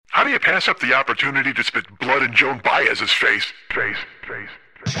you pass up the opportunity to spit blood in Joan Baez's face? Dude,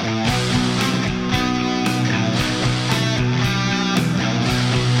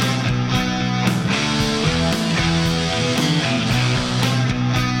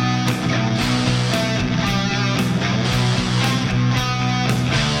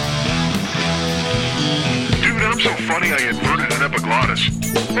 I'm so funny I inverted an epiglottis.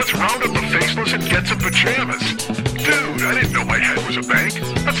 Let's round up the faceless and get some pajamas. Dude, I didn't know my head was a bank.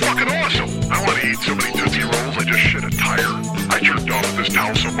 That's fucking awesome. I want to eat so many Tootsie Rolls I just shit a tire. I jerked off with this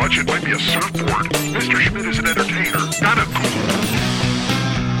towel so much it might be a surfboard. Mr. Schmidt is an entertainer, not a ghoul.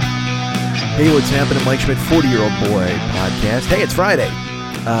 Hey, what's happening? Mike Schmidt, 40-Year-Old Boy podcast. Hey, it's Friday,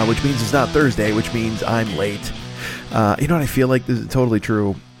 which means it's not Thursday, which means I'm late. You know what I feel like? This is totally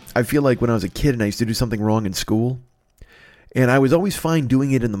true. I feel like when I was a kid and I used to do something wrong in school, and I was always fine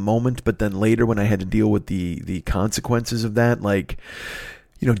doing it in the moment, but then later when I had to deal with the consequences of that, like,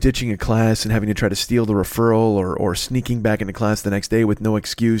 you know, ditching a class and having to try to steal the referral or sneaking back into class the next day with no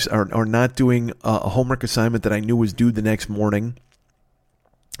excuse or not doing a homework assignment that I knew was due the next morning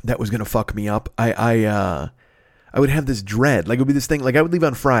that was going to fuck me up, I would have this dread. Like, it would be this thing, like I would leave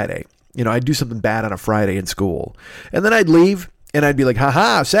on Friday. You know, I'd do something bad on a Friday in school. And then I'd leave. And I'd be like,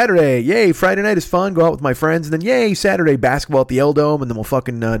 haha, Saturday, yay, Friday night is fun, go out with my friends, and then yay, Saturday, basketball at the L Dome, and then we'll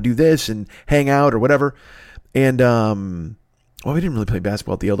fucking do this and hang out or whatever. And, well, we didn't really play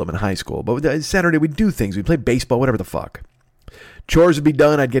basketball at the L Dome in high school, but Saturday we'd do things, we'd play baseball, whatever the fuck. Chores would be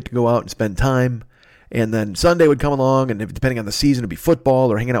done, I'd get to go out and spend time, and then Sunday would come along, and depending on the season, it'd be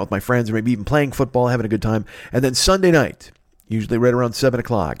football or hanging out with my friends, or maybe even playing football, having a good time. And then Sunday night, usually right around 7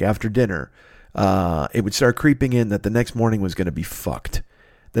 o'clock after dinner, it would start creeping in that the next morning was going to be fucked,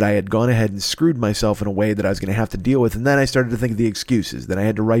 that I had gone ahead and screwed myself in a way that I was going to have to deal with. And then I started to think of the excuses that I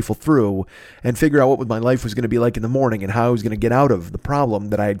had to rifle through and figure out what my life was going to be like in the morning and how I was going to get out of the problem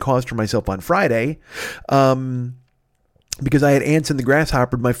that I had caused for myself on Friday. Because I had ants in the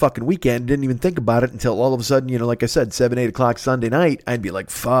grasshopper my fucking weekend, didn't even think about it until all of a sudden, you know, like I said, 7, 8 o'clock Sunday night, I'd be like,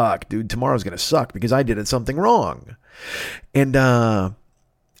 fuck, dude, tomorrow's going to suck because I did something wrong. And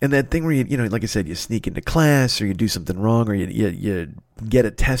that thing where you know, like I said, you sneak into class or you do something wrong or you get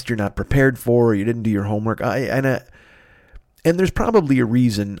a test you're not prepared for or you didn't do your homework. And there's probably a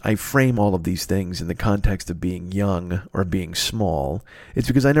reason I frame all of these things in the context of being young or being small. It's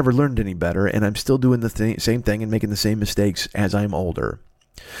because I never learned any better and I'm still doing the same thing and making the same mistakes as I'm older.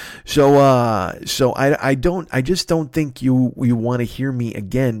 So I just don't think you want to hear me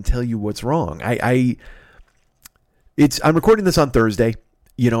again tell you what's wrong. I'm recording this on Thursday.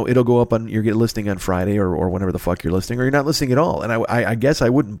 You know, it'll go up on your listening on Friday or whenever the fuck you're listening, or you're not listening at all. And I guess I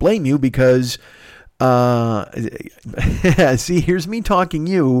wouldn't blame you because, see, here's me talking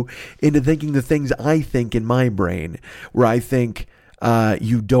you into thinking the things I think in my brain, where I think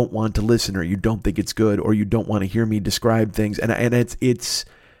you don't want to listen, or you don't think it's good, or you don't want to hear me describe things. And it's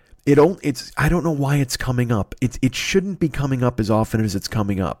I don't know why it's coming up. It shouldn't be coming up as often as it's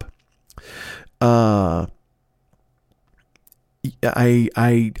coming up.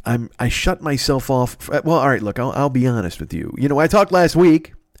 I shut myself off. Well, all right, look, I'll be honest with you. You know, I talked last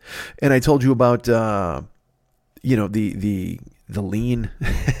week and I told you about, you know, the lean,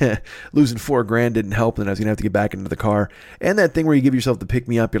 losing $4,000 didn't help. And I was going to have to get back into the car, and that thing where you give yourself the pick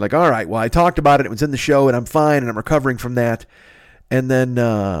me up. You're like, all right, well, I talked about it. It was in the show and I'm fine and I'm recovering from that. And then,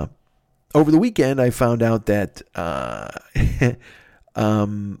 over the weekend, I found out that,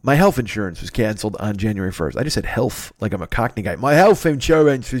 my health insurance was canceled on January 1st. I just said health like I'm a Cockney guy. My health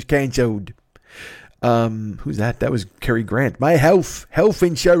insurance was canceled. Who's that? That was Cary Grant. My health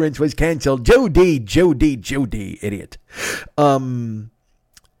insurance was canceled. Jody, idiot. I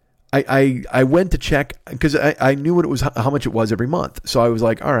went to check because I knew what it was, how much it was every month. So I was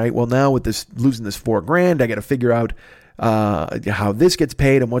like, all right, well, now with this losing this $4,000, I got to figure out how this gets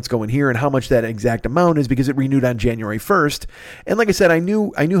paid and what's going here and how much that exact amount is, because it renewed on January 1st. And like I said, I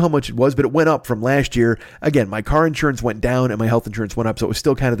knew how much it was, but it went up from last year. Again, my car insurance went down and my health insurance went up, so it was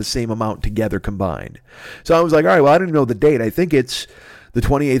still kind of the same amount together combined. So I was like, all right, well, I don't even know the date. I think it's the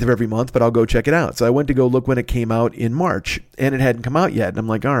 28th of every month, but I'll go check it out. So I went to go look when it came out in March, and it hadn't come out yet. And I'm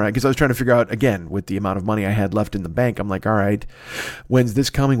like, all right, because I was trying to figure out, again, with the amount of money I had left in the bank, I'm like, all right, when's this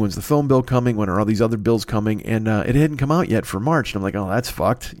coming? When's the phone bill coming? When are all these other bills coming? And it hadn't come out yet for March. And I'm like, oh, that's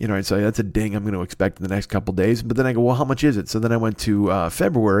fucked. You know, I'd say that's a ding I'm going to expect in the next couple days. But then I go, well, how much is it? So then I went to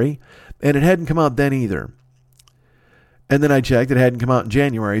February, and it hadn't come out then either. And then I checked, it hadn't come out in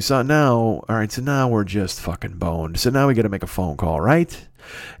January. So now, all right, so now we're just fucking boned. So now we got to make a phone call, right?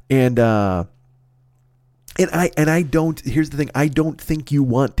 And And I don't, here's the thing, I don't think you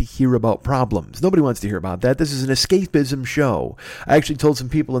want to hear about problems. Nobody wants to hear about that. This is an escapism show. I actually told some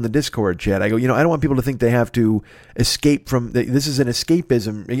people in the Discord chat, I go, I don't want people to think they have to escape from, this is an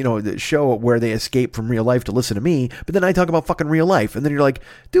escapism, the show where they escape from real life to listen to me, but then I talk about fucking real life. And then you're like,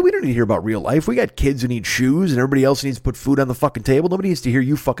 dude, we don't need to hear about real life. We got kids who need shoes and everybody else needs to put food on the fucking table. Nobody needs to hear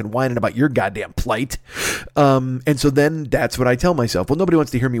you fucking whining about your goddamn plight. And so then that's what I tell myself. Well, nobody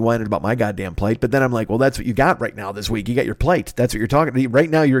wants to hear me whining about my goddamn plight, but then I'm like, well, that's what you got right now this week. You got your plight. That's what you're talking about. Right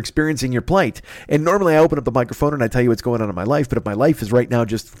now you're experiencing your plight. And normally I open up the microphone and I tell you what's going on in my life, but if my life is right now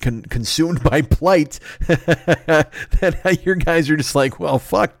just consumed by plight, then your guys are just like, well,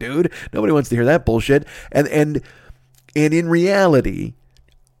 fuck, dude. Nobody wants to hear that bullshit. And in reality,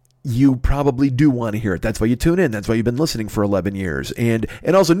 you probably do want to hear it. That's why you tune in. That's why you've been listening for 11 years. And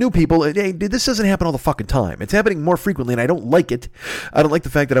also new people, hey, this doesn't happen all the fucking time. It's happening more frequently, and I don't like it. I don't like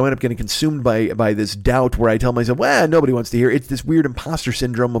the fact that I wind up getting consumed by this doubt where I tell myself, well, nobody wants to hear. It's this weird imposter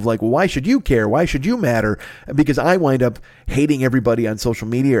syndrome of like, well, why should you care? Why should you matter? Because I wind up hating everybody on social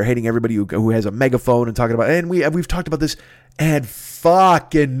media or hating everybody who has a megaphone and talking about, and we've talked about this ad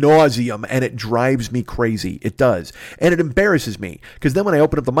fucking nauseum, and it drives me crazy. It does. And it embarrasses me, because then when I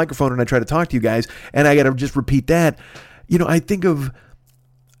open up the microphone and I try to talk to you guys and I got to just repeat that, I think of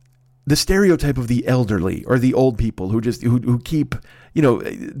the stereotype of the elderly or the old people who keep,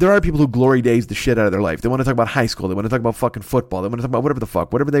 there are people who glory days the shit out of their life. They want to talk about high school. They want to talk about fucking football. They want to talk about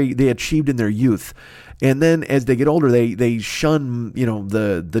whatever they achieved in their youth. And then as they get older, they shun,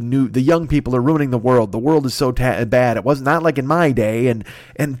 the young people are ruining the world. The world is so bad. It was not like in my day.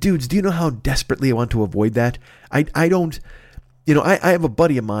 And dudes, do you know how desperately I want to avoid that? I don't. I have a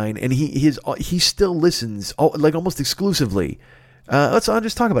buddy of mine, and he still listens, like almost exclusively. I'll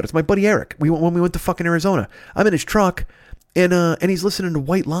just talk about it. It's my buddy Eric. When we went to fucking Arizona, I'm in his truck, and he's listening to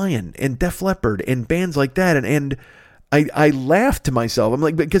White Lion and Def Leppard and bands like that, and I laughed to myself. I'm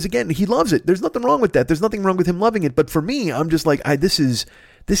like, because again, he loves it. There's nothing wrong with that. There's nothing wrong with him loving it. But for me, I'm just like, this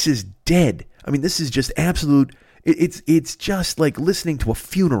is dead. I mean, this is just absolute. It's just like listening to a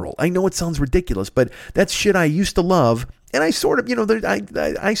funeral. I know it sounds ridiculous, but that's shit I used to love. And I sort of,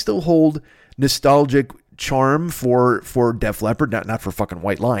 I still hold nostalgic charm for Def Leppard, not for fucking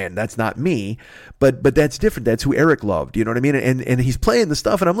White Lion. That's not me, but that's different. That's who Eric loved. You know what I mean? And he's playing the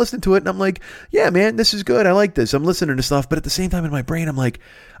stuff, and I'm listening to it, and I'm like, yeah, man, this is good. I like this. I'm listening to stuff, but at the same time in my brain, I'm like,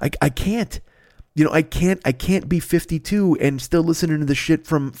 I can't. I can't be 52 and still listening to the shit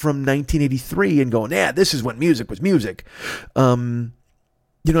from 1983 and going, yeah, this is when music was music.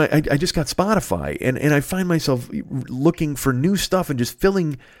 I just got Spotify, and I find myself looking for new stuff and just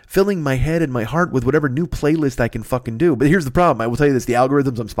filling my head and my heart with whatever new playlist I can fucking do. But here's the problem. I will tell you this, the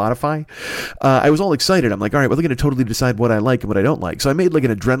algorithms on Spotify, I was all excited. I'm like, all right, well, they're going to totally decide what I like and what I don't like. So I made like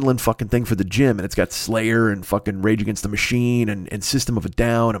an adrenaline fucking thing for the gym, and it's got Slayer and fucking Rage Against the Machine and System of a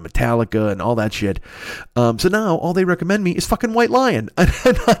Down and Metallica and all that shit. So now all they recommend me is fucking White Lion. I'm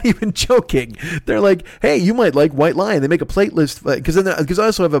not even joking. They're like, hey, you might like White Lion. They make a playlist, because I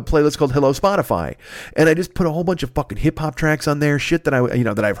also have a playlist called Hello Spotify, and I just put a whole bunch of fucking hip hop tracks on there, shit that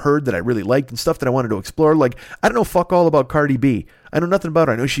that I've heard that I really liked and stuff that I wanted to explore. Like, I don't know fuck all about Cardi B. I know nothing about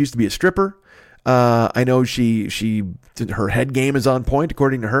her. I know she used to be a stripper. I know her head game is on point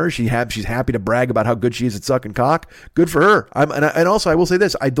according to her. She's happy to brag about how good she is at sucking cock. Good for her. And also I will say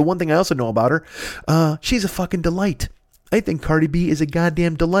this. The one thing I also know about her, she's a fucking delight. I think Cardi B is a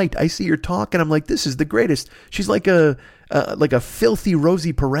goddamn delight. I see her talk, and I'm like, this is the greatest. She's like a filthy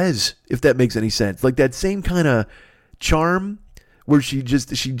Rosie Perez, if that makes any sense. Like that same kind of charm where she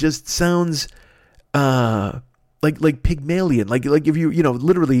just sounds like Pygmalion. Like if you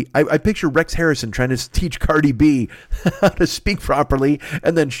literally, I picture Rex Harrison trying to teach Cardi B how to speak properly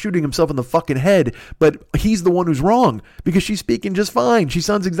and then shooting himself in the fucking head. But he's the one who's wrong, because she's speaking just fine. She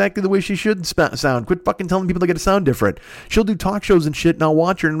sounds exactly the way she should sound. Quit fucking telling people they got to sound different. She'll do talk shows and shit, and I'll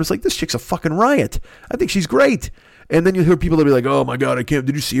watch her, and I'm just like, this chick's a fucking riot. I think she's great. And then you'll hear people that be like, oh my God,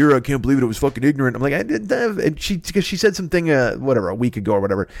 did you see her? I can't believe it was fucking ignorant. I'm like, I didn't have, and because she said something, a week ago or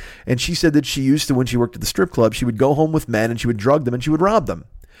whatever. And she said that she used to, when she worked at the strip club, she would go home with men and she would drug them and she would rob them.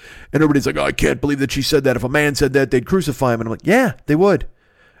 And everybody's like, oh, I can't believe that she said that. If a man said that, they'd crucify him. And I'm like, yeah, they would.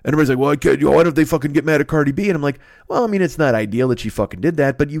 And everybody's like, well, why don't they fucking get mad at Cardi B? And I'm like, well, I mean, it's not ideal that she fucking did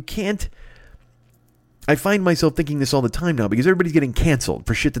that, but you can't. I find myself thinking this all the time now, because everybody's getting canceled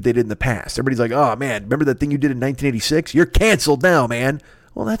for shit that they did in the past. Everybody's like, oh man, remember that thing you did in 1986? You're canceled now, man.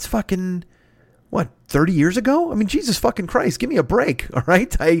 Well, that's fucking, 30 years ago? I mean, Jesus fucking Christ, give me a break, all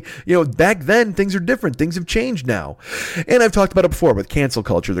right? Back then, things are different. Things have changed now. And I've talked about it before with cancel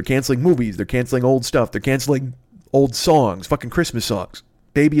culture. They're canceling movies. They're canceling old stuff. They're canceling old songs, fucking Christmas songs.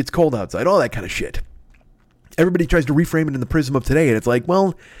 Baby, It's Cold Outside, all that kind of shit. everybody tries to reframe it in the prism of today, and it's like,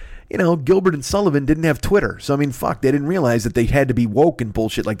 well, Gilbert and Sullivan didn't have Twitter, so I mean, fuck, they didn't realize that they had to be woke and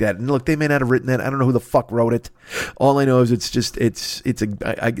bullshit like that. And look, they may not have written that. I don't know who the fuck wrote it. All I know is they said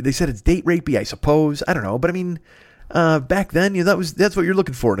it's date rapey, I suppose. I don't know, but I mean, back then, that's what you're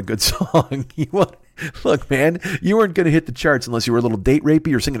looking for in a good song. Look, man, you weren't going to hit the charts unless you were a little date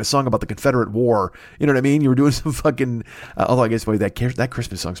rapey or singing a song about the Confederate War. You know what I mean? You were doing some fucking, although I guess that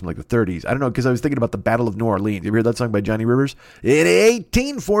Christmas song's from like the 30s. I don't know, because I was thinking about the Battle of New Orleans. You ever heard that song by Johnny Rivers? In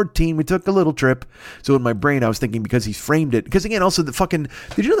 1814, we took a little trip. So in my brain, I was thinking, because he's framed it. Because again, also did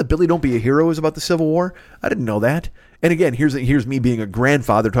you know that Billy Don't Be a Hero is about the Civil War? I didn't know that. And again, here's me being a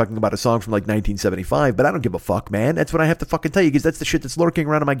grandfather talking about a song from like 1975, but I don't give a fuck, man. That's what I have to fucking tell you, because that's the shit that's lurking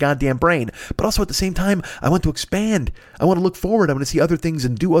around in my goddamn brain. But also at the same time, I want to expand. I want to look forward. I want to see other things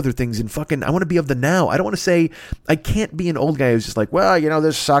and do other things, and fucking, I want to be of the now. I don't want to say, I can't be an old guy who's just like, well,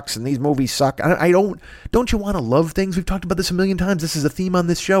 this sucks and these movies suck. Don't you want to love things? We've talked about this a million times. This is a theme on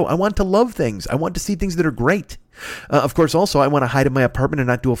this show. I want to love things. I want to see things that are great. Of course, also, I want to hide in my apartment and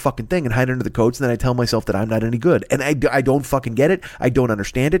not do a fucking thing and hide under the coats, and then I tell myself that I'm not any good. And I don't fucking get it. I don't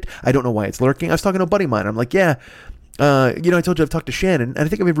understand it. I don't know why it's lurking. I was talking to a buddy of mine. I'm like, yeah, I told you I've talked to Shannon, and I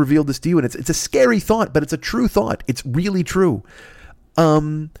think I've revealed this to you, and it's a scary thought, but it's a true thought. It's really true.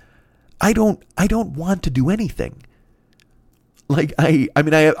 I don't want to do anything. Like, I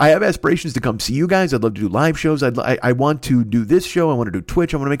have aspirations to come see you guys. I'd love to do live shows. I want to do this show. I want to do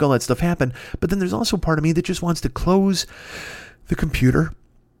Twitch. I want to make all that stuff happen. But then there's also part of me that just wants to close the computer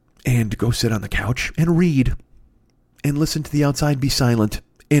and go sit on the couch and read and listen to the outside be silent.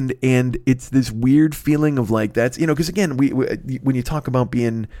 And it's this weird feeling of like, that's, because again, we when you talk about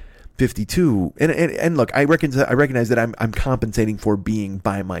being 52, and look, I recognize that I'm compensating for being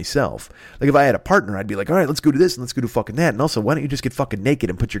by myself. Like, if I had a partner, I'd be like, all right, let's go do this and let's go do fucking that. And also, why don't you just get fucking naked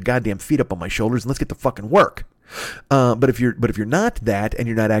and put your goddamn feet up on my shoulders and let's get to fucking work. But if you're not that, and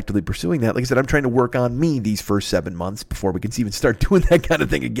you're not actively pursuing that, like I said, I'm trying to work on me these first 7 months before we can even start doing that kind of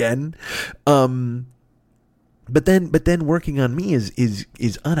thing again. But then working on me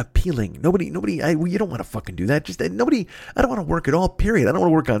is unappealing. You don't want to fucking do that. I don't want to work at all, period. I don't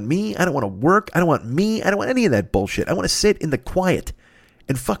want to work on me. I don't want to work. I don't want me. I don't want any of that bullshit. I want to sit in the quiet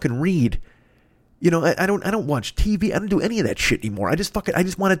and fucking read. I don't watch TV. I don't do any of that shit anymore. I just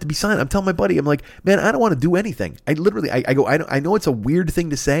want it to be silent. I'm telling my buddy, I'm like, man, I don't want to do anything. I know it's a weird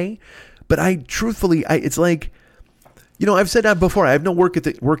thing to say, but it's like, I've said that before. I have no work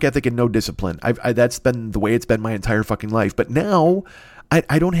ethic and no discipline. That's been the way it's been my entire fucking life. But now,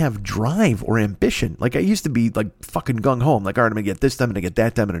 I don't have drive or ambition. Like, I used to be like fucking gung ho. I'm like, all right, I'm gonna get this done, I'm gonna get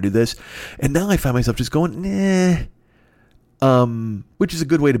that done, I'm gonna do this. And now I find myself just going, nah. Which is a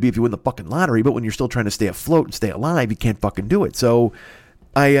good way to be if you win the fucking lottery. But when you're still trying to stay afloat and stay alive, you can't fucking do it. So,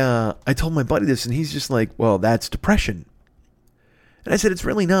 I told my buddy this, and he's just like, well, that's depression. And I said, it's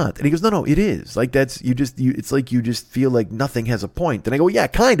really not. And he goes, no, it is. Like, it's like you just feel like nothing has a point. And I go, yeah,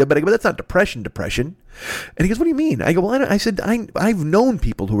 kind of, but that's not depression. And he goes, what do you mean? I go, well, I said, I've known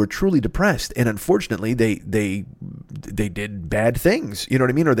people who were truly depressed, and unfortunately, they did bad things. You know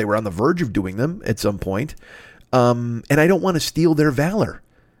what I mean? Or they were on the verge of doing them at some point. And I don't want to steal their valor.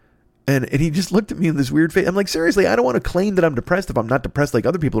 And he just looked at me in this weird face. I'm like, seriously, I don't want to claim that I'm depressed if I'm not depressed like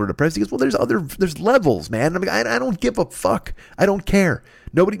other people are depressed. He goes, well, there's levels, man. I'm like, I don't give a fuck. I don't care.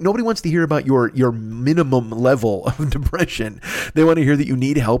 Nobody wants to hear about your minimum level of depression. They want to hear that you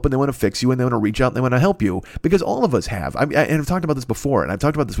need help, and they want to fix you, and they want to reach out, and they want to help you, because all of us have. And I've talked about this before, and I've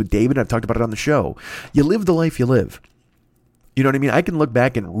talked about this with David, and I've talked about it on the show. You live the life you live. You know what I mean? I can look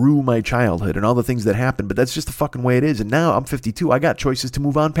back and rue my childhood and all the things that happened, but that's just the fucking way it is. And now I'm 52. I got choices to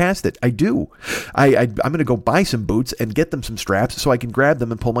move on past it. I do. I'm going to go buy some boots and get them some straps so I can grab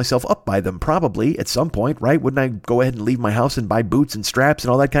them and pull myself up by them, probably at some point, right? Wouldn't I go ahead and leave my house and buy boots and straps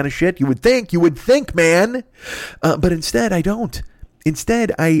and all that kind of shit? You would think, man. But instead, I don't.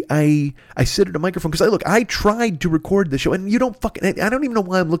 Instead, I sit at a microphone because I tried to record the show, and I don't even know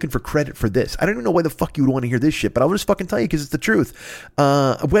why I'm looking for credit for this. I don't even know why the fuck you would want to hear this shit, but I'll just fucking tell you because it's the truth.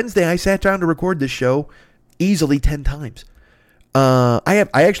 Wednesday, I sat down to record this show easily 10 times. I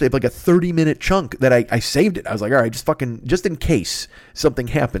actually have like a 30-minute chunk that I saved it. I was like, all right, just in case something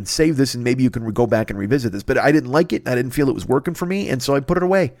happens, save this and maybe you can go back and revisit this. But I didn't like it. I didn't feel it was working for me. And so I put it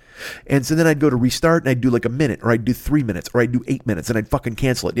away. And so then I'd go to restart and I'd do like a minute, or I'd do 3 minutes, or I'd do 8 minutes, and I'd fucking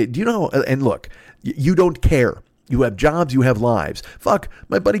cancel it. Do you know? And look, you don't care. You have jobs, you have lives. Fuck,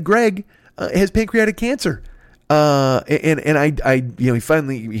 my buddy Greg has pancreatic cancer. And I,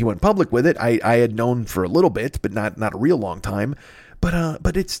 he went public with it. I had known for a little bit, but not a real long time. But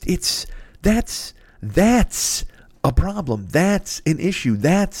that's a problem. That's an issue.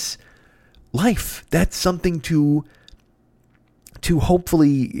 That's life. That's something to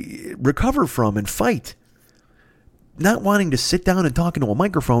hopefully recover from and fight. Not wanting to sit down and talk into a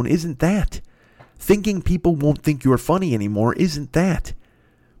microphone isn't that. Thinking people won't think you're funny anymore isn't that.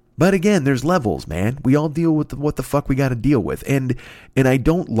 But again, there's levels, man. We all deal with what the fuck we got to deal with. And I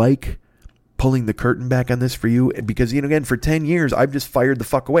don't like pulling the curtain back on this for you because, again, for 10 years, I've just fired the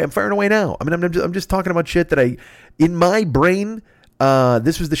fuck away. I'm firing away now. I mean, I'm just talking about shit that in my brain,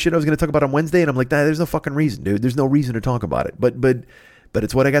 this was the shit I was going to talk about on Wednesday. And I'm like, nah, there's no fucking reason, dude. There's no reason to talk about it. But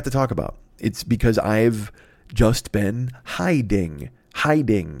it's what I got to talk about. It's because I've just been hiding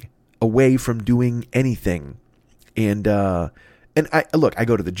away from doing anything. And I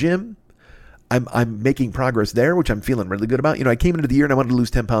go to the gym. I'm making progress there, which I'm feeling really good about. I came into the year and I wanted to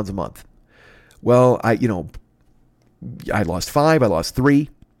lose 10 pounds a month. Well, I lost 5, I lost 3.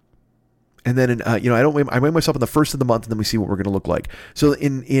 And then, I weigh myself on the first of the month and then we see what we're going to look like. So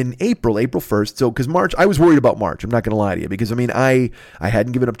in April 1st, so because March, I was worried about March. I'm not going to lie to you because I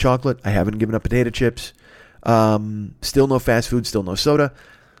hadn't given up chocolate. I haven't given up potato chips. Still no fast food, still no soda.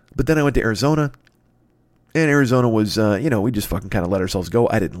 But then I went to Arizona. And Arizona was, we just fucking kind of let ourselves go.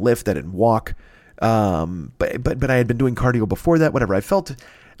 I didn't lift. I didn't walk. But I had been doing cardio before that. Whatever.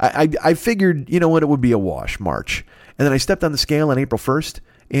 I figured, it would be a wash, March. And then I stepped on the scale on April 1st,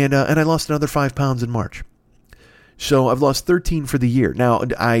 and I lost another 5 pounds in March. So I've lost 13 for the year. Now,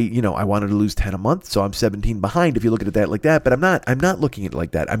 I wanted to lose 10 a month, so I'm 17 behind if you look at it like that. But I'm not looking at it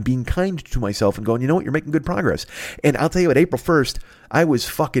like that. I'm being kind to myself and going, you know what, you're making good progress. And I'll tell you, at April 1st, I was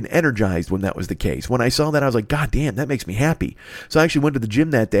fucking energized when that was the case. When I saw that, I was like, God damn, that makes me happy. So I actually went to the gym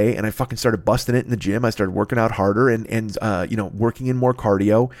that day, and I fucking started busting it in the gym. I started working out harder and working in more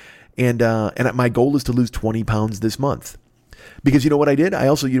cardio. And my goal is to lose 20 pounds this month. Because you know what I did? I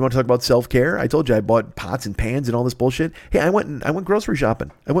also, you want to talk about self-care? I told you I bought pots and pans and all this bullshit. Hey, I went grocery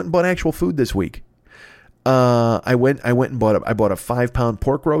shopping. I went and bought actual food this week. I went and bought a 5-pound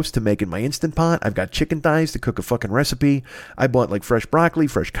pork roast to make in my Instant Pot. I've got chicken thighs to cook a fucking recipe. I bought like fresh broccoli,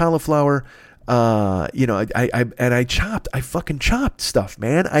 fresh cauliflower. I fucking chopped stuff,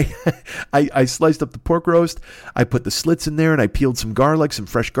 man. I sliced up the pork roast. I put the slits in there and I peeled some garlic, some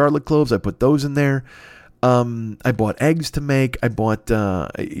fresh garlic cloves. I put those in there. I bought eggs to make. I bought,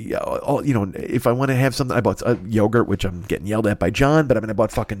 if I want to have something, I bought yogurt, which I'm getting yelled at by John, but I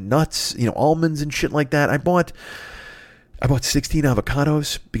bought fucking nuts, almonds and shit like that. I bought 16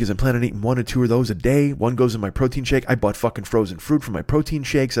 avocados because I'm planning on eating 1 or 2 of those a day. One goes in my protein shake. I bought fucking frozen fruit for my protein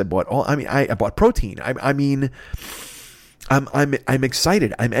shakes. I bought protein. I'm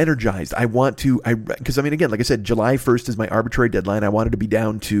excited. I'm energized. Because again, like I said, July 1st is my arbitrary deadline. I wanted to be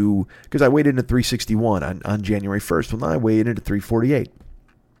down to, because I weighed in at 361 on January 1st. Well, now I weighed in at 348.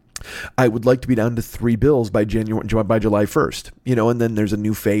 I would like to be down to 3 bills by July 1st, and then there's a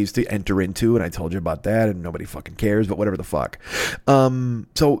new phase to enter into. And I told you about that and nobody fucking cares, but whatever the fuck.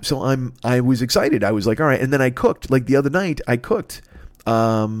 So I was excited. I was like, all right. And then I cooked, like the other night I cooked.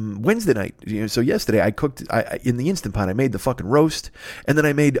 Wednesday night, so yesterday I cooked in the Instant Pot. I made the fucking roast, and then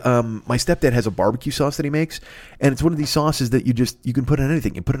I made my stepdad has a barbecue sauce that he makes, and it's one of these sauces that you can put on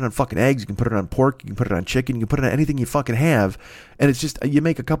anything. You can put it on fucking eggs, you can put it on pork, you can put it on chicken, you can put it on anything you fucking have, and it's just, you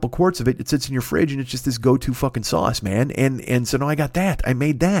make a couple quarts of it, it sits in your fridge, and it's just this go-to fucking sauce, man. And so now I got that. I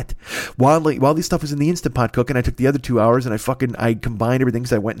made that while this stuff was in the Instant Pot cooking. I took the other 2 hours and I combined everything.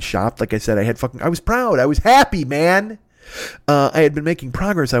 So I went and shopped. Like I said, I was proud. I was happy, man. I had been making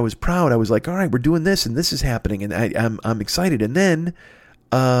progress. I was proud. I was like, all right, we're doing this and this is happening. And I'm excited. And then,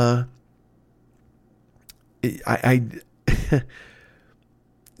 I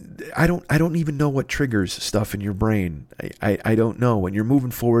don't even know what triggers stuff in your brain. I don't know. When you're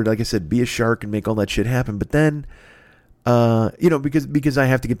moving forward, like I said, be a shark and make all that shit happen. But then, because I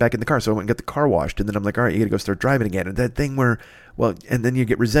have to get back in the car. So I went and got the car washed, and then I'm like, all right, you got to go start driving again. And that thing where, and then you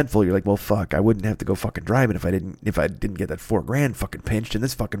get resentful. You're like, well, fuck, I wouldn't have to go fucking driving if I didn't get that $4,000 fucking pinched, and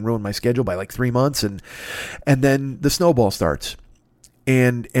this fucking ruined my schedule by like 3 months. And then the snowball starts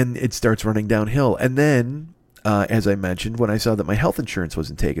and it starts running downhill. And then, as I mentioned, when I saw that my health insurance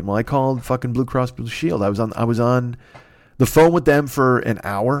wasn't taken, well, I called fucking Blue Cross Blue Shield. I was on the phone with them for an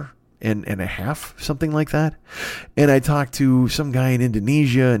hour and a half, something like that. And I talked to some guy in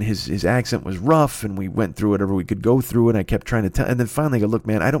Indonesia, and his accent was rough, and we went through whatever we could go through, and I kept trying to tell, and then finally I go, look,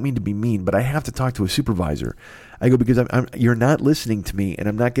 man, I don't mean to be mean, but I have to talk to a supervisor. I go, because you're not listening to me, and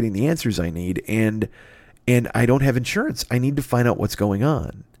I'm not getting the answers I need, and I don't have insurance. I need to find out what's going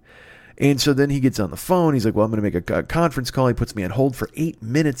on. And so then he gets on the phone. He's like, well, I'm going to make a conference call. He puts me on hold for 8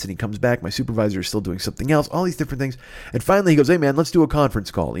 minutes and he comes back. My supervisor is still doing something else, all these different things. And finally he goes, hey man, let's do a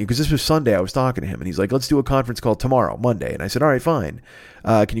conference call. Because this was Sunday, I was talking to him and he's like, let's do a conference call tomorrow, Monday. And I said, all right, fine.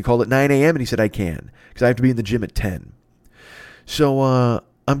 Can you call at 9 a.m.? And he said, I can, because I have to be in the gym at 10. So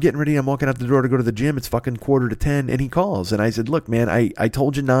I'm getting ready. I'm walking out the door to go to the gym. It's fucking 9:45. And he calls. And I said, look, man, I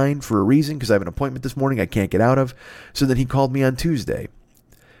told you 9 for a reason, because I have an appointment this morning I can't get out of. So then he called me on Tuesday.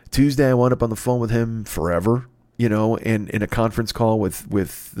 I wound up on the phone with him forever, and in a conference call with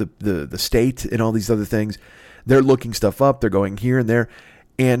the state and all these other things. They're looking stuff up. They're going here and there.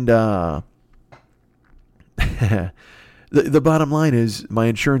 And the bottom line is my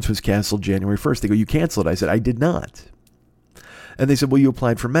insurance was canceled January 1st. They go, you canceled it. I said, I did not. And they said, well, you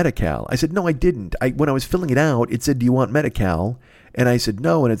applied for Medi-Cal. I said, no, I didn't. When I was filling it out, it said, do you want Medi-Cal? And I said,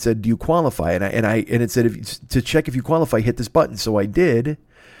 no. And it said, do you qualify? And it said, to check if you qualify, hit this button. So I did.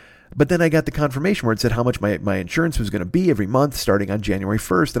 But then I got the confirmation where it said how much my insurance was going to be every month starting on January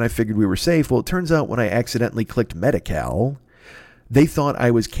 1st. And I figured we were safe. Well, it turns out when I accidentally clicked Medi-Cal, they thought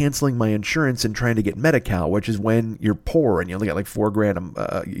I was canceling my insurance and trying to get Medi-Cal, which is when you're poor and you only got like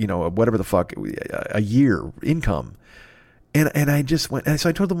 $4,000, whatever the fuck, a year income. And I just went, and so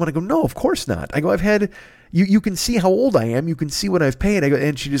I told them, I go, no, of course not. I go, I've had, you can see how old I am. You can see what I've paid. I go,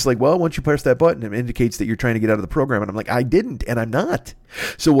 and she just like, well, once you press that button, it indicates that you're trying to get out of the program. And I'm like, I didn't, and I'm not.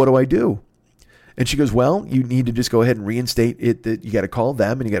 So what do I do? And she goes, well, you need to just go ahead and reinstate it. That you got to call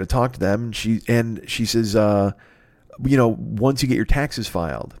them and you got to talk to them. And she says, once you get your taxes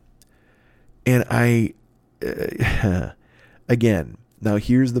filed. And I, again, now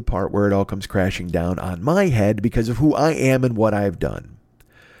here's the part where it all comes crashing down on my head because of who I am and what I've done.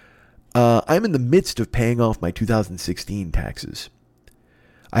 I'm in the midst of paying off my 2016 taxes.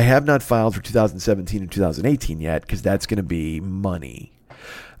 I have not filed for 2017 and 2018 yet because that's going to be money.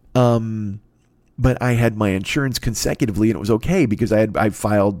 But I had my insurance consecutively and it was okay because I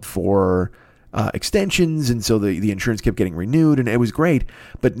filed for extensions, and so the insurance kept getting renewed and it was great.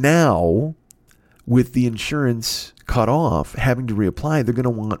 But now, with the insurance cut off, having to reapply, they're going to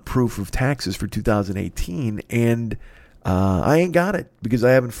want proof of taxes for 2018, and I ain't got it because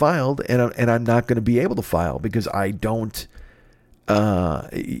I haven't filed, and I'm not going to be able to file because I don't.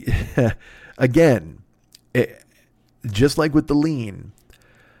 Again, just like with the lien,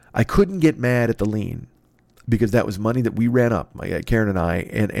 I couldn't get mad at the lien because that was money that we ran up, Karen and I,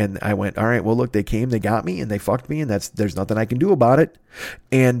 and I went, all right, well, look, they came, they got me, and they fucked me, and there's nothing I can do about it,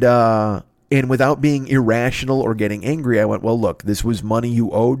 and without being irrational or getting angry, I went, well, look, this was money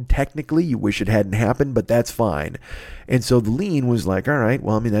you owed. Technically, you wish it hadn't happened, but that's fine. And so the lien was like, all right,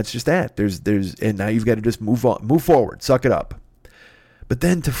 well, I mean, that's just that. And now you've got to just move forward, suck it up. But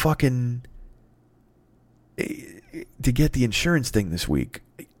then to get the insurance thing this week,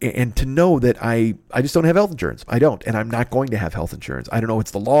 and to know that I just don't have health insurance. I don't, and I'm not going to have health insurance. I don't know if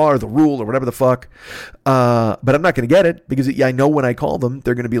it's the law or the rule or whatever the fuck, but I'm not going to get it because I know when I call them,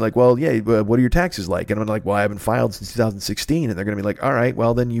 they're going to be like, well, yeah, what are your taxes like? And I'm like, well, I haven't filed since 2016, and they're going to be like, all right,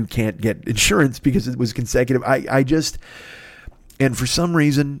 well, then you can't get insurance because it was consecutive. And for some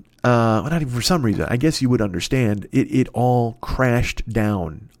reason, well, not even for some reason, I guess you would understand, it all crashed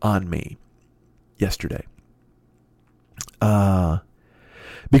down on me yesterday.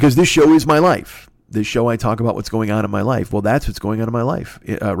 Because this show is my life. This show, I talk about what's going on in my life. Well, that's what's going on in my life.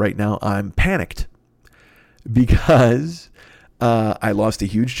 Right now, I'm panicked because I lost a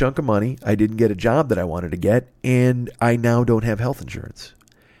huge chunk of money. I didn't get a job that I wanted to get, and I now don't have health insurance.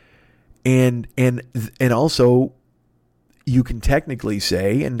 And also, you can technically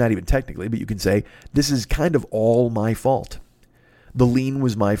say, and not even technically, but you can say, this is kind of all my fault. The lien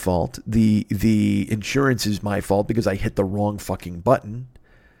was my fault. The insurance is my fault because I hit the wrong fucking button.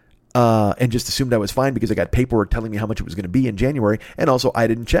 And just assumed I was fine because I got paperwork telling me how much it was going to be in January. And also I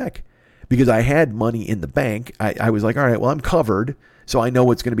didn't check because I had money in the bank. I was like, all right, well, I'm covered. So I know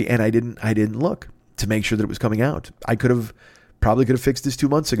what's going to be. And I didn't look to make sure that it was coming out. I probably could have fixed this 2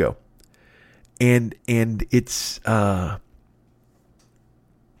 months ago. And it's, I'm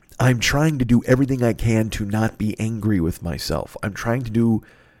trying to do everything I can to not be angry with myself. I'm trying to do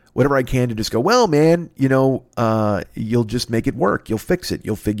whatever I can to just go, well, man, you'll just make it work. You'll fix it.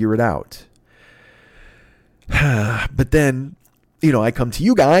 You'll figure it out. But then, I come to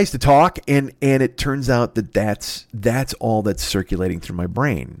you guys to talk, and it turns out that that's all that's circulating through my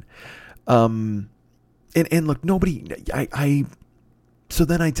brain. And look, nobody, so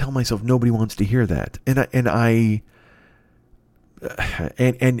then I tell myself nobody wants to hear that.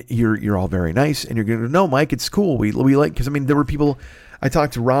 And you're all very nice, and you're going to no, Mike, it's cool. We like, because there were people. I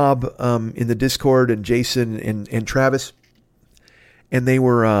talked to Rob in the Discord, and Jason and Travis, and they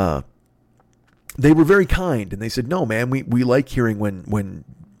were they were very kind, and they said, no, man, we like hearing when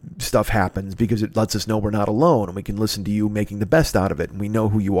stuff happens, because it lets us know we're not alone, and we can listen to you making the best out of it, and we know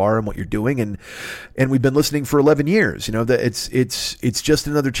who you are and what you're doing, and we've been listening for 11 years. You know, that it's just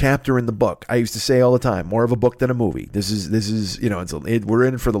another chapter in the book. I used to say all the time, more of a book than a movie. This is you know, we're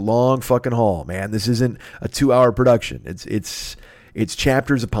in for the long fucking haul, man. This isn't a 2-hour production. It's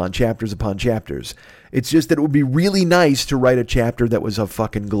chapters upon chapters upon chapters. It's just that it would be really nice to write a chapter that was a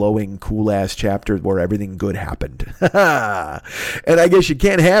fucking glowing, cool-ass chapter where everything good happened. And I guess you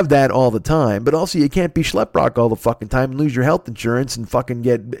can't have that all the time, but also you can't be schleprock all the fucking time and lose your health insurance and fucking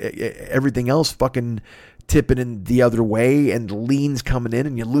get everything else fucking tipping in the other way, and the liens coming in,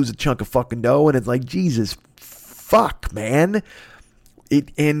 and you lose a chunk of fucking dough, and it's like, Jesus fuck, man.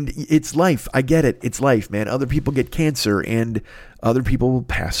 It's life. I get it. It's life, man. Other people get cancer, and other people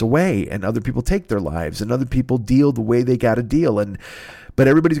pass away, and other people take their lives, and other people deal the way they got to deal. But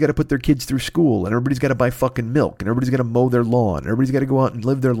everybody's got to put their kids through school, and everybody's got to buy fucking milk, and everybody's got to mow their lawn, and everybody's got to go out and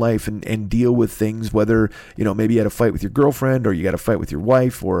live their life and deal with things, whether, you know, maybe you had a fight with your girlfriend, or you got a fight with your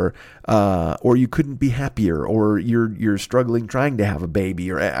wife, or you couldn't be happier, or you're struggling trying to have a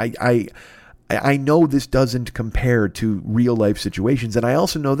baby, or I know this doesn't compare to real life situations. And I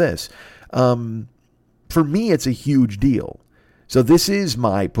also know this, for me, it's a huge deal. So this is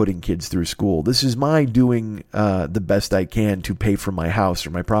my putting kids through school. This is my doing the best I can to pay for my house or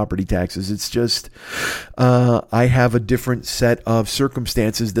my property taxes. It's just, I have a different set of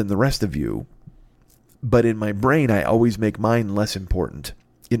circumstances than the rest of you. But in my brain, I always make mine less important.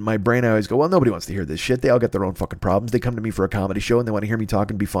 In my brain, I always go, well, nobody wants to hear this shit. They all got their own fucking problems. They come to me for a comedy show, and they want to hear me talk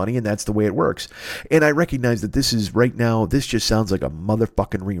and be funny, and that's the way it works. And I recognize that this is, right now, this just sounds like a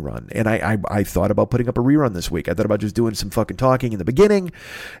motherfucking rerun. And I thought about putting up a rerun this week. I thought about just doing some fucking talking in the beginning,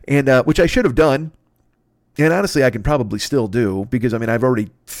 and which I should have done. And honestly, I can probably still do, because, I mean, I've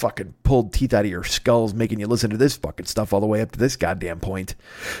already fucking pulled teeth out of your skulls making you listen to this fucking stuff all the way up to this goddamn point.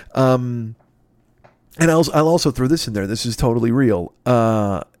 And I'll also throw this in there. This is totally real.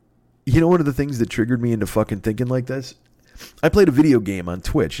 You know, one of the things that triggered me into fucking thinking like this? I played a video game on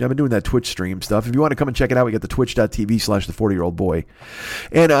Twitch. I've been doing that Twitch stream stuff. If you want to come and check it out, we got the twitch.tv/the40year-old-boy.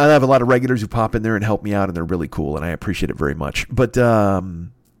 And I have a lot of regulars who pop in there and help me out, and they're really cool, and I appreciate it very much. But I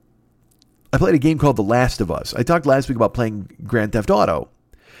played a game called The Last of Us. I talked last week about playing Grand Theft Auto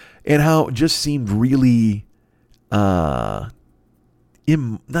and how it just seemed really... I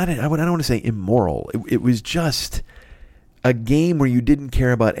don't want to say immoral. It was just a game where you didn't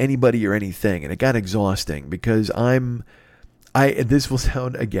care about anybody or anything, and it got exhausting because this will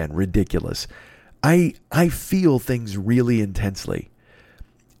sound, again, ridiculous. I feel things really intensely.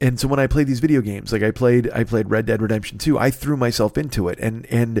 And so when I play these video games, like I played Red Dead Redemption 2, I threw myself into it,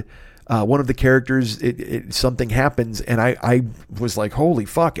 and one of the characters, something happens, and I was like, holy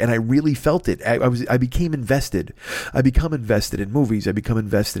fuck, and I really felt it. I became invested. I become invested in movies. I become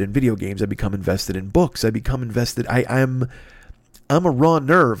invested in video games. I become invested in books. I become invested. I'm a raw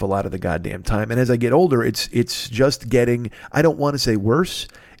nerve a lot of the goddamn time, and as I get older, it's just getting, I don't want to say worse,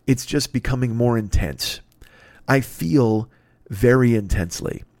 it's just becoming more intense. I feel very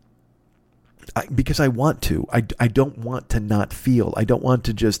intensely. Because I want to. I don't want to not feel. I don't want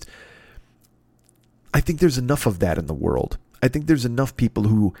to just... I think there's enough of that in the world. I think there's enough people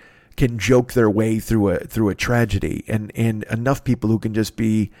who can joke their way through a tragedy, and enough people who can just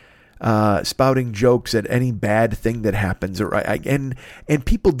be spouting jokes at any bad thing that happens. And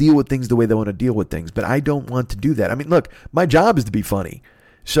people deal with things the way they want to deal with things, but I don't want to do that. I mean, look, my job is to be funny.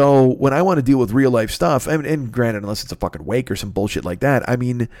 So when I want to deal with real life stuff, and granted, unless it's a fucking wake or some bullshit like that, I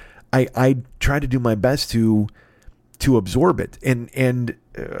mean, I try to do my best to absorb it, and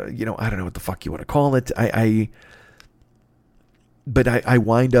you know, I don't know what the fuck you want to call it. But I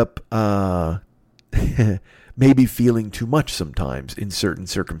wind up maybe feeling too much sometimes in certain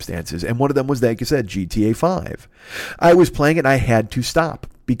circumstances. And one of them was, like I said, GTA 5. I was playing it, and I had to stop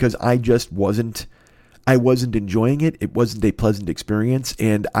because I just wasn't enjoying it. It wasn't a pleasant experience,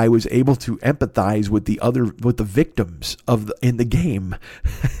 and I was able to empathize with the victims in the game,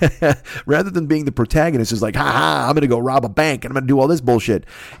 rather than being the protagonist. Is like, ha, I'm going to go rob a bank and I'm going to do all this bullshit.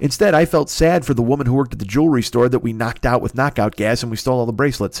 Instead, I felt sad for the woman who worked at the jewelry store that we knocked out with knockout gas and we stole all the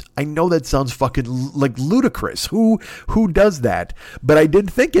bracelets. I know that sounds fucking like ludicrous. Who does that? But I did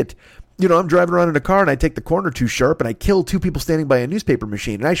think it. You know, I'm driving around in a car and I take the corner too sharp and I kill two people standing by a newspaper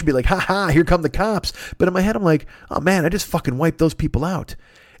machine, and I should be like, ha, here come the cops. But in my head, I'm like, oh man, I just fucking wiped those people out.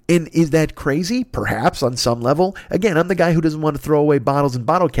 And is that crazy? Perhaps on some level. Again, I'm the guy who doesn't want to throw away bottles and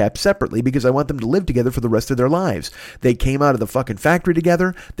bottle caps separately because I want them to live together for the rest of their lives. They came out of the fucking factory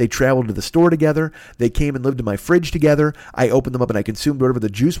together. They traveled to the store together. They came and lived in my fridge together. I opened them up and I consumed whatever the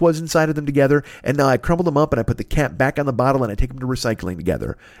juice was inside of them together. And now I crumble them up and I put the cap back on the bottle and I take them to recycling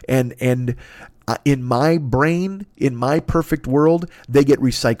together. And in my brain, in my perfect world, they get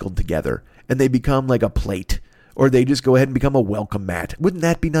recycled together and they become like a plate. Or they just go ahead and become a welcome mat. Wouldn't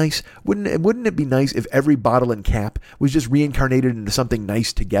that be nice? Wouldn't it be nice if every bottle and cap was just reincarnated into something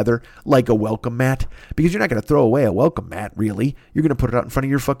nice together, like a welcome mat? Because you're not going to throw away a welcome mat, really. You're going to put it out in front of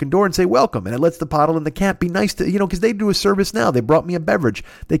your fucking door and say welcome. And it lets the bottle and the cap be nice to, because they do a service now. They brought me a beverage.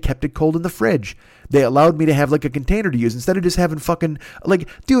 They kept it cold in the fridge. They allowed me to have like a container to use instead of just having fucking like,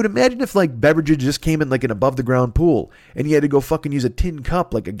 dude, imagine if like beverages just came in like an above the ground pool and you had to go fucking use a tin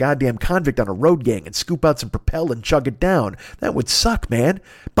cup like a goddamn convict on a road gang and scoop out some Propel and chug it down. That would suck, man.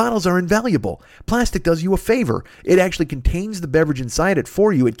 Bottles are invaluable. Plastic does you a favor. It actually contains the beverage inside it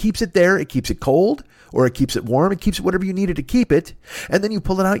for you. It keeps it there. It keeps it cold or it keeps it warm. It keeps it whatever you need it to keep it. And then you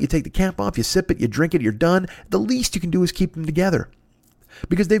pull it out, you take the cap off, you sip it, you drink it, you're done. The least you can do is keep them together.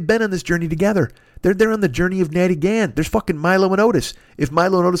 Because they've been on this journey together. They're on the journey of Natty Gann. There's fucking Milo and Otis. If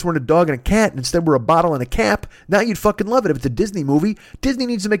Milo and Otis weren't a dog and a cat and instead were a bottle and a cap, now you'd fucking love it. If it's a Disney movie, Disney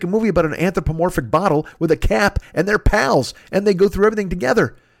needs to make a movie about an anthropomorphic bottle with a cap and they're pals and they go through everything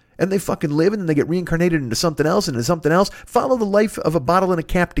together. And they fucking live and then they get reincarnated into something else and into something else. Follow the life of a bottle and a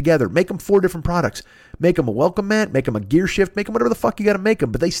cap together. Make them 4 different products. Make them a welcome mat. Make them a gear shift. Make them whatever the fuck you got to make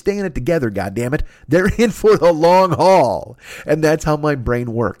them. But they stay in it together, goddammit. They're in for the long haul. And that's how my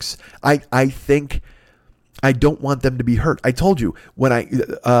brain works. I think I don't want them to be hurt. I told you when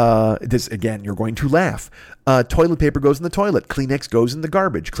this again, you're going to laugh. Toilet paper goes in the toilet. Kleenex goes in the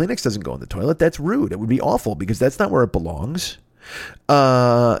garbage. Kleenex doesn't go in the toilet. That's rude. It would be awful because that's not where it belongs.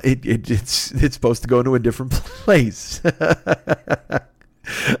 It's supposed to go into a different place.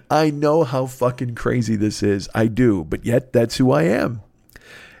 I know how fucking crazy this is. I do, but yet that's who I am.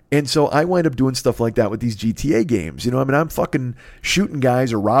 And so I wind up doing stuff like that with these GTA games. I'm fucking shooting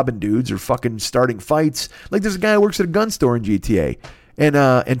guys or robbing dudes or fucking starting fights. Like there's a guy who works at a gun store in GTA.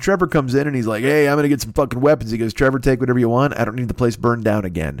 And Trevor comes in and he's like, hey, I'm going to get some fucking weapons. He goes, Trevor, take whatever you want. I don't need the place burned down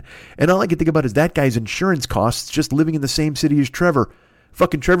again. And all I can think about is that guy's insurance costs just living in the same city as Trevor.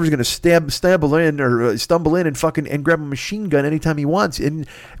 Fucking Trevor's going to stumble in and grab a machine gun anytime he wants. And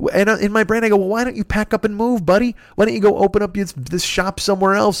in my brain, I go, well, why don't you pack up and move, buddy? Why don't you go open up this shop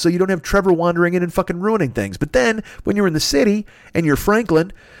somewhere else so you don't have Trevor wandering in and fucking ruining things? But then when you're in the city and you're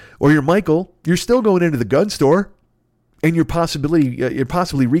Franklin or you're Michael, you're still going into the gun store. And you're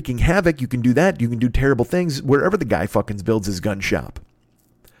possibly wreaking havoc. You can do that. You can do terrible things wherever the guy fucking builds his gun shop.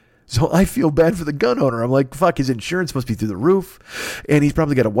 So I feel bad for the gun owner. I'm like, fuck, his insurance must be through the roof. And he's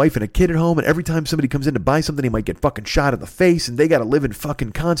probably got a wife and a kid at home. And every time somebody comes in to buy something, he might get fucking shot in the face. And they got to live in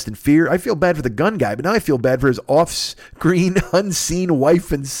fucking constant fear. I feel bad for the gun guy. But now I feel bad for his off-screen, unseen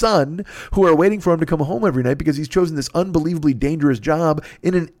wife and son who are waiting for him to come home every night because he's chosen this unbelievably dangerous job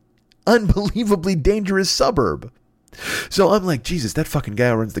in an unbelievably dangerous suburb. So I'm like, Jesus, that fucking guy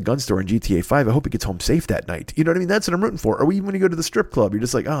who runs the gun store in GTA 5, I hope he gets home safe that night. You know what I mean? That's what I'm rooting for. Or even when you go to the strip club, you're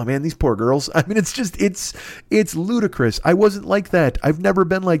just like, oh man, these poor girls. I mean, it's ludicrous. I wasn't like that. I've never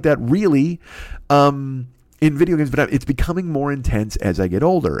been like that really in video games, but it's becoming more intense as I get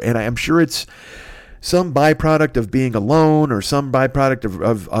older. And I'm sure it's some byproduct of being alone or some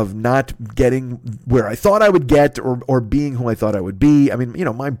byproduct of not getting where I thought I would get or being who I thought I would be. I mean,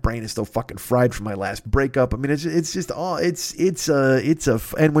 my brain is still fucking fried from my last breakup. I mean, and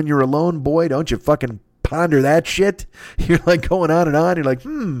when you're alone, boy, don't you fucking ponder that shit. You're like going on and on. You're like,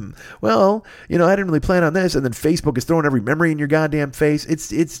 well, I didn't really plan on this. And then Facebook is throwing every memory in your goddamn face.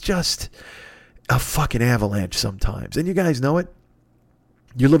 It's just a fucking avalanche sometimes. And you guys know it.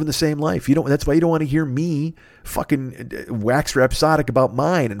 You're living the same life. That's why you don't want to hear me fucking wax rhapsodic about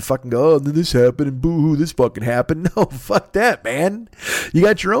mine and fucking go, oh, then this happened and boo-hoo, this fucking happened. No, fuck that, man. You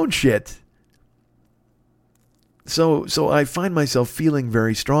got your own shit. So I find myself feeling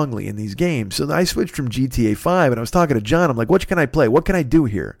very strongly in these games. So I switched from GTA 5 and I was talking to John. I'm like, what can I play? What can I do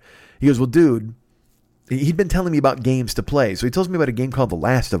here? He goes, well, dude, he'd been telling me about games to play. So he tells me about a game called The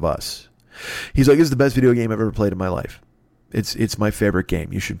Last of Us. He's like, this is the best video game I've ever played in my life. It's my favorite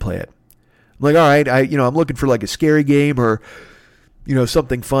game. You should play it. I'm like, all right, I'm looking for like a scary game or,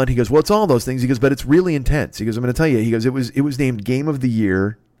 something fun. He goes, well, it's all those things. He goes, but it's really intense. He goes, I'm going to tell you. He goes, it was named Game of the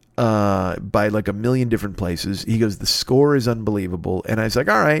Year by like a million different places. He goes, the score is unbelievable. And I was like,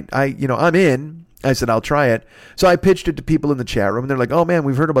 all right, I'm in. I said, I'll try it. So I pitched it to people in the chat room and they're like, oh man,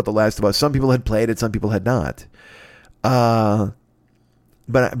 we've heard about The Last of Us. Some people had played it. Some people had not.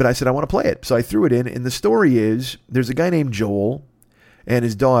 but I said, I want to play it. So I threw it in, and the story is there's a guy named Joel and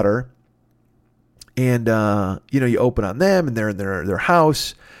his daughter, and, you open on them, and they're in their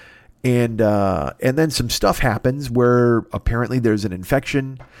house, and then some stuff happens where apparently there's an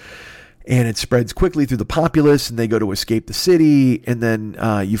infection, and it spreads quickly through the populace, and they go to escape the city, and then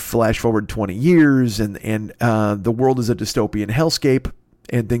you flash forward 20 years, and the world is a dystopian hellscape,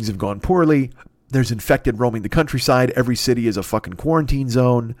 and things have gone poorly. There's infected roaming the countryside. Every city is a fucking quarantine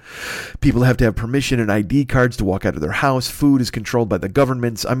zone. People have to have permission and ID cards to walk out of their house. Food is controlled by the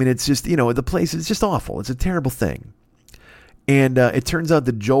governments. I mean, it's just, the place is just awful. It's a terrible thing. And it turns out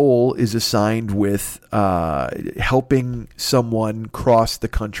that Joel is assigned with helping someone cross the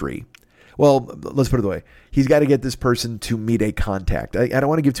country. Well, let's put it the way. He's got to get this person to meet a contact. I don't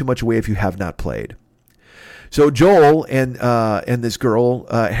want to give too much away if you have not played. So Joel and this girl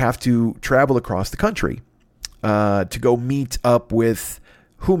have to travel across the country to go meet up with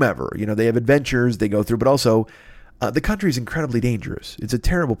whomever. They have adventures they go through, but also the country is incredibly dangerous. It's a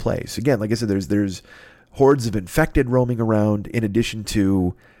terrible place. Again, like I said, there's hordes of infected roaming around in addition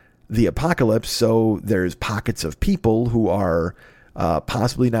to the apocalypse. So there's pockets of people who are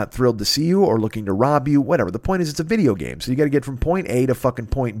possibly not thrilled to see you or looking to rob you, whatever. The point is, it's a video game. So you got to get from point A to fucking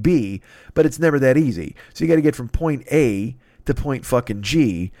point B, but it's never that easy. So you got to get from point A to point fucking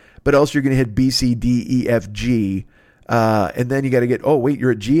G, but also you're going to hit B, C, D, E, F, G. And then you got to get, oh, wait,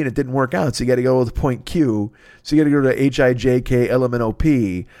 you're at G and it didn't work out. So you got to go to point Q. So you got to go to H, I, J, K, L, M, N, O,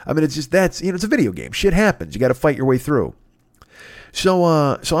 P. I mean, it's just, it's a video game. Shit happens. You got to fight your way through. So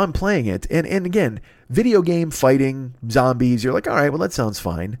I'm playing it. And again, video game fighting zombies. You're like, all right, well, that sounds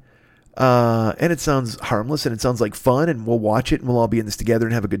fine. And it sounds harmless and it sounds like fun and we'll watch it and we'll all be in this together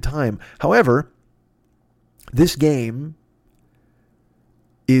and have a good time. However, this game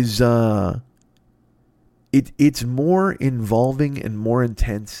is, it's more involving and more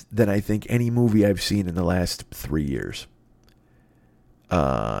intense than I think any movie I've seen in the last 3 years.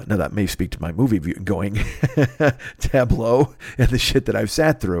 Now that may speak to my movie going tableau and the shit that I've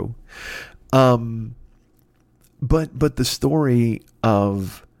sat through. But the story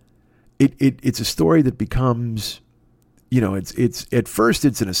of it's a story that becomes, it's at first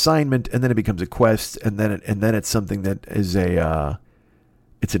it's an assignment and then it becomes a quest and then it's something that is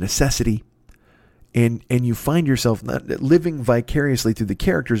it's a necessity. And you find yourself not living vicariously through the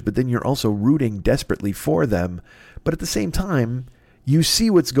characters, but then you're also rooting desperately for them. But at the same time, you see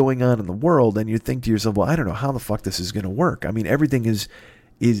what's going on in the world and you think to yourself, well, I don't know how the fuck this is going to work. I mean, everything is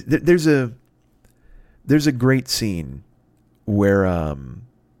there's a great scene where,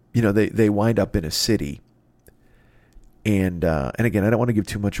 they wind up in a city and again, I don't want to give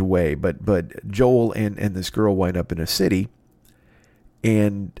too much away, but Joel and this girl wind up in a city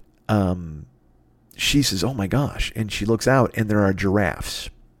and, she says, oh my gosh. And she looks out and there are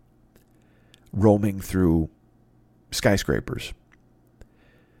giraffes roaming through skyscrapers.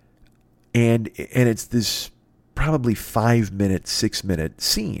 And it's this probably 5-minute, 6-minute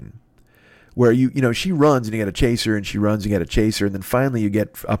scene where she runs and you got to chase her and she runs and you got to chase her. And then finally you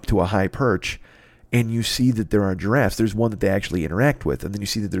get up to a high perch and you see that there are giraffes. There's one that they actually interact with. And then you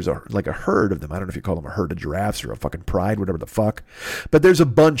see that there's a herd of them. I don't know if you call them a herd of giraffes or a fucking pride, whatever the fuck. But there's a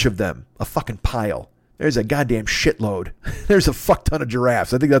bunch of them, a fucking pile. There's a goddamn shitload. There's a fuck ton of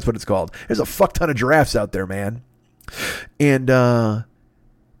giraffes. I think that's what it's called. There's a fuck ton of giraffes out there, man. And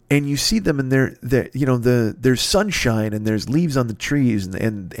you see them and there's sunshine and there's leaves on the trees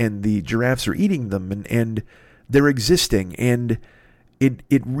and the giraffes are eating them and they're existing. And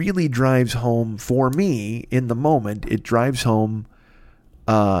it really drives home for me in the moment. It drives home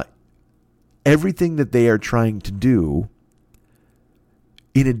everything that they are trying to do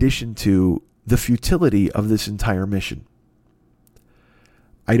in addition to the futility of this entire mission.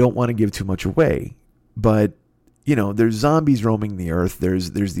 I don't want to give too much away, but there's zombies roaming the earth.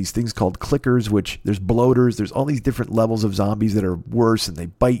 There's these things called clickers, which there's bloaters. There's all these different levels of zombies that are worse and they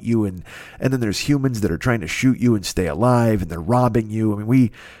bite you. And then there's humans that are trying to shoot you and stay alive and they're robbing you. I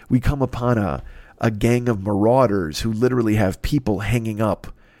mean, we come upon a gang of marauders who literally have people hanging up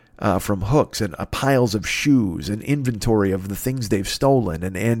from hooks and piles of shoes and inventory of the things they've stolen.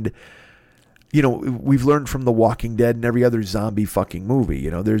 And we've learned from The Walking Dead and every other zombie fucking movie.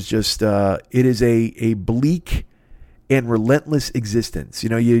 There's just it is a bleak and relentless existence.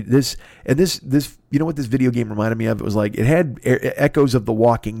 What this video game reminded me of? It was like it had echoes of The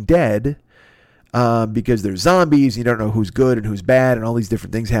Walking Dead because there's zombies. You don't know who's good and who's bad, and all these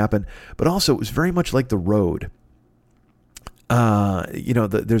different things happen. But also, it was very much like The Road.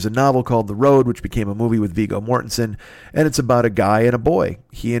 There's a novel called The Road, which became a movie with Viggo Mortensen, and it's about a guy and a boy,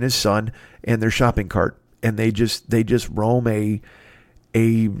 he and his son, and their shopping cart, and they just roam a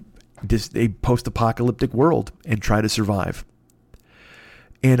a post-apocalyptic world and try to survive.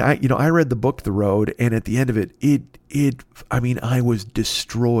 And I read the book The Road, and at the end of it, I was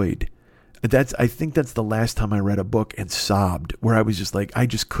destroyed. I think that's the last time I read a book and sobbed, where I was just like, I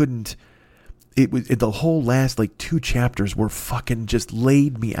just couldn't. The whole last like 2 chapters were fucking just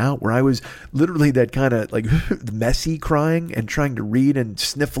laid me out, where I was literally that kind of like messy crying and trying to read and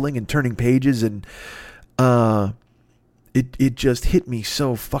sniffling and turning pages, and it just hit me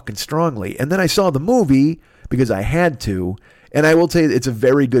so fucking strongly. And then I saw the movie because I had to, and I will tell you it's a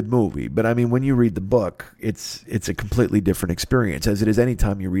very good movie. But I mean, when you read the book, it's a completely different experience, as it is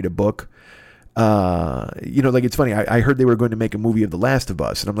anytime you read a book. Like it's funny. I heard they were going to make a movie of The Last of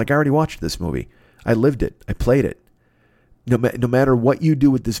Us, and I'm like, I already watched this movie. I lived it. I played it. No matter what you do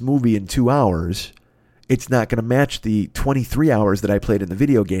with this movie in 2 hours, it's not going to match the 23 hours that I played in the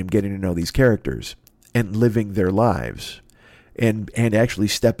video game, getting to know these characters and living their lives, and actually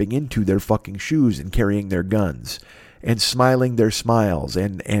stepping into their fucking shoes and carrying their guns and smiling their smiles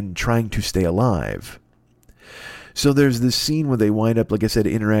and trying to stay alive. So there's this scene where they wind up, like I said,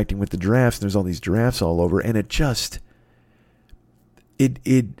 interacting with the giraffes, and there's all these giraffes all over, and it just, it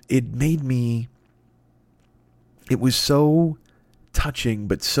made me, it was so touching,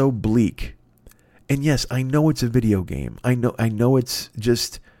 but so bleak. And yes, I know it's a video game. I know it's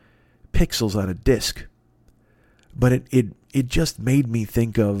just pixels on a disc, but it just made me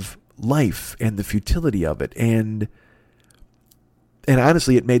think of life and the futility of it, and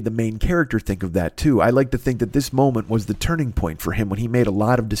honestly, it made the main character think of that too. I like to think that this moment was the turning point for him when he made a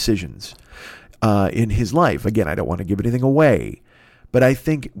lot of decisions in his life. Again, I don't want to give anything away, but I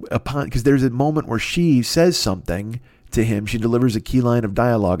think because there's a moment where she says something to him. She delivers a key line of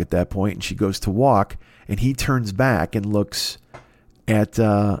dialogue at that point, and she goes to walk, and he turns back and looks at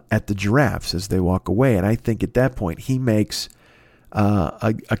the giraffes as they walk away. And I think at that point he makes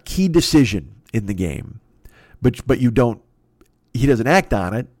a key decision in the game, but you don't. He doesn't act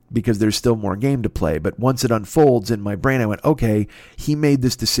on it because there's still more game to play. But once it unfolds in my brain, I went, okay, he made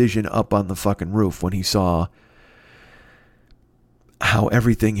this decision up on the fucking roof when he saw how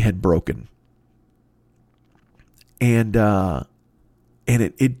everything had broken. And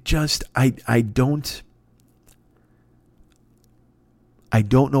it just, I don't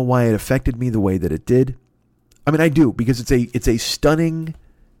know why it affected me the way that it did. I mean, I do, because it's a stunning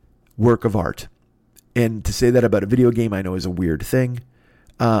work of art. And to say that about a video game, I know is a weird thing.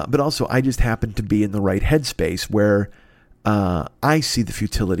 But also, I just happen to be in the right headspace where I see the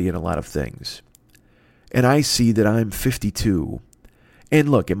futility in a lot of things. And I see that I'm 52. And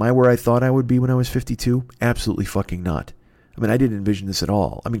look, am I where I thought I would be when I was 52? Absolutely fucking not. I mean, I didn't envision this at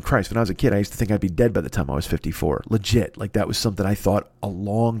all. I mean, Christ, when I was a kid, I used to think I'd be dead by the time I was 54. Legit. Like, that was something I thought a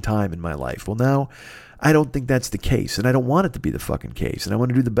long time in my life. Well, now, I don't think that's the case, and I don't want it to be the fucking case. And I want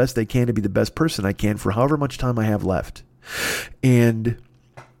to do the best I can to be the best person I can for however much time I have left. And,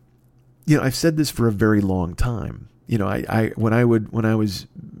 I've said this for a very long time. When I was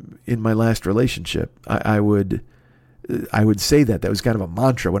in my last relationship, I would say that was kind of a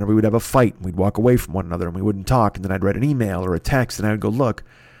mantra. Whenever we would have a fight, we'd walk away from one another and we wouldn't talk. And then I'd write an email or a text, and I would go, look,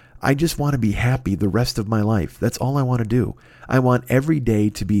 I just want to be happy the rest of my life. That's all I want to do. I want every day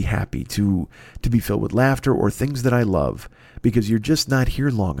to be happy, to be filled with laughter or things that I love, because you're just not here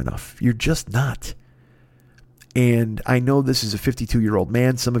long enough. You're just not. And I know this is a 52-year-old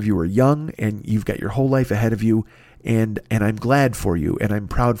man. Some of you are young and you've got your whole life ahead of you. And I'm glad for you, and I'm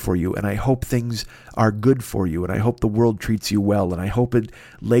proud for you, and I hope things are good for you, and I hope the world treats you well, and I hope it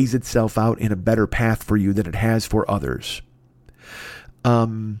lays itself out in a better path for you than it has for others.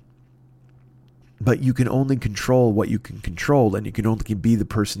 But you can only control what you can control, and you can only be the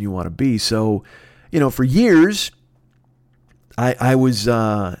person you want to be. So, for years, I was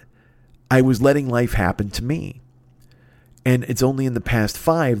letting life happen to me. And it's only in the past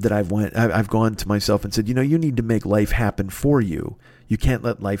 5 that I've gone to myself and said, you need to make life happen for you. You can't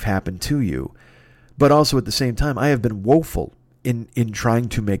let life happen to you. But also at the same time, I have been woeful in trying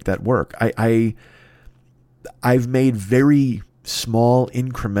to make that work. I've made very small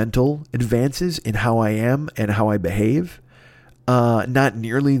incremental advances in how I am and how I behave. Not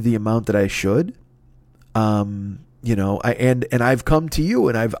nearly the amount that I should. And I've come to you,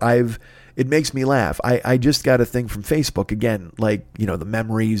 and it makes me laugh. I just got a thing from Facebook again, like, the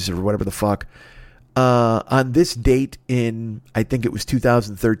memories or whatever the fuck. On this date in, I think it was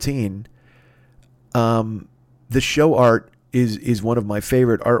 2013, the show art is one of my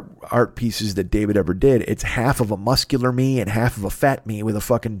favorite art pieces that David ever did. It's half of a muscular me and half of a fat me with a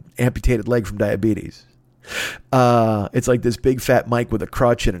fucking amputated leg from diabetes. It's like this big fat Mike with a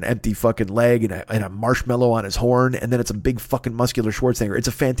crutch and an empty fucking leg and a marshmallow on his horn, and then it's a big fucking muscular Schwarzenegger. It's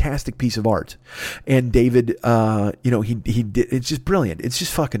a fantastic piece of art. And David, he did. It's just brilliant. It's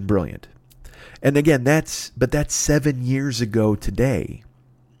just fucking brilliant. And again, that's 7 years ago today.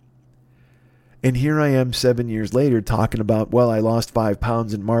 And here I am 7 years later talking about, well, I lost 5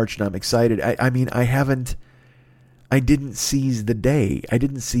 pounds in March and I'm excited. I didn't seize the day. I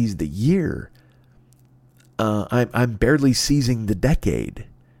didn't seize the year. I'm barely seizing the decade.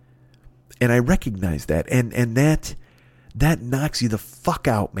 And I recognize that. And that knocks you the fuck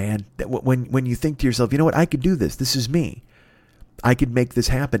out, man. That when you think to yourself, you know what, I could do this. This is me. I could make this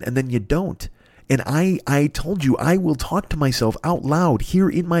happen. And then you don't. And I told you, I will talk to myself out loud here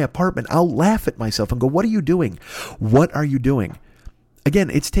in my apartment. I'll laugh at myself and go, what are you doing? What are you doing? Again,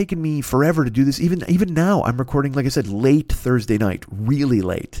 it's taken me forever to do this. Even now, I'm recording, like I said, late Thursday night, really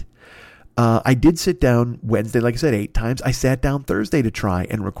late. I did sit down Wednesday, like I said, 8 times. I sat down Thursday to try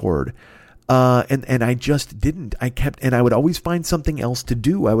and record. And I just didn't. And I would always find something else to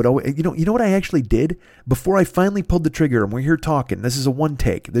do. I would always, you know what I actually did before I finally pulled the trigger and we're here talking. This is a one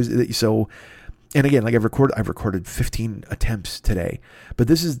take. And again, like I've recorded 15 attempts today, but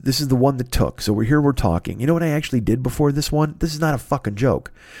this is the one that took. So we're talking. You know what I actually did before this one? This is not a fucking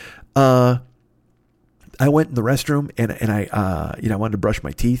joke. I went in the restroom and I wanted to brush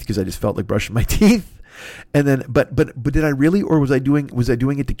my teeth because I just felt like brushing my teeth. And then, but did I really, or was I doing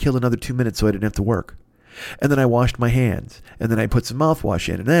it to kill another 2 minutes so I didn't have to work? And then I washed my hands and then I put some mouthwash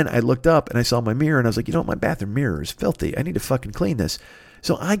in and then I looked up and I saw my mirror and I was like, you know what? My bathroom mirror is filthy. I need to fucking clean this.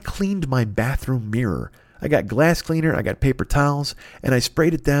 So I cleaned my bathroom mirror. I got glass cleaner, I got paper towels, and I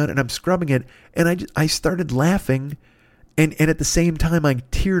sprayed it down, and I'm scrubbing it, and I started laughing, and at the same time I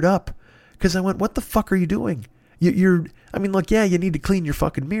teared up, because I went, what the fuck are you doing? You need to clean your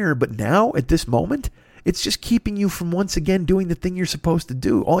fucking mirror, but now, at this moment, it's just keeping you from once again doing the thing you're supposed to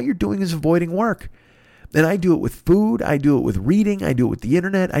do. All you're doing is avoiding work. And I do it with food, I do it with reading, I do it with the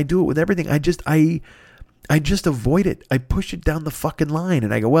internet, I do it with everything. I just avoid it. I push it down the fucking line.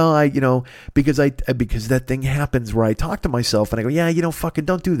 And I go, well, because that thing happens where I talk to myself and I go, fucking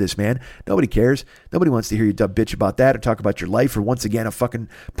don't do this, man. Nobody cares. Nobody wants to hear you bitch about that or talk about your life or once again, a fucking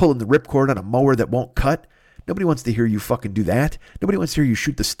pulling the ripcord on a mower that won't cut. Nobody wants to hear you fucking do that. Nobody wants to hear you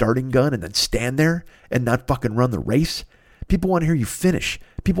shoot the starting gun and then stand there and not fucking run the race. People want to hear you finish.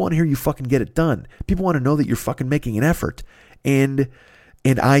 People want to hear you fucking get it done. People want to know that you're fucking making an effort. And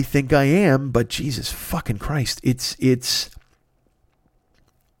I think I am, but Jesus fucking Christ, it's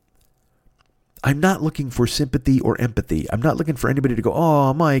I'm not looking for sympathy or empathy. I'm not looking for anybody to go,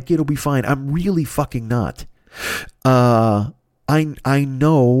 oh, Mike, it'll be fine. I'm really fucking not. I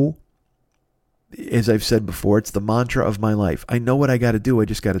know, as I've said before, it's the mantra of my life. I know what I got to do. I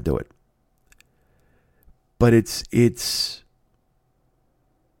just got to do it. But it's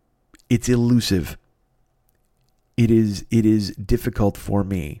elusive. It is difficult for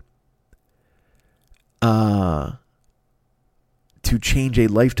me to change a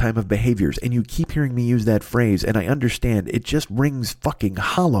lifetime of behaviors. And you keep hearing me use that phrase, and I understand it just rings fucking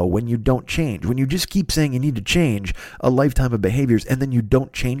hollow when you don't change. When you just keep saying you need to change a lifetime of behaviors and then you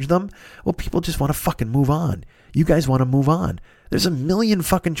don't change them, well, people just want to fucking move on. You guys want to move on. There's a million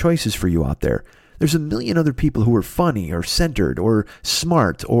fucking choices for you out there. There's a million other people who are funny or centered or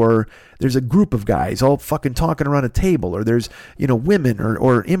smart, or there's a group of guys all fucking talking around a table, or there's, women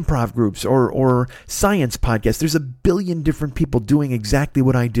or improv groups or science podcasts. There's a billion different people doing exactly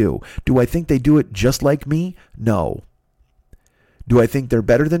what I do. Do I think they do it just like me? No. Do I think they're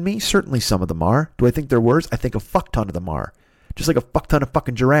better than me? Certainly some of them are. Do I think they're worse? I think a fuck ton of them are. Just like a fuck ton of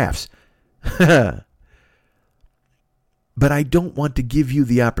fucking giraffes. But I don't want to give you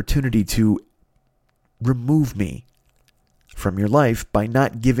the opportunity to remove me from your life by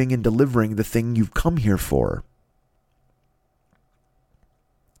not giving and delivering the thing you've come here for.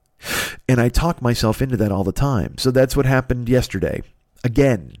 And I talk myself into that all the time. So that's what happened yesterday.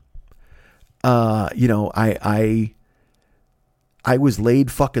 Again, I was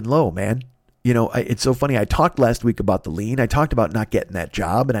laid fucking low, man. It's so funny. I talked last week about the lean. I talked about not getting that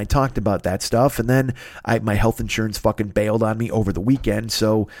job, and I talked about that stuff. And then my health insurance fucking bailed on me over the weekend.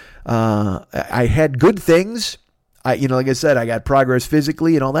 So I had good things. Like I said, I got progress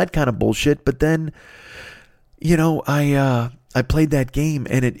physically and all that kind of bullshit. But then, I played that game,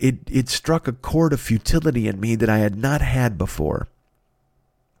 and it struck a chord of futility in me that I had not had before.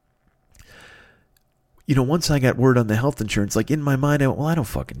 Once I got word on the health insurance, like in my mind, I went, well, I don't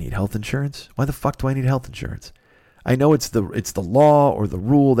fucking need health insurance. Why the fuck do I need health insurance? I know it's the law or the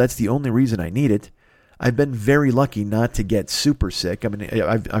rule. That's the only reason I need it. I've been very lucky not to get super sick. I mean,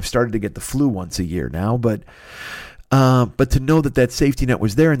 I've started to get the flu once a year now, but to know that safety net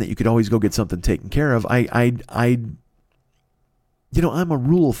was there and that you could always go get something taken care of, I'm a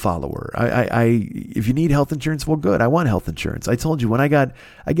rule follower. If you need health insurance, well, good. I want health insurance. I told you when I get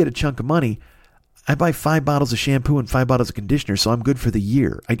a chunk of money, I buy 5 bottles of shampoo and 5 bottles of conditioner, so I'm good for the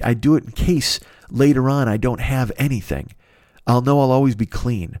year. I do it in case later on I don't have anything. I'll know I'll always be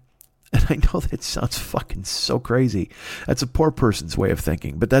clean. And I know that sounds fucking so crazy. That's a poor person's way of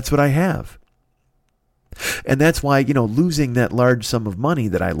thinking, but that's what I have. And that's why, losing that large sum of money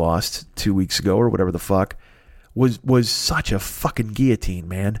that I lost 2 weeks ago or whatever the fuck was such a fucking guillotine,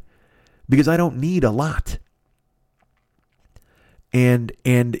 man. Because I don't need a lot. And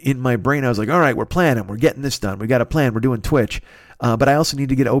in my brain, I was like, all right, we're planning. We're getting this done. We got a plan. We're doing Twitch. But I also need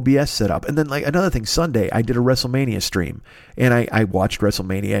to get OBS set up. And then like another thing, Sunday, I did a WrestleMania stream. And I watched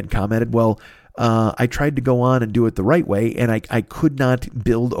WrestleMania and commented, well, I tried to go on and do it the right way. And I could not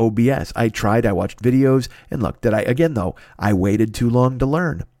build OBS. I watched videos. And look, I waited too long to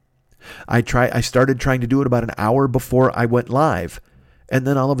learn. I started trying to do it about an hour before I went live. And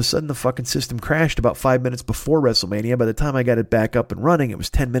then all of a sudden, the fucking system crashed about 5 minutes before WrestleMania. By the time I got it back up and running, it was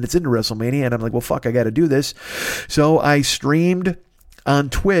 10 minutes into WrestleMania. And I'm like, well, fuck, I got to do this. So I streamed on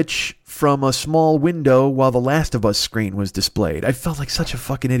Twitch from a small window while the Last of Us screen was displayed. I felt like such a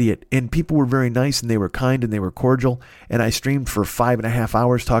fucking idiot. And people were very nice and they were kind and they were cordial. And I streamed for 5.5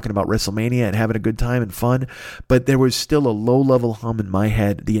 hours talking about WrestleMania and having a good time and fun. But there was still a low-level hum in my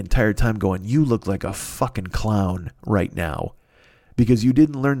head the entire time going, you look like a fucking clown right now. Because you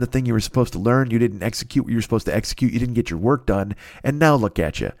didn't learn the thing you were supposed to learn. You didn't execute what you were supposed to execute. You didn't get your work done. And now look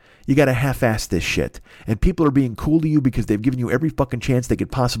at you. You got to half-ass this shit. And people are being cool to you because they've given you every fucking chance they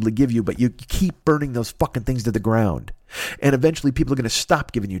could possibly give you. But you keep burning those fucking things to the ground. And eventually people are going to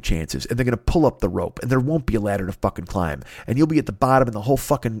stop giving you chances. And they're going to pull up the rope. And there won't be a ladder to fucking climb. And you'll be at the bottom and the whole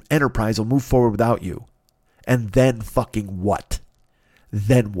fucking enterprise will move forward without you. And then fucking what?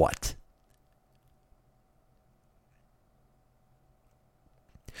 Then what?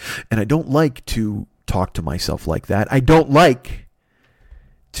 And I don't like to talk to myself like that. I don't like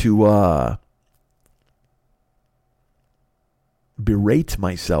to berate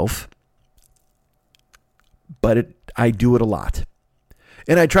myself, but I do it a lot.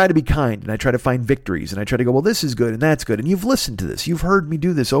 And I try to be kind, and I try to find victories, and I try to go, well, this is good, and that's good. And you've listened to this. You've heard me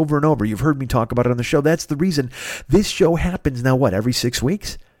do this over and over. You've heard me talk about it on the show. That's the reason this show happens now, every 6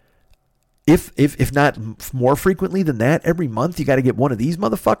 weeks? If not more frequently than that, every month you got to get one of these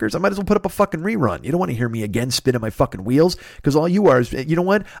motherfuckers. I might as well put up a fucking rerun. You don't want to hear me again spinning my fucking wheels because all you are is, you know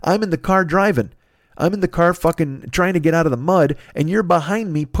what? I'm in the car driving. I'm in the car fucking trying to get out of the mud and you're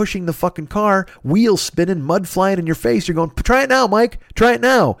behind me pushing the fucking car, wheels spinning, mud flying in your face. You're going, try it now, Mike. Try it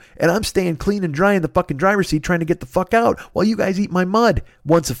now. And I'm staying clean and dry in the fucking driver's seat trying to get the fuck out while you guys eat my mud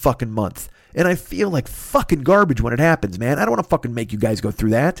once a fucking month. And I feel like fucking garbage when it happens, man. I don't want to fucking make you guys go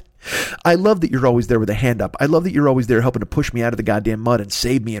through that. I love that you're always there with a hand up. I love that you're always there helping to push me out of the goddamn mud and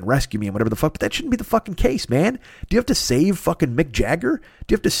save me and rescue me and whatever the fuck. But that shouldn't be the fucking case, man. Do you have to save fucking Mick Jagger?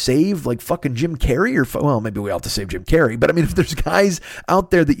 Do you have to save like fucking Jim Carrey? Well, maybe we all have to save Jim Carrey. But I mean, if there's guys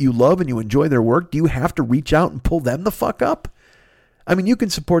out there that you love and you enjoy their work, do you have to reach out and pull them the fuck up? I mean, you can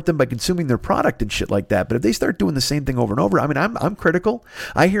support them by consuming their product and shit like that. But if they start doing the same thing over and over, I mean, I'm critical.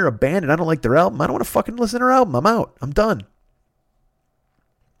 I hear a band and I don't like their album. I don't want to fucking listen to their album. I'm out. I'm done.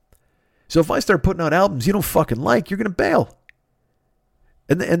 So if I start putting out albums you don't fucking like, you're going to bail.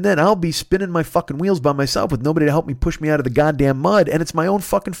 And then I'll be spinning my fucking wheels by myself with nobody to help me push me out of the goddamn mud. And it's my own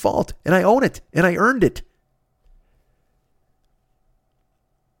fucking fault. And I own it. And I earned it.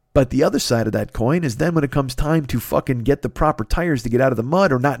 But the other side of that coin is then when it comes time to fucking get the proper tires to get out of the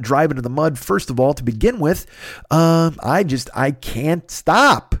mud or not drive into the mud, first of all, to begin with, I can't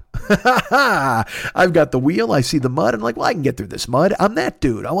stop. I've got the wheel. I see the mud. I'm like, well, I can get through this mud. I'm that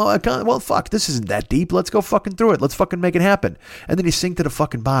dude. Well, fuck, this isn't that deep. Let's go fucking through it. Let's fucking make it happen. And then you sink to the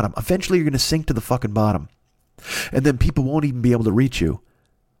fucking bottom. Eventually, you're going to sink to the fucking bottom. And then people won't even be able to reach you.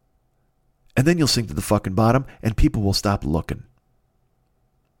 And then you'll sink to the fucking bottom and people will stop looking.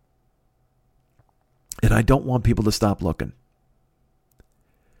 And I don't want people to stop looking.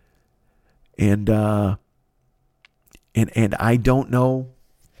 And I don't know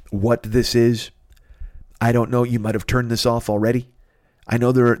what this is. I don't know. You might have turned this off already. I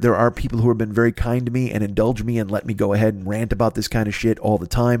know there are people who have been very kind to me and indulge me and let me go ahead and rant about this kind of shit all the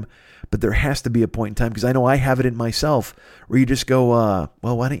time. But there has to be a point in time, because I know I have it in myself, where you just go,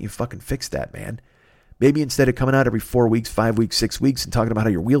 well, why don't you fucking fix that, man? Maybe instead of coming out every 4 weeks, 5 weeks, 6 weeks and talking about how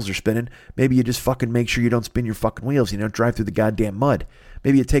your wheels are spinning, maybe you just fucking make sure you don't spin your fucking wheels. You don't drive through the goddamn mud.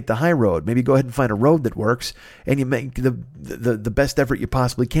 Maybe you take the high road. Maybe you go ahead and find a road that works, and you make the best effort you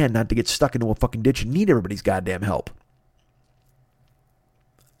possibly can not to get stuck into a fucking ditch and need everybody's goddamn help.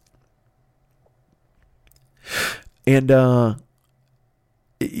 And,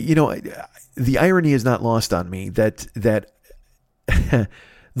 you know, the irony is not lost on me that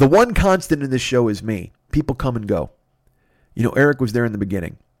the one constant in this show is me. People come and go. You know, Eric was there in the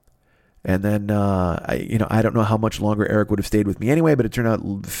beginning. And then, I don't know how much longer Eric would have stayed with me anyway, but it turned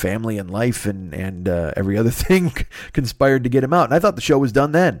out family and life and every other thing conspired to get him out. And I thought the show was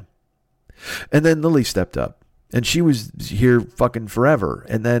done then. And then Lily stepped up. And she was here fucking forever.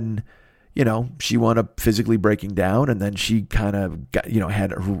 And then, you know, she wound up physically breaking down. And then she kind of got,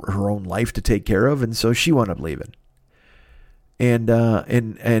 had her own life to take care of. And so she wound up leaving. And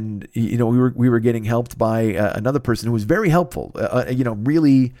you know, we were getting helped by another person who was very helpful,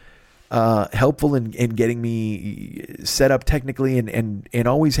 really helpful in getting me set up technically and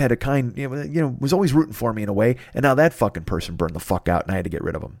always had a kind, was always rooting for me in a way. And now that fucking person burned the fuck out and I had to get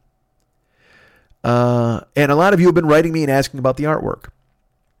rid of him. And a lot of you have been writing me and asking about the artwork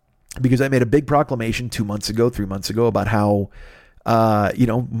because I made a big proclamation 3 months ago about how,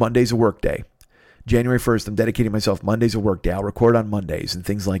 Monday's a work day. January 1st, I'm dedicating myself. Monday's a work day. I'll record on Mondays and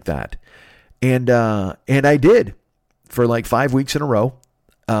things like that. And I did for like 5 weeks in a row.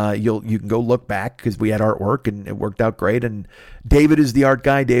 You can go look back because we had artwork and it worked out great. And David is the art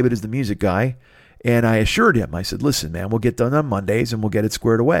guy. David is the music guy. And I assured him, I said, listen, man, we'll get done on Mondays and we'll get it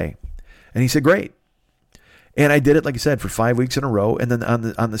squared away. And he said, great. And I did it, like I said, for 5 weeks in a row. And then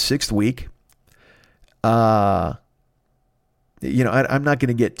on the sixth week, I'm not going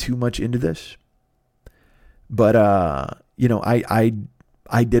to get too much into this. But, I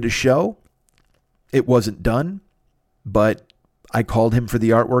did a show. It wasn't done, but I called him for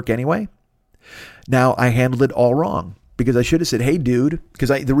the artwork anyway. Now, I handled it all wrong because I should have said, hey, dude, because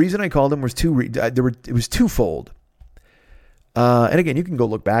the reason I called him was it was twofold. And again, you can go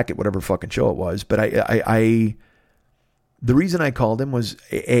look back at whatever fucking show it was, but the reason I called him was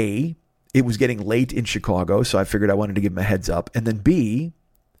A, it was getting late in Chicago, so I figured I wanted to give him a heads up. And then B,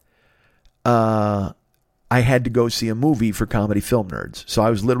 I had to go see a movie for Comedy Film Nerds. So I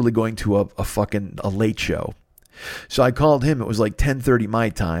was literally going to a late show. So I called him. It was like 10:30 my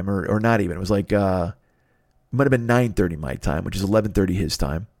time or not even. It was like, it might have been 9:30 my time, which is 11:30 his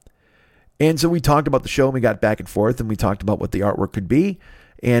time. And so we talked about the show and we got back and forth and we talked about what the artwork could be.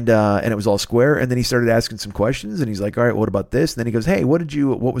 And it was all square. And then he started asking some questions and he's like, all right, what about this? And then he goes, hey,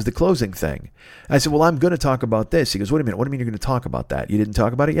 what was the closing thing? I said, well, I'm going to talk about this. He goes, wait a minute. What do you mean you're going to talk about that? You didn't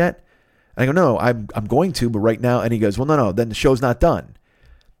talk about it yet? I go, no, I'm going to, but right now. And he goes, well, no, then the show's not done.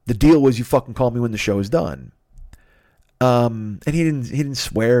 The deal was you fucking call me when the show is done. And he didn't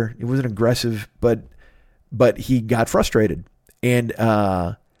swear. He wasn't aggressive, but he got frustrated. And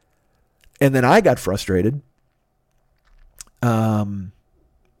then I got frustrated,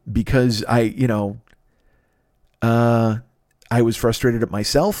 because I was frustrated at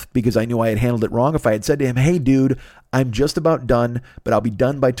myself because I knew I had handled it wrong. If I had said to him, hey, dude, I'm just about done, but I'll be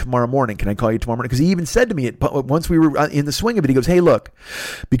done by tomorrow morning. Can I call you tomorrow morning? Because he even said to me, once we were in the swing of it, he goes, hey, look,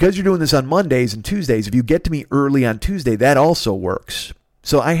 because you're doing this on Mondays and Tuesdays, if you get to me early on Tuesday, that also works.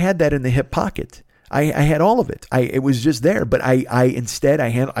 So I had that in the hip pocket. I had all of it. It was just there, but I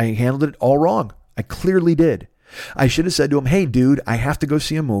handled it all wrong. I clearly did. I should have said to him, hey, dude, I have to go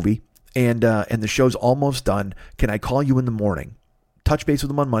see a movie. And the show's almost done. Can I call you in the morning? Touch base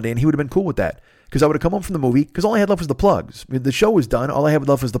with him on Monday, and he would have been cool with that. Because I would have come home from the movie, because all I had left was the plugs. I mean, the show was done. All I had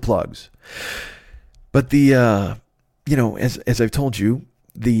left was the plugs. But as I've told you,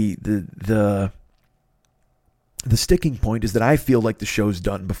 the sticking point is that I feel like the show's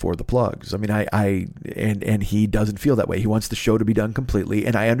done before the plugs. I mean, and he doesn't feel that way. He wants the show to be done completely,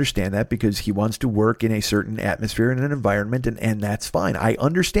 and I understand that because he wants to work in a certain atmosphere and an environment, and that's fine. I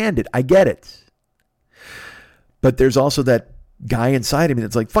understand it. I get it. But there's also that guy inside of me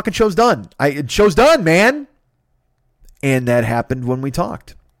that's like, fucking show's done. Show's done, man. And that happened when we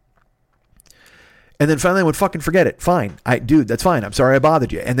talked. And then finally I went, fucking forget it. Fine. Dude, that's fine. I'm sorry I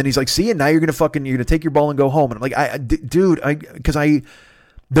bothered you. And then he's like, see, and now you're going to take your ball and go home. And I'm like,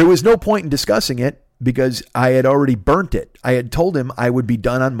 there was no point in discussing it because I had already burnt it. I had told him I would be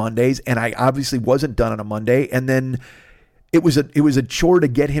done on Mondays, and I obviously wasn't done on a Monday. And then it was a chore to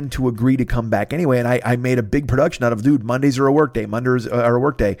get him to agree to come back anyway. And I made a big production out of, dude, Mondays are a work day. Mondays are a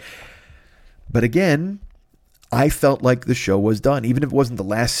work day. But again, I felt like the show was done. Even if it wasn't the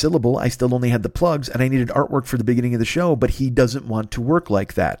last syllable, I still only had the plugs and I needed artwork for the beginning of the show, but he doesn't want to work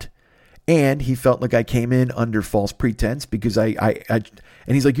like that. And he felt like I came in under false pretense because and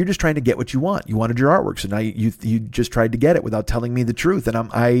he's like, you're just trying to get what you want. You wanted your artwork. So now you just tried to get it without telling me the truth. And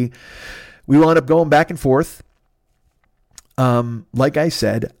we wound up going back and forth. Like I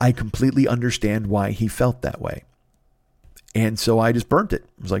said, I completely understand why he felt that way. And so I just burnt it.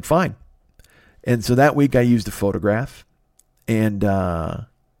 I was like, fine. And so that week I used a photograph, and I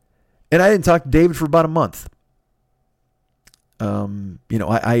didn't talk to David for about a month.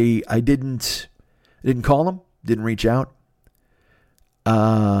 I didn't call him, didn't reach out.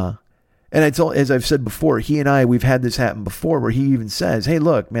 And as I've said before, we've had this happen before where he even says, hey,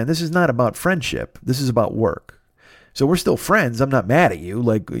 look, man, this is not about friendship. This is about work. So we're still friends. I'm not mad at you.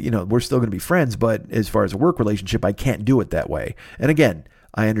 Like, we're still going to be friends, but as far as a work relationship, I can't do it that way. And again,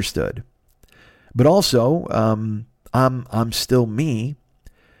 I understood. But also, I'm still me.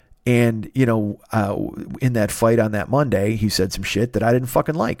 And, in that fight on that Monday, he said some shit that I didn't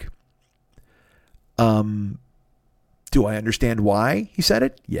fucking like. Do I understand why he said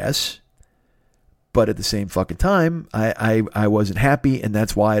it? Yes. But at the same fucking time, I wasn't happy, and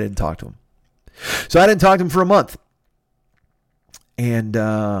that's why I didn't talk to him. So I didn't talk to him for a month. And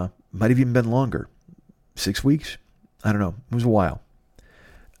might have even been longer. 6 weeks? I don't know. It was a while.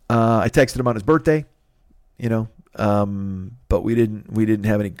 I texted him on his birthday, but we didn't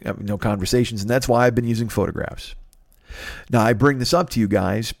have any no conversations, and that's why I've been using photographs. Now I bring this up to you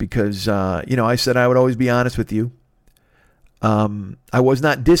guys because I said I would always be honest with you. I was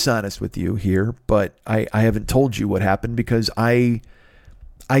not dishonest with you here, but I haven't told you what happened because I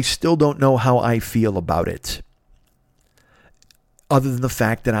still don't know how I feel about it, other than the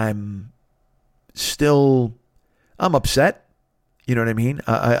fact that I'm upset. You know what I mean?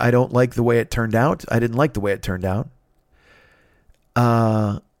 I don't like the way it turned out. I didn't like the way it turned out.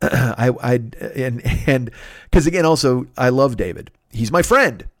 And because again, also I love David. He's my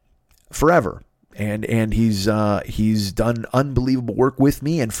friend forever. And he's done unbelievable work with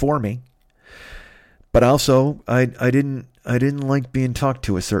me and for me. But also I didn't like being talked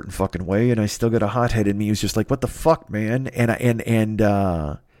to a certain fucking way, and I still got a hothead in me who's just like, what the fuck, man?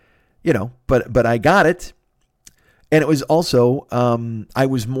 But I got it. And it was also, I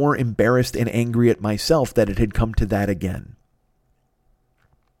was more embarrassed and angry at myself that it had come to that again.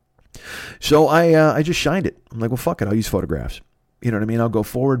 So I just shined it. I'm like, well, fuck it. I'll use photographs. You know what I mean? I'll go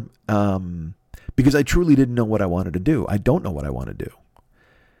forward because I truly didn't know what I wanted to do. I don't know what I want to do.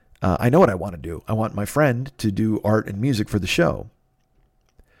 I know what I want to do. I want my friend to do art and music for the show.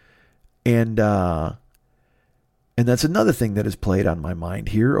 And that's another thing that has played on my mind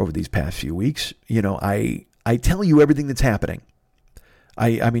here over these past few weeks. I tell you everything that's happening.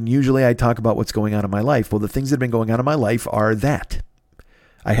 I mean, usually I talk about what's going on in my life. Well, the things that have been going on in my life are that.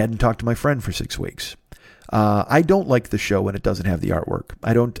 I hadn't talked to my friend for 6 weeks. I don't like the show when it doesn't have the artwork.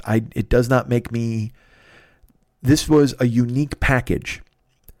 It does not make me, this was a unique package.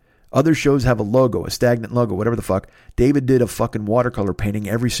 Other shows have a logo, a stagnant logo, whatever the fuck. David did a fucking watercolor painting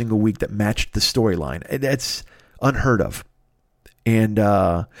every single week that matched the storyline. That's unheard of. And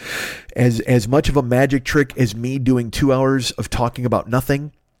as much of a magic trick as me doing 2 hours of talking about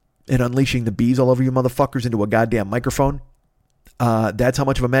nothing and unleashing the bees all over you motherfuckers into a goddamn microphone, that's how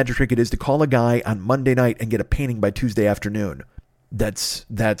much of a magic trick it is to call a guy on Monday night and get a painting by Tuesday afternoon. That's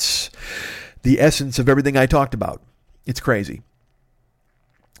the essence of everything I talked about. It's crazy.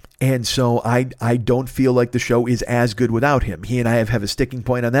 And so I don't feel like the show is as good without him. He and I have a sticking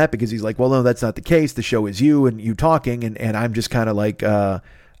point on that because he's like, well, no, that's not the case. The show is you and you talking. And I'm just kind of like,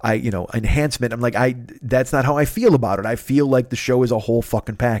 enhancement. I'm like, that's not how I feel about it. I feel like the show is a whole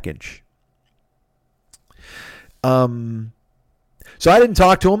fucking package. So I didn't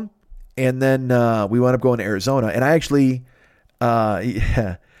talk to him. And then we wound up going to Arizona. And I actually,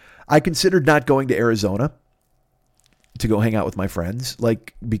 I considered not going to Arizona to go hang out with my friends,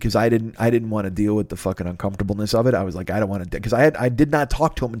 like, because I didn't want to deal with the fucking uncomfortableness of it. I was like, I don't want to, because I did not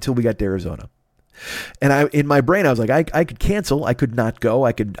talk to him until we got to Arizona. And in my brain, I was like, I could cancel. I could not go.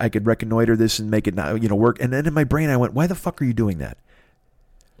 I could reconnoiter this and make it not, work. And then in my brain, I went, why the fuck are you doing that?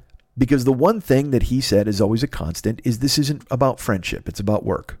 Because the one thing that he said is always a constant is this isn't about friendship. It's about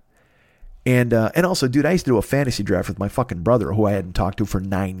work. And also, dude, I used to do a fantasy draft with my fucking brother who I hadn't talked to for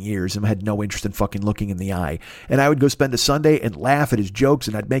 9 years and had no interest in fucking looking in the eye. And I would go spend a Sunday and laugh at his jokes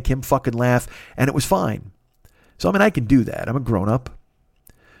and I'd make him fucking laugh and it was fine. So, I mean, I can do that. I'm a grown up.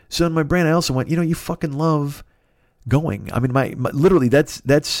 So in my brain, I also went, you fucking love going. I mean, my literally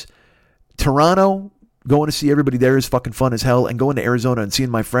that's Toronto, Going to see everybody there is fucking fun as hell. And going to Arizona and seeing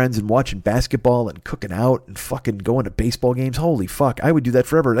my friends and watching basketball and cooking out and fucking going to baseball games. Holy fuck. I would do that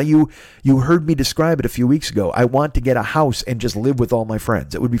forever. Now you heard me describe it a few weeks ago. I want to get a house and just live with all my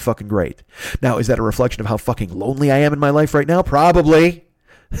friends. It would be fucking great. Now, is that a reflection of how fucking lonely I am in my life right now? Probably.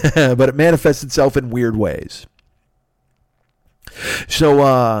 But it manifests itself in weird ways. So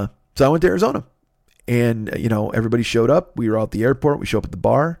I went to Arizona. And, everybody showed up. We were out at the airport. We showed up at the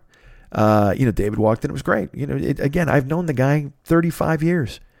bar. David walked in. It was great. Again, I've known the guy 35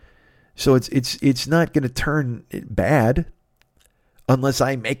 years. So it's not going to turn bad unless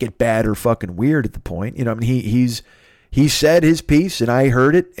I make it bad or fucking weird at the point. He said his piece and I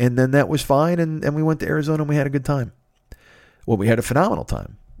heard it, and then that was fine. And we went to Arizona and we had a good time. Well, we had a phenomenal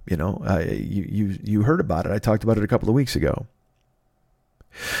time. You heard about it. I talked about it a couple of weeks ago.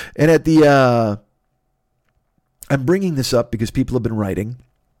 And at I'm bringing this up because people have been writing.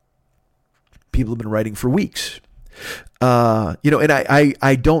 People have been writing for weeks. And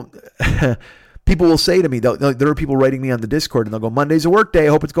I don't, people will say to me, there are people writing me on the Discord and they'll go, Monday's a work day. I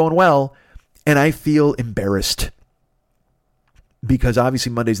hope it's going well. And I feel embarrassed because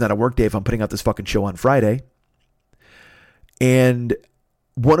obviously Monday's not a work day if I'm putting out this fucking show on Friday. And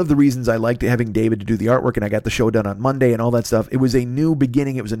one of the reasons I liked having David to do the artwork and I got the show done on Monday and all that stuff, it was a new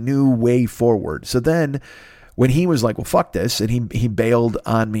beginning. It was a new way forward. So then when he was like, well, fuck this, and he bailed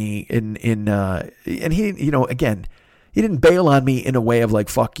on me and he, again, he didn't bail on me in a way of like,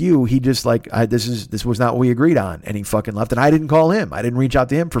 fuck you. He just like, this was not what we agreed on. And he fucking left. And I didn't call him. I didn't reach out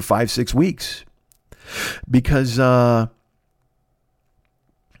to him for 5-6 weeks because, I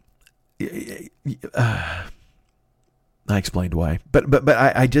explained why, but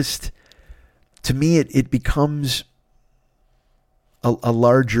I just, to me, it becomes a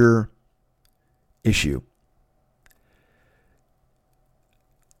larger issue.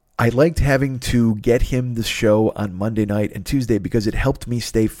 I liked having to get him the show on Monday night and Tuesday because it helped me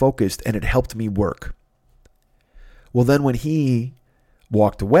stay focused and it helped me work. Well, then when he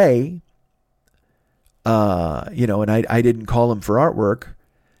walked away, and I didn't call him for artwork,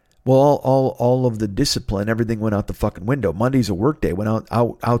 well, all of the discipline, everything went out the fucking window. Monday's a work day, went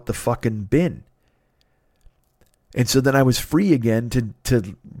out the fucking bin. And so then I was free again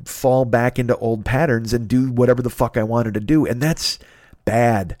to fall back into old patterns and do whatever the fuck I wanted to do. And that's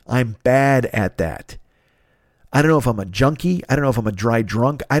bad. I'm bad at that. I don't know if I'm a junkie. I don't know if I'm a dry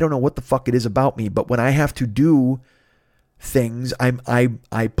drunk. I don't know what the fuck it is about me. But when I have to do things,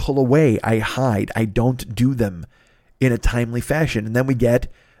 I pull away. I hide. I don't do them in a timely fashion. And then we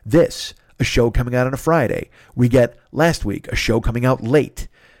get this, a show coming out on a Friday. We get last week, a show coming out late.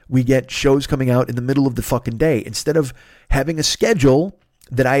 We get shows coming out in the middle of the fucking day. Instead of having a schedule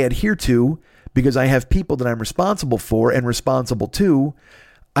that I adhere to because I have people that I'm responsible for and responsible to,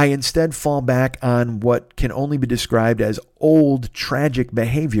 I instead fall back on what can only be described as old tragic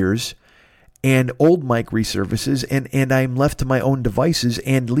behaviors and old mic resurfaces, and I'm left to my own devices,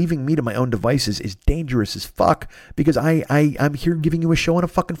 and leaving me to my own devices is dangerous as fuck because I'm here giving you a show on a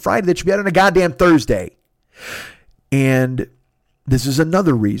fucking Friday that should be out on a goddamn Thursday. And this is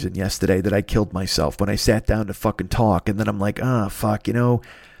another reason yesterday that I killed myself when I sat down to fucking talk, and then I'm like, fuck,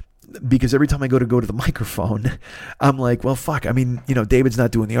 because every time I go to the microphone, I'm like, well, fuck, I mean, David's not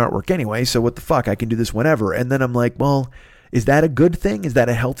doing the artwork anyway, so what the fuck, I can do this whenever. And then I'm like, well, is that a good thing? Is that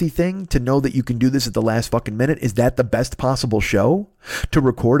a healthy thing to know that you can do this at the last fucking minute? Is that the best possible show to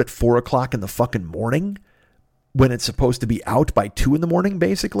record at 4:00 in the fucking morning when it's supposed to be out by 2 a.m,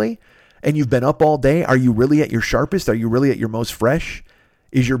 basically? And you've been up all day. Are you really at your sharpest? Are you really at your most fresh?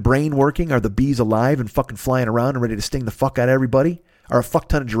 Is your brain working? Are the bees alive and fucking flying around and ready to sting the fuck out of everybody? Are a fuck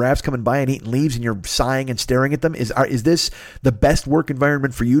ton of giraffes coming by and eating leaves and you're sighing and staring at them? Is this the best work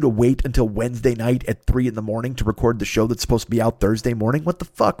environment for you to wait until Wednesday night at 3 a.m. to record the show that's supposed to be out Thursday morning? What the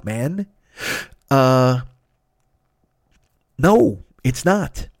fuck, man? No, it's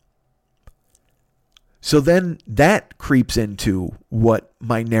not. So then that creeps into what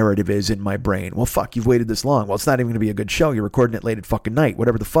my narrative is in my brain. Well, fuck, you've waited this long. Well, it's not even going to be a good show. You're recording it late at fucking night,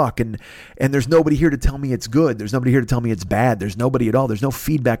 whatever the fuck. And there's nobody here to tell me it's good. There's nobody here to tell me it's bad. There's nobody at all. There's no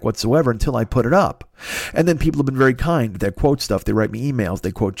feedback whatsoever until I put it up. And then people have been very kind. They quote stuff. They write me emails.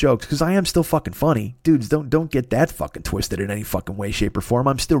 They quote jokes because I am still fucking funny. Dudes, don't get that fucking twisted in any fucking way, shape, or form.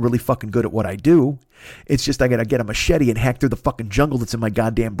 I'm still really fucking good at what I do. It's just I got to get a machete and hack through the fucking jungle that's in my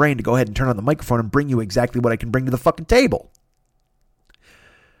goddamn brain to go ahead and turn on the microphone and bring you exactly what I can bring to the fucking table.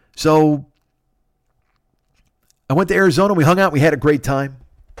 So I went to Arizona. We hung out. We had a great time.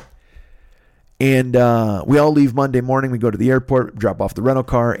 And we all leave Monday morning. We go to the airport, drop off the rental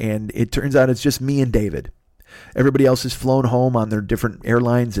car, and it turns out it's just me and David. Everybody else has flown home on their different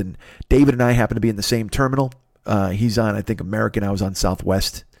airlines, and David and I happen to be in the same terminal. He's on, I think, American. I was on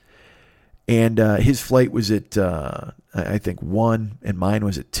Southwest. And his flight was at, I think, 1, and mine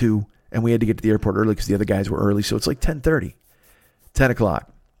was at 2. And we had to get to the airport early because the other guys were early. So it's like 10:30, 10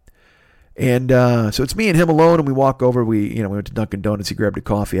 o'clock. And so it's me and him alone, and we walk over. We went to Dunkin' Donuts. He grabbed a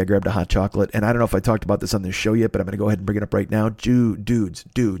coffee. I grabbed a hot chocolate. And I don't know if I talked about this on this show yet, but I'm going to go ahead and bring it up right now. Dudes.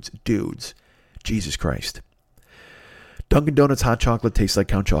 Jesus Christ. Dunkin' Donuts hot chocolate tastes like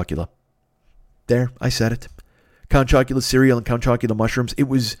Count Chocula. There, I said it. Count Chocula cereal and Count Chocula mushrooms. It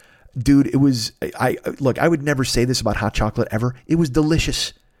was, I would never say this about hot chocolate ever. It was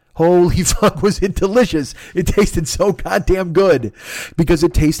delicious. Holy fuck, was it delicious. It tasted so goddamn good because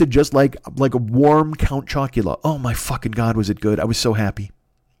it tasted just like a warm Count Chocula. Oh my fucking God, was it good. I was so happy.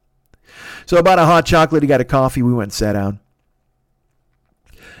 So I bought a hot chocolate. He got a coffee. We went and sat down.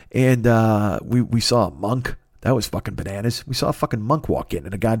 And we saw a monk. That was fucking bananas. We saw a fucking monk walk in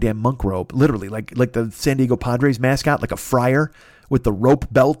a goddamn monk robe. Literally, like the San Diego Padres mascot, like a friar with the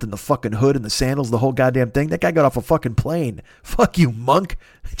rope belt and the fucking hood and the sandals, the whole goddamn thing. That guy got off a fucking plane. Fuck you, monk.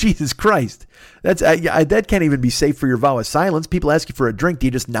 Jesus Christ. That can't even be safe for your vow of silence. People ask you for a drink. Do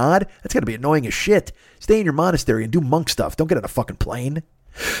you just nod? That's got to be annoying as shit. Stay in your monastery and do monk stuff. Don't get on a fucking plane.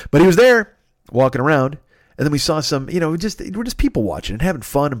 But he was there, walking around. And then we saw some, we're just people watching and having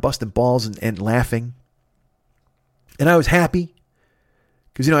fun and busting balls and laughing. And I was happy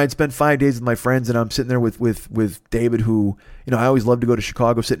because, I'd spent 5 days with my friends, and I'm sitting there with David, who, I always love to go to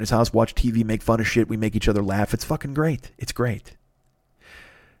Chicago, sit in his house, watch TV, make fun of shit. We make each other laugh. It's fucking great. It's great.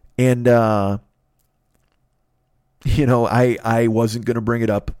 And, I wasn't going to bring it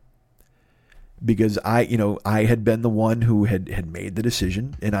up because I had been the one who had made the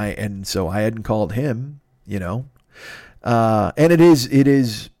decision, and so I hadn't called him, and it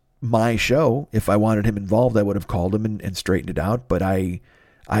is my show. If I wanted him involved, I would have called him and straightened it out. But I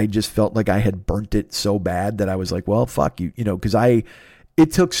just felt like I had burnt it so bad that I was like, well, fuck you, because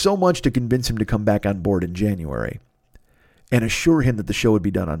it took so much to convince him to come back on board in January and assure him that the show would be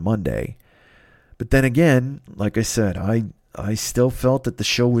done on Monday. But then again, like I said, I still felt that the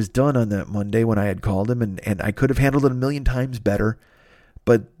show was done on that Monday when I had called him, and I could have handled it a million times better.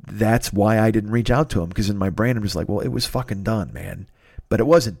 But that's why I didn't reach out to him, because in my brain, I'm just like, well, it was fucking done, man. But it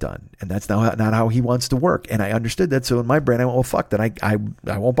wasn't done, and that's not how he wants to work. And I understood that, so in my brain, I went, well, fuck that. I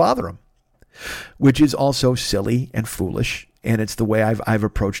won't bother him, which is also silly and foolish. And it's the way I've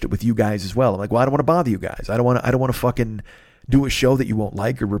approached it with you guys as well. I'm like, well, I don't want to bother you guys. I don't want to fucking do a show that you won't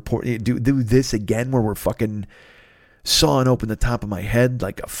like, or do this again where we're fucking sawing open the top of my head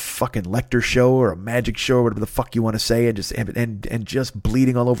like a fucking Lecter show or a magic show or whatever the fuck you want to say, and just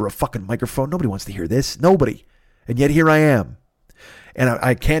bleeding all over a fucking microphone. Nobody wants to hear this. Nobody. And yet here I am. And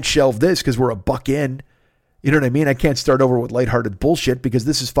I can't shelve this because we're a buck in. You know what I mean? I can't start over with lighthearted bullshit because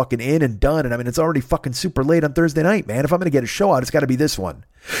this is fucking in and done. And it's already fucking super late on Thursday night, man. If I'm going to get a show out, it's got to be this one.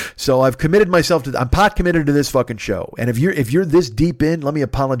 So I've committed myself I'm pot committed to this fucking show. And if you're this deep in, let me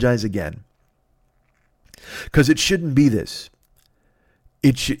apologize again. Because it shouldn't be this.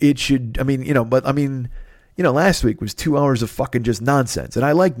 It should, last week was 2 hours of fucking just nonsense. And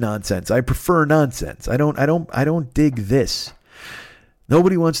I like nonsense. I prefer nonsense. I don't dig this.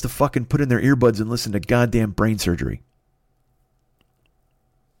 Nobody wants to fucking put in their earbuds and listen to goddamn brain surgery.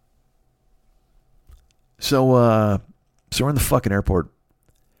 So we're in the fucking airport.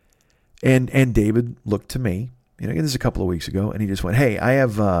 And David looked to me, this is a couple of weeks ago, and he just went, hey, I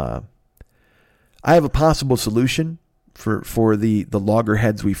have a possible solution for the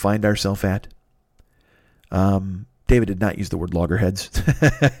loggerheads we find ourselves at. David did not use the word loggerheads.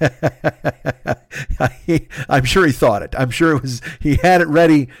 I'm sure he thought it. I'm sure he had it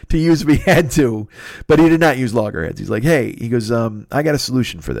ready to use if he had to, but he did not use loggerheads. He's like, hey, he goes, I got a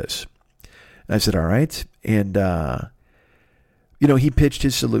solution for this. And I said, all right. And, he pitched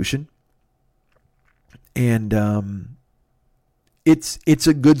his solution, and it's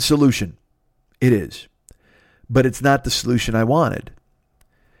a good solution. It is, but it's not the solution I wanted,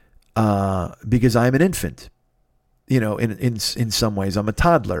 because I'm an infant. In some ways, I'm a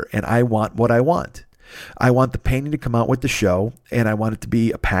toddler, and I want what I want. I want the painting to come out with the show, and I want it to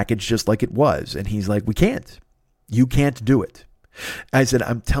be a package just like it was. And he's like, we can't. You can't do it. I said,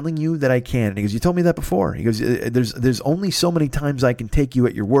 I'm telling you that I can. And he goes, you told me that before. He goes, there's only so many times I can take you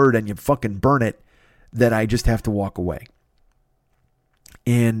at your word and you fucking burn it that I just have to walk away.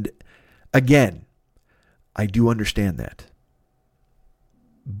 And again, I do understand that.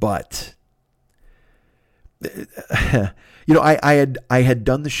 But I had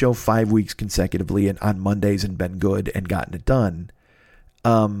done the show 5 weeks consecutively and on Mondays and been good and gotten it done.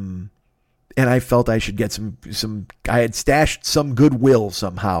 And I felt I should get I had stashed some goodwill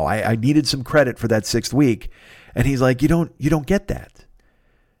somehow. I needed some credit for that 6th week. And he's like, you don't get that.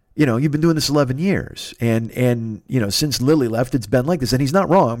 You've been doing this 11 years. And since Lily left, it's been like this. And he's not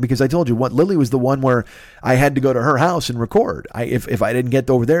wrong, because I told you what, Lily was the one where I had to go to her house and record. If I didn't get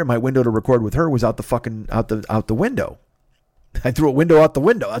over there, my window to record with her was out the window. I threw a window out the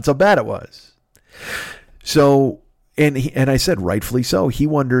window. That's how bad it was. So, and I said, rightfully so. He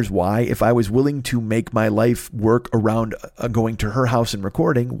wonders why, if I was willing to make my life work around going to her house and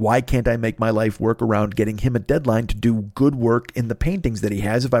recording, why can't I make my life work around getting him a deadline to do good work in the paintings that he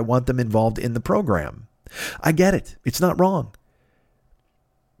has if I want them involved in the program? I get it. It's not wrong.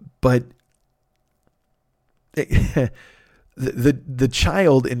 But the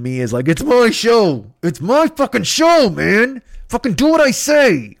child in me is like, it's my show. It's my fucking show, man. Fucking do what I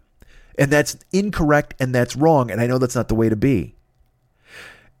say. And that's incorrect, and that's wrong, and I know that's not the way to be.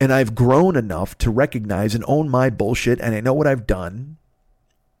 And I've grown enough to recognize and own my bullshit, and I know what I've done.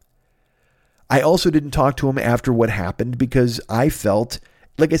 I also didn't talk to him after what happened, because I felt,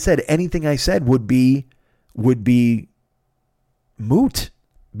 like I said, anything I said would be moot,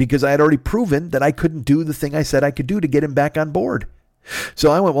 because I had already proven that I couldn't do the thing I said I could do to get him back on board. So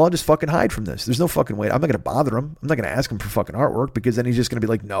I went, well, I'll just fucking hide from this. There's no fucking way. I'm not going to bother him. I'm not going to ask him for fucking artwork, because then he's just going to be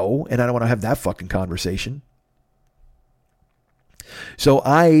like, no. And I don't want to have that fucking conversation. So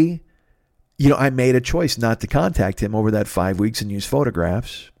I made a choice not to contact him over that 5 weeks and use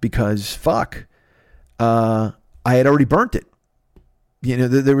photographs, because I had already burnt it.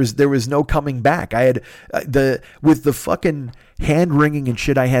 There was no coming back. I had with the fucking hand wringing and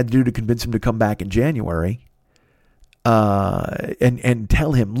shit I had to do to convince him to come back in January. And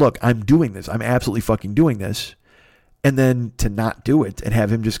tell him, look, I'm doing this. I'm absolutely fucking doing this. And then to not do it and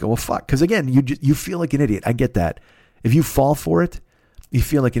have him just go, well, fuck. Because again, you feel like an idiot. I get that. If you fall for it, you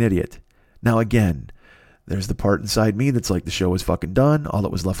feel like an idiot. Now, again, there's the part inside me that's like, the show was fucking done. All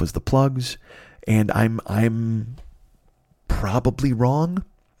that was left was the plugs. And I'm probably wrong.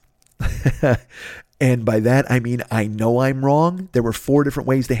 And by that, I mean, I know I'm wrong. There were 4 different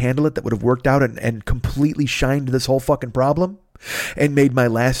ways to handle it that would have worked out and completely shined this whole fucking problem and made my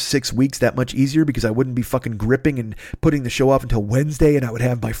last 6 weeks that much easier, because I wouldn't be fucking gripping and putting the show off until Wednesday, and I would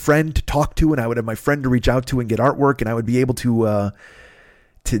have my friend to talk to, and I would have my friend to reach out to and get artwork, and I would be able to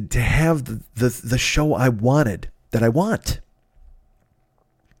have the show I wanted, that I want.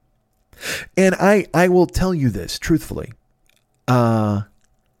 And I will tell you this truthfully.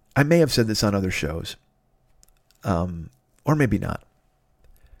 I may have said this on other shows, or maybe not.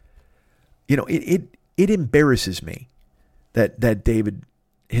 It embarrasses me that David,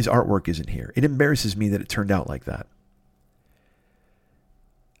 his artwork isn't here. It embarrasses me that it turned out like that.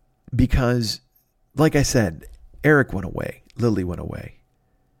 Because, like I said, Eric went away, Lily went away,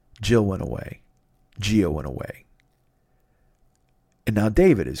 Jill went away, Gio went away, and now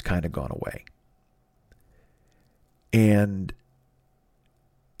David has kind of gone away. And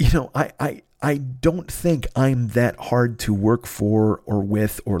I don't think I'm that hard to work for or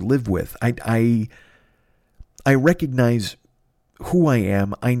with or live with. I recognize who I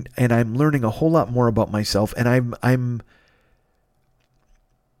am, and I'm learning a whole lot more about myself, and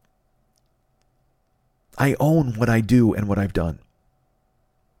I own what I do and what I've done.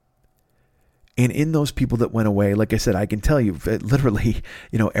 And in those people that went away, like I said, I can tell you, literally,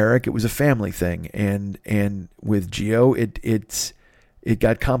 Eric, it was a family thing, and with Gio, it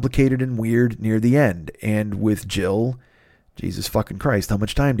got complicated and weird near the end. And with Jill, Jesus fucking Christ, how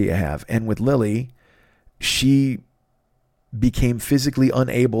much time do you have? And with Lily, she became physically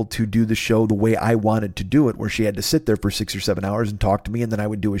unable to do the show the way I wanted to do it, where she had to sit there for 6 or 7 hours and talk to me, and then I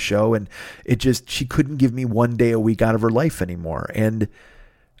would do a show, and she couldn't give me 1 day a week out of her life anymore. And,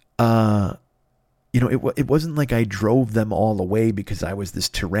 it wasn't like I drove them all away because I was this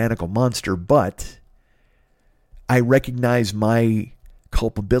tyrannical monster, but I recognize my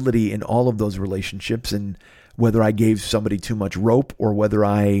culpability in all of those relationships, and whether I gave somebody too much rope, or whether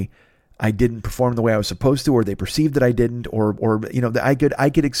I didn't perform the way I was supposed to, or they perceived that I didn't, or I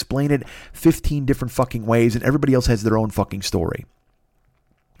could explain it 15 different fucking ways, and everybody else has their own fucking story.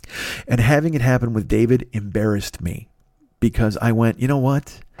 And having it happen with David embarrassed me, because I went, you know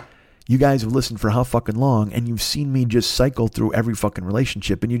what? You guys have listened for how fucking long, and you've seen me just cycle through every fucking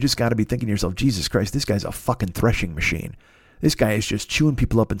relationship, and you just got to be thinking to yourself, Jesus Christ, this guy's a fucking threshing machine. This guy is just chewing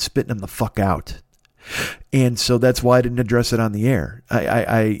people up and spitting them the fuck out. And so that's why I didn't address it on the air.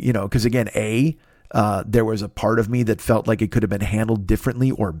 Because again, there was a part of me that felt like it could have been handled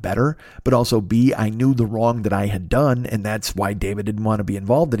differently or better, but also B, I knew the wrong that I had done, and that's why David didn't want to be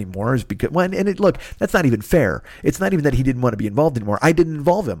involved anymore, is because, well, and look, that's not even fair. It's not even that he didn't want to be involved anymore. I didn't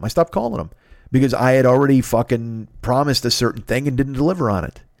involve him. I stopped calling him because I had already fucking promised a certain thing and didn't deliver on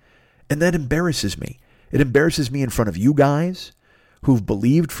it. And that embarrasses me. It embarrasses me in front of you guys who've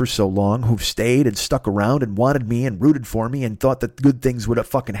believed for so long, who've stayed and stuck around and wanted me and rooted for me and thought that good things would have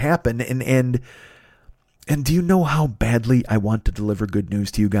fucking happened. And do you know how badly I want to deliver good news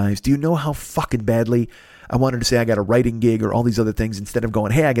to you guys? Do you know how fucking badly I wanted to say I got a writing gig or all these other things instead of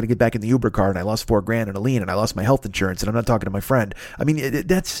going, hey, I got to get back in the Uber car and I lost $4,000 in a lien and I lost my health insurance and I'm not talking to my friend. I mean,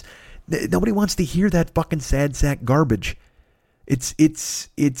 nobody wants to hear that fucking sad sack garbage. It's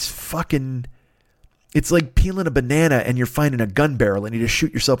fucking, it's like peeling a banana and you're finding a gun barrel and you just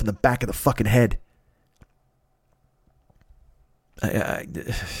shoot yourself in the back of the fucking head.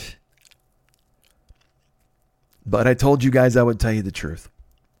 But I told you guys I would tell you the truth.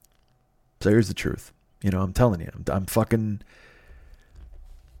 So here's the truth. You know, I'm telling you,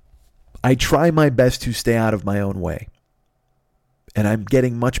 I try my best to stay out of my own way. And I'm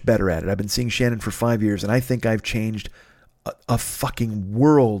getting much better at it. I've been seeing Shannon for 5 years, and I think I've changed a fucking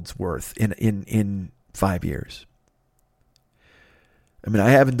world's worth in 5 years. I mean, I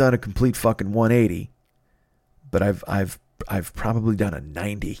haven't done a complete fucking 180, but I've probably done a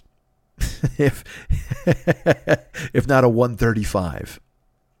 90. if not a 135.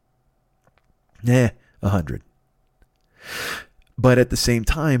 100. But at the same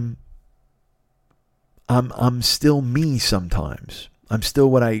time, I'm still me sometimes. I'm still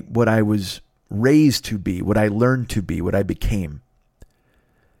what I was raised to be, what I learned to be, what I became.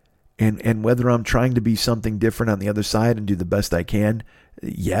 And whether I'm trying to be something different on the other side and do the best I can,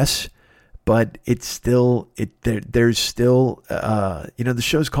 yes. But it's still, there's still, the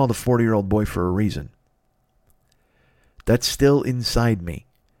show's called A 40-Year-Old Boy for a reason. That's still inside me.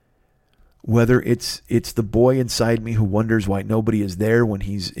 Whether it's the boy inside me who wonders why nobody is there when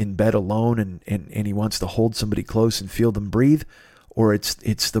he's in bed alone and he wants to hold somebody close and feel them breathe, or it's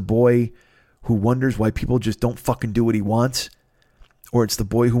the boy who wonders why people just don't fucking do what he wants, or it's the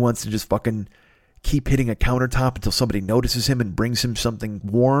boy who wants to just fucking keep hitting a countertop until somebody notices him and brings him something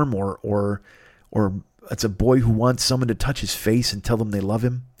warm, or it's a boy who wants someone to touch his face and tell them they love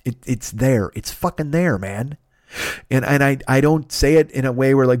him. It's there. It's fucking there, man. And I don't say it in a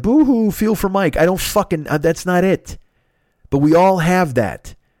way where like, boo-hoo, feel for Mike. I don't fucking, that's not it. But we all have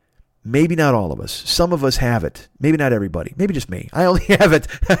that. Maybe not all of us. Some of us have it. Maybe not everybody. Maybe just me. I only have it.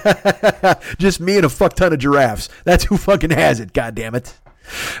 Just me and a fuck ton of giraffes. That's who fucking has it. God damn it.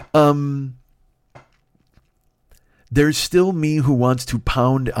 There's still me who wants to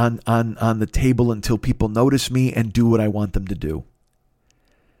pound on the table until people notice me and do what I want them to do.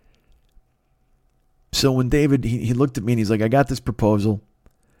 So when David, he looked at me and he's like, I got this proposal.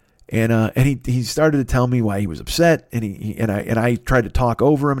 And he started to tell me why he was upset. And I tried to talk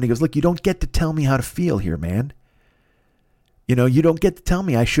over him. And he goes, look, you don't get to tell me how to feel here, man. You know, you don't get to tell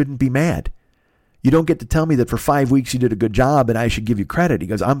me I shouldn't be mad. You don't get to tell me that for 5 weeks you did a good job and I should give you credit. He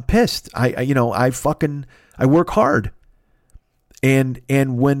goes, I'm pissed. I work hard. And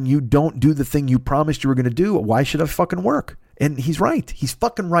when you don't do the thing you promised you were going to do, why should I fucking work? And he's right. He's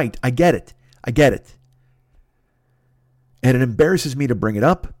fucking right. I get it. And it embarrasses me to bring it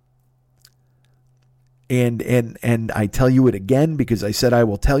up. And I tell you it again because I said I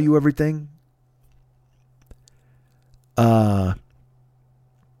will tell you everything. So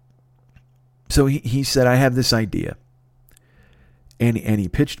he said, I have this idea. And he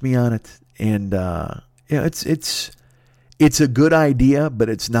pitched me on it. And it's a good idea, but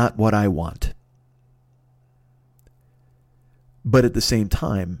it's not what I want. But at the same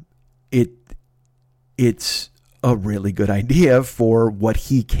time, it's a really good idea for what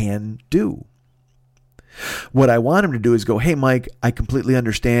he can do. What I want him to do is go, hey, Mike, I completely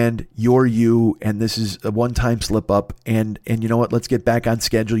understand you're you, and this is a one-time slip up, and you know what? Let's get back on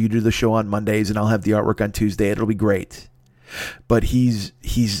schedule. You do the show on Mondays, and I'll have the artwork on Tuesday. It'll be great. But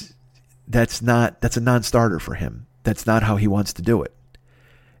that's a non-starter for him. That's not how he wants to do it.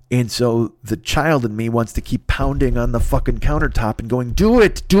 And so the child in me wants to keep pounding on the fucking countertop and going, do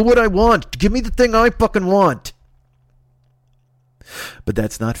it. Do what I want. Give me the thing I fucking want. But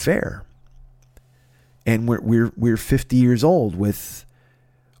that's not fair. And we're 50 years old with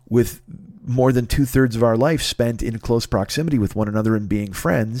more than 2/3 of our life spent in close proximity with one another and being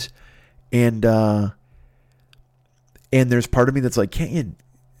friends. And there's part of me that's like, can't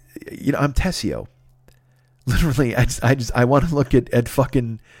you know, I'm Tessio. Literally, I want to look at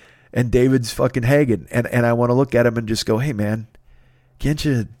fucking, and David's fucking Hagen, and I want to look at him and just go, hey man, can't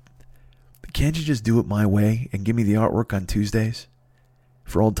you can't you just do it my way and give me the artwork on Tuesdays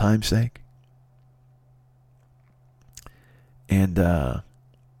for old time's sake? And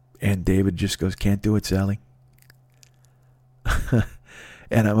David just goes, can't do it, Sally.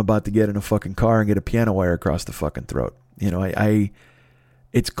 And I'm about to get in a fucking car and get a piano wire across the fucking throat. You know,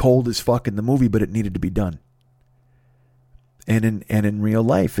 it's cold as fuck in the movie, but it needed to be done. And in real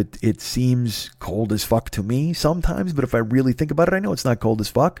life, it seems cold as fuck to me sometimes, but if I really think about it, I know it's not cold as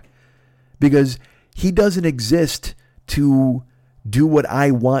fuck. Because he doesn't exist to do what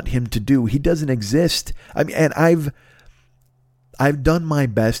I want him to do. He doesn't exist. I mean, and I've done my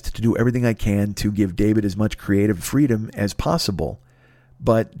best to do everything I can to give David as much creative freedom as possible.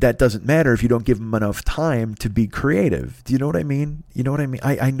 But that doesn't matter if you don't give him enough time to be creative. Do you know what I mean? You know what I mean?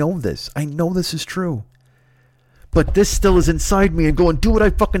 I know this. I know this is true. But this still is inside me and going, do what I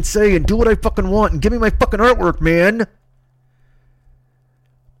fucking say and do what I fucking want and give me my fucking artwork, man.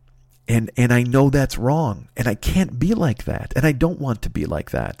 And I know that's wrong. And I can't be like that. And I don't want to be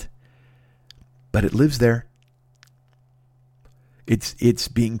like that. But it lives there. It's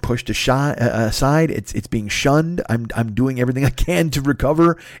being pushed aside. It's being shunned. I'm doing everything I can to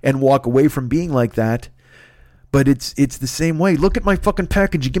recover and walk away from being like that. But it's the same way. Look at my fucking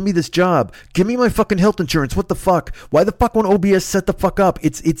package. You give me this job. Give me my fucking health insurance. What the fuck? Why the fuck won't OBS set the fuck up?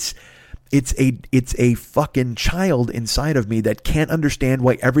 It's a fucking child inside of me that can't understand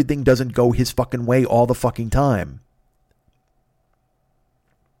why everything doesn't go his fucking way all the fucking time.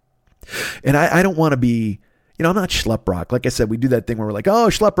 And I don't want to be, you know, I'm not schlep rock. Like I said, we do that thing where we're like, oh,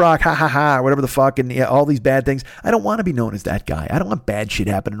 schlep rock, ha ha ha, or whatever the fuck, and yeah, all these bad things. I don't want to be known as that guy. I don't want bad shit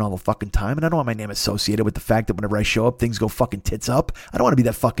happening all the fucking time, and I don't want my name associated with the fact that whenever I show up, things go fucking tits up. I don't want to be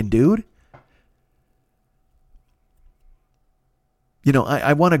that fucking dude. You know,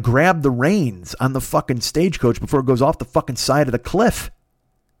 I want to grab the reins on the fucking stagecoach before it goes off the fucking side of the cliff.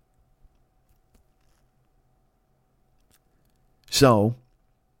 So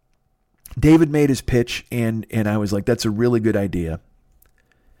David made his pitch, and I was like, that's a really good idea.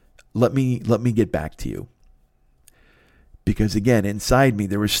 Let me get back to you. Because again, inside me,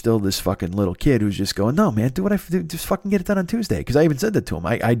 there was still this fucking little kid who's just going, no, man, do what I do. Just fucking get it done on Tuesday. Because I even said that to him.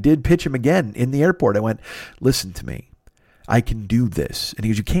 I did pitch him again in the airport. I went, listen to me. I can do this. And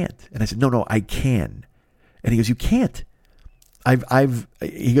he goes, you can't. And I said, no, I can. And he goes, you can't.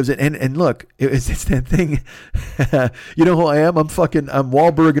 He goes, and look, it's that thing. You know who I am? I'm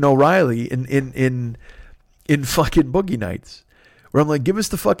Wahlberg and O'Reilly in fucking Boogie Nights, where I'm like, give us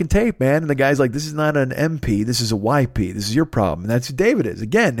the fucking tape, man. And the guy's like, this is not an MP. This is a YP. This is your problem. And that's who David is.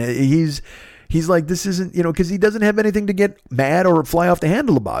 Again, he's like, this isn't, you know, because he doesn't have anything to get mad or fly off the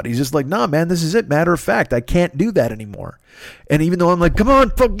handle about. He's just like, nah, man, this is it. Matter of fact, I can't do that anymore. And even though I'm like, come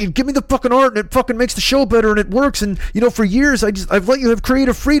on, give me the fucking art, and it fucking makes the show better, and it works. And, you know, for years, I've let you have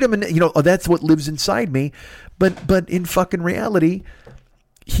creative freedom, and, you know, that's what lives inside me. But in fucking reality,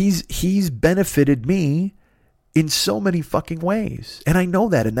 he's benefited me in so many fucking ways. And I know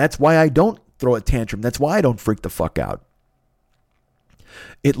that. And that's why I don't throw a tantrum. That's why I don't freak the fuck out.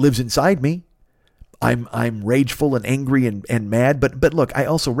 It lives inside me. I'm rageful and angry and mad. But look, I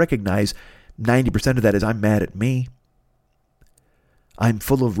also recognize 90% of that is I'm mad at me. I'm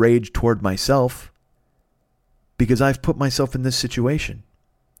full of rage toward myself because I've put myself in this situation.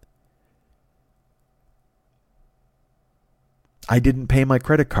 I didn't pay my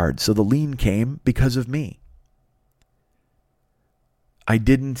credit card, so the lien came because of me. I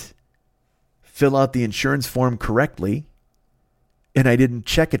didn't fill out the insurance form correctly, and I didn't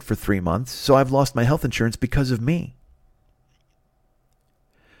check it for 3 months, so I've lost my health insurance because of me.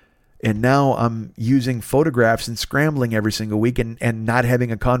 And now I'm using photographs and scrambling every single week and not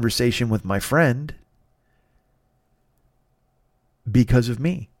having a conversation with my friend because of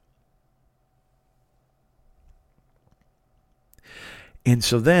me. And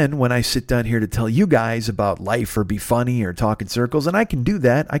so then when I sit down here to tell you guys about life or be funny or talk in circles, and I can do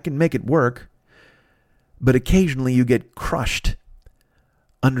that, I can make it work, but occasionally you get crushed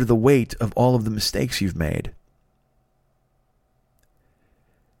under the weight of all of the mistakes you've made.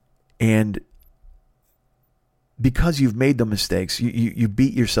 And because you've made the mistakes, you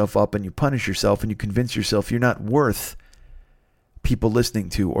beat yourself up and you punish yourself and you convince yourself you're not worth people listening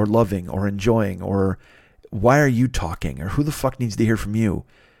to or loving or enjoying, or why are you talking, or who the fuck needs to hear from you?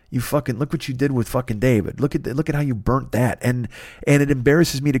 You fucking look what you did with fucking David. Look at how you burnt that. And it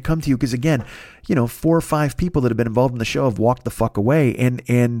embarrasses me to come to you because, again, you know, 4 or 5 people that have been involved in the show have walked the fuck away.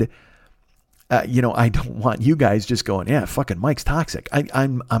 And you know, I don't want you guys just going, yeah, fucking Mike's toxic.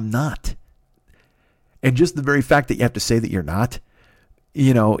 I'm not. And just the very fact that you have to say that you're not,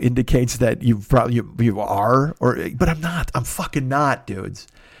 you know, indicates that you are, but I'm not. I'm fucking not, dudes.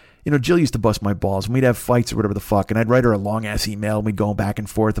 Jill used to bust my balls and we'd have fights or whatever the fuck. And I'd write her a long ass email and we'd go back and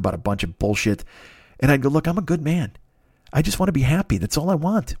forth about a bunch of bullshit. And I'd go, look, I'm a good man. I just want to be happy. That's all I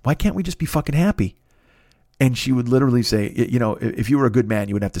want. Why can't we just be fucking happy? And she would literally say, if you were a good man,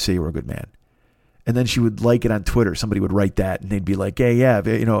 you would have to say you were a good man. And then she would like it on Twitter. Somebody would write that and they'd be like, hey, yeah,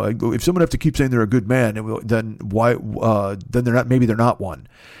 if someone have to keep saying they're a good man, then why, then they're not one.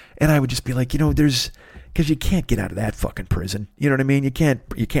 And I would just be like, because you can't get out of that fucking prison. You know what I mean? You can't,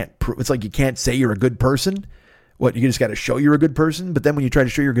 it's like you can't say you're a good person. What, you just got to show you're a good person? But then when you try to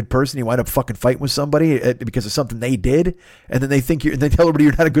show you're a good person, you wind up fucking fighting with somebody because of something they did. And then they think and they tell everybody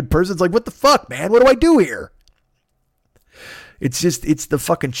you're not a good person. It's like, what the fuck, man? What do I do here? It's the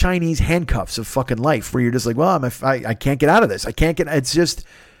fucking Chinese handcuffs of fucking life where you're just like, well, I can't get out of this. It's just,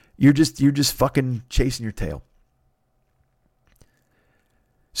 you're just fucking chasing your tail.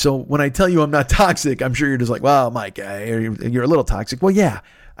 So when I tell you I'm not toxic, I'm sure you're just like, well, Mike, you're a little toxic. Well, yeah,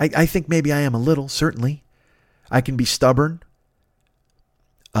 I think maybe I am a little, certainly. I can be stubborn.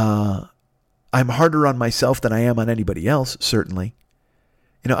 I'm harder on myself than I am on anybody else, certainly.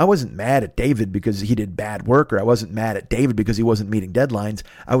 I wasn't mad at David because he did bad work, or I wasn't mad at David because he wasn't meeting deadlines.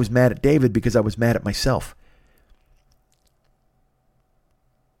 I was mad at David because I was mad at myself.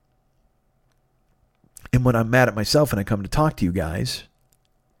 And when I'm mad at myself and I come to talk to you guys,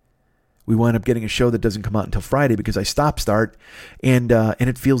 we wind up getting a show that doesn't come out until Friday because I start, and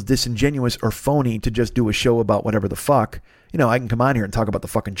it feels disingenuous or phony to just do a show about whatever the fuck. I can come on here and talk about the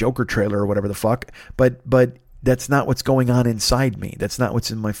fucking Joker trailer or whatever the fuck, but that's not what's going on inside me. That's not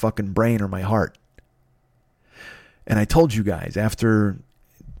what's in my fucking brain or my heart. And I told you guys after,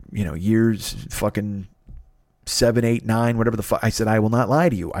 years, fucking 7, 8, 9, whatever the fuck, I said, I will not lie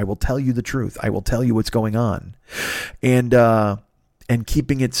to you. I will tell you the truth. I will tell you what's going on. And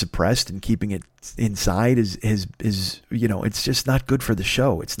keeping it suppressed and keeping it inside is it's just not good for the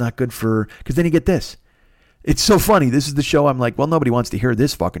show. It's not good because then you get this. It's so funny. This is the show I'm like, well, nobody wants to hear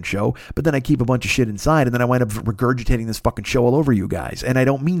this fucking show. But then I keep a bunch of shit inside and then I wind up regurgitating this fucking show all over you guys. And I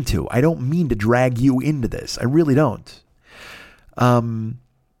don't mean to. I don't mean to drag you into this. I really don't. But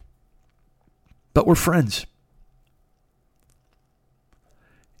we're friends.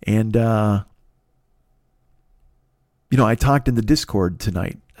 And, I talked in the Discord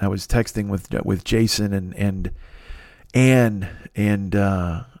tonight. I was texting with Jason and Ann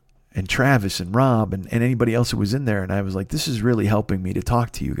and Travis and Rob and anybody else who was in there. And I was like, this is really helping me to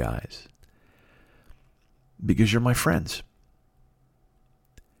talk to you guys because you're my friends.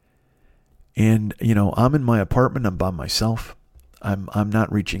 And, I'm in my apartment. I'm by myself. I'm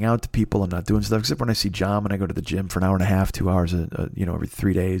not reaching out to people. I'm not doing stuff except when I see John and I go to the gym for an hour and a half, 2 hours, every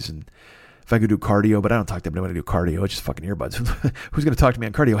 3 days. And if I could do cardio, but I don't talk to anybody to do cardio. It's just fucking earbuds. Who's going to talk to me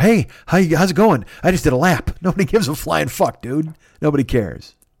on cardio? Hey, how's it going? I just did a lap. Nobody gives a flying fuck, dude. Nobody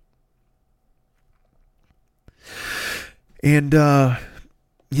cares. And, I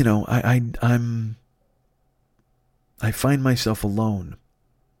find myself alone.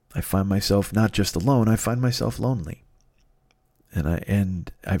 I find myself not just alone. I find myself lonely.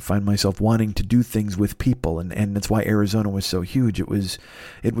 And I find myself wanting to do things with people, and that's why Arizona was so huge. It was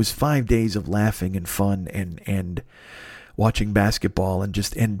 5 days of laughing and fun and watching basketball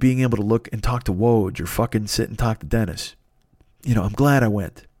and being able to look and talk to Woj or fucking sit and talk to Dennis. I'm glad I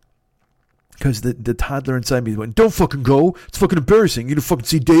went. Because the toddler inside me went, don't fucking go. It's fucking embarrassing. You to fucking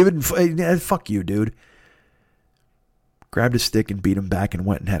see David and fuck you, dude. Grabbed a stick and beat him back and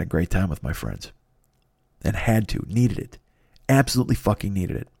went and had a great time with my friends. And needed it. Absolutely fucking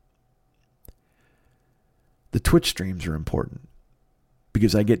needed it. The Twitch streams are important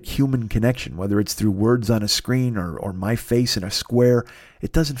because I get human connection, whether it's through words on a screen or my face in a square.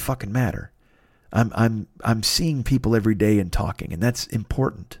 It doesn't fucking matter. I'm seeing people every day and talking, and that's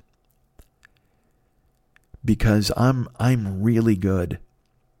important because I'm really good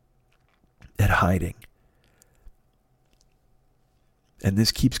at hiding. And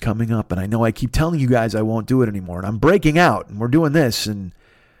this keeps coming up, and I know I keep telling you guys I won't do it anymore, and I'm breaking out, and we're doing this, and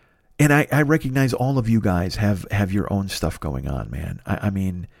I recognize all of you guys have your own stuff going on, man. I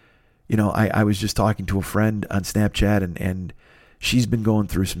mean, I was just talking to a friend on Snapchat, and she's been going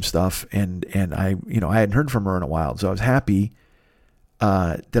through some stuff, and I hadn't heard from her in a while, so I was happy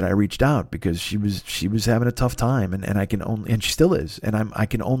that I reached out because she was having a tough time, and she still is, and I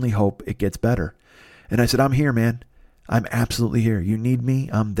can only hope it gets better. And I said, I'm here, man. I'm absolutely here. You need me,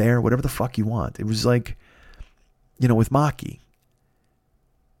 I'm there, whatever the fuck you want. It was like, with Maki.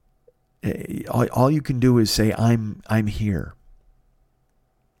 All you can do is say, I'm here.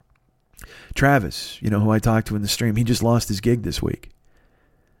 Travis, who I talked to in the stream, he just lost his gig this week.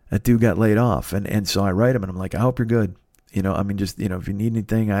 That dude got laid off. And so I write him and I'm like, I hope you're good. I mean, just, if you need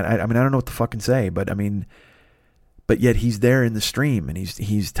anything, I mean, I don't know what to fucking say, but I mean, but yet he's there in the stream and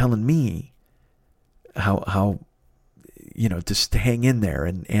he's telling me how just to hang in there.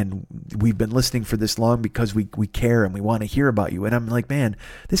 And we've been listening for this long because we care and we want to hear about you. And I'm like, man,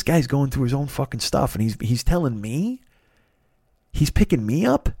 this guy's going through his own fucking stuff. And he's telling me, he's picking me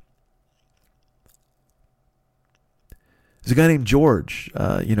up. There's a guy named George,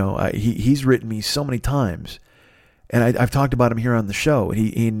 he's written me so many times, and I've talked about him here on the show.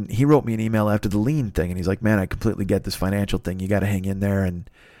 And he wrote me an email after the lean thing, and he's like, man, I completely get this financial thing. You got to hang in there. And,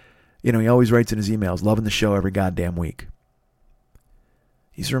 he always writes in his emails, loving the show every goddamn week.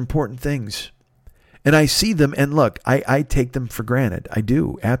 These are important things. And I see them, and look, I take them for granted. I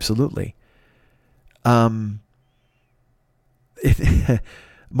do, absolutely.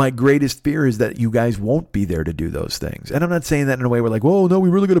 My greatest fear is that you guys won't be there to do those things. And I'm not saying that in a way where like, whoa, no, we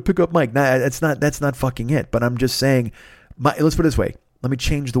really got to pick up Mike. Nah, that's not fucking it. But I'm just saying, let's put it this way. Let me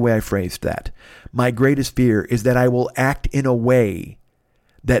change the way I phrased that. My greatest fear is that I will act in a way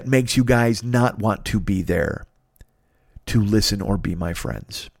that makes you guys not want to be there to listen or be my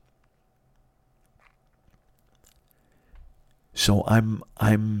friends. So I'm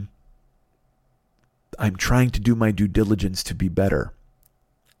trying to do my due diligence to be better.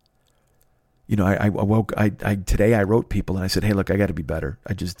 Today I wrote people and I said, hey, look, I got to be better.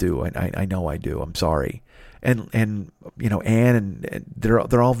 I just do. I know I do. I'm sorry. And Ann and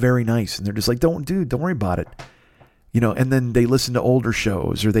they're all very nice. And they're just like, don't worry about it. And then they listen to older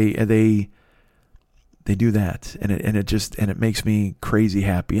shows or they do that. And it makes me crazy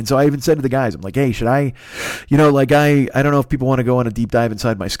happy. And so I even said to the guys, I'm like, hey, should I, I don't know if people want to go on a deep dive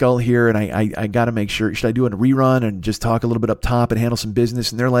inside my skull here. And I got to make sure, should I do a rerun and just talk a little bit up top and handle some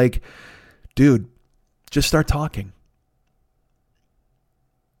business? And they're like, dude, just start talking.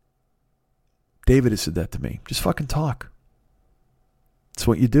 David has said that to me. Just fucking talk. It's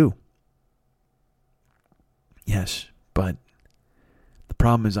what you do. Yes, but the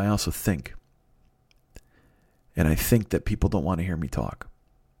problem is I also think. And I think that people don't want to hear me talk.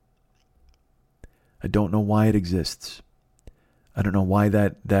 I don't know why it exists. I don't know why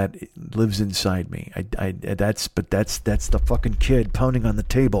that lives inside me. That's the fucking kid pounding on the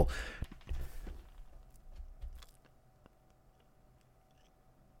table.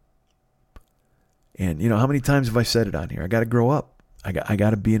 And, how many times have I said it on here? I got to grow up. I got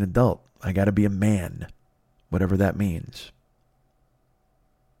to be an adult. I got to be a man, whatever that means.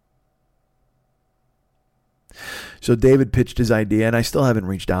 So David pitched his idea, and I still haven't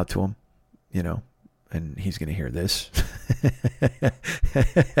reached out to him, and he's going to hear this.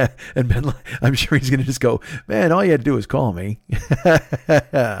 And Ben, I'm sure he's going to just go, man, all you had to do was call me.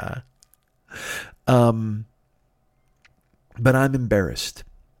 But I'm embarrassed.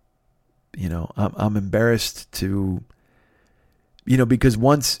 I'm embarrassed to, because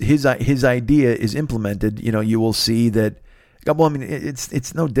once his idea is implemented, you will see that. Well, I mean,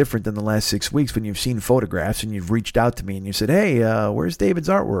 it's no different than the last 6 weeks when you've seen photographs and you've reached out to me and you said, hey, where's David's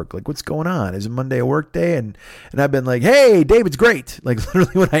artwork? Like, what's going on? Is it Monday a work day? And I've been like, hey, David's great. Like,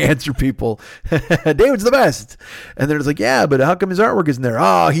 literally when I answer people, David's the best. And they're just like, yeah, but how come his artwork isn't there?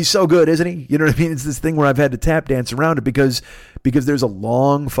 Oh, he's so good, isn't he? You know what I mean? It's this thing where I've had to tap dance around it because there's a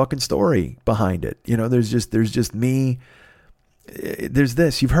long fucking story behind it. There's just me. There's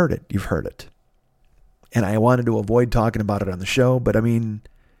this. You've heard it. And I wanted to avoid talking about it on the show, but I mean,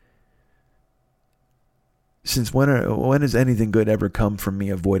 since when has anything good ever come from me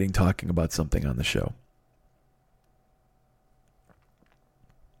avoiding talking about something on the show?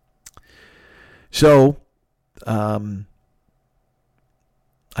 So, I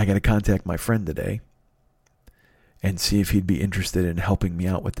got to contact my friend today and see if he'd be interested in helping me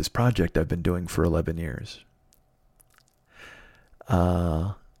out with this project I've been doing for 11 years.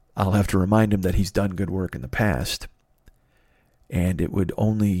 I'll have to remind him that he's done good work in the past, and it would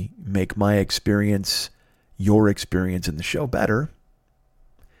only make my experience, your experience in the show better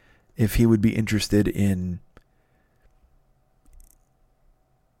if he would be interested in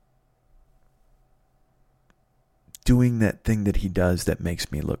doing that thing that he does that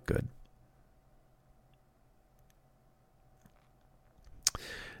makes me look good.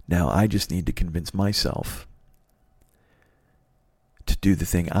 Now, I just need to convince myself to do the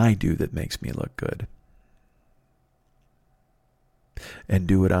thing I do that makes me look good. And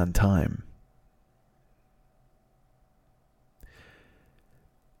do it on time.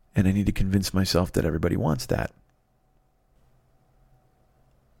 And I need to convince myself that everybody wants that.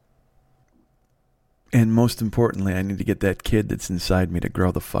 And most importantly, I need to get that kid that's inside me to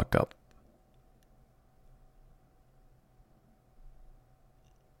grow the fuck up.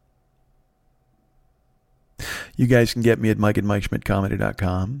 You guys can get me at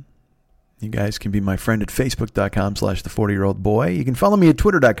mike@mikeshmidtcomedy.com. You guys can be my friend at facebook.com/the40year-old-boy. You can follow me at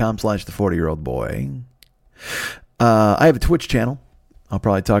twitter.com/the40year-old-boy. I have a Twitch channel. I'll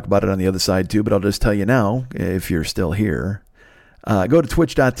probably talk about it on the other side too, but I'll just tell you now, if you're still here, go to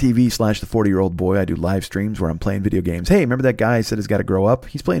twitch.tv/the40year-old-boy. I do live streams where I'm playing video games. Hey, remember that guy I said has got to grow up?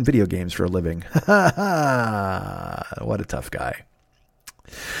 He's playing video games for a living. What a tough guy.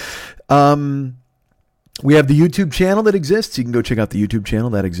 We have the YouTube channel that exists. You can go check out the YouTube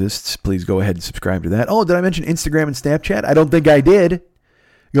channel that exists. Please go ahead and subscribe to that. Oh, did I mention Instagram and Snapchat? I don't think I did.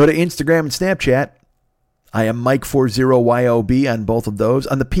 Go to Instagram and Snapchat. I am Mike40YOB on both of those.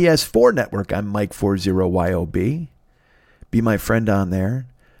 On the PS4 network, I'm Mike40YOB. Be my friend on there.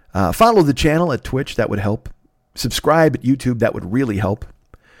 Follow the channel at Twitch. That would help. Subscribe at YouTube. That would really help.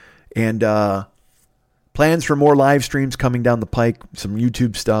 And plans for more live streams coming down the pike. Some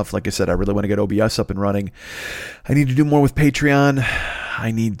YouTube stuff. Like I said, I really want to get OBS up and running. I need to do more with Patreon.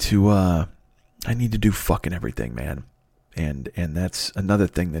 I need to do fucking everything, man. And that's another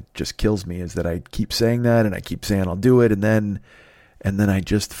thing that just kills me is that I keep saying that and I keep saying I'll do it and then I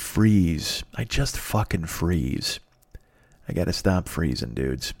just freeze. I just fucking freeze. I gotta stop freezing,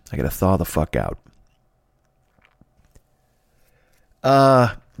 dudes. I gotta thaw the fuck out.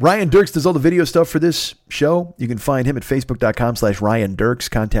 Ryan Dirks does all the video stuff for this show. You can find him at facebook.com/Ryan Dirks.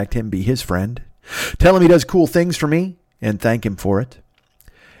 Contact him, be his friend. Tell him he does cool things for me and thank him for it.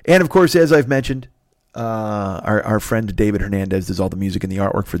 And of course, as I've mentioned, our friend David Hernandez does all the music and the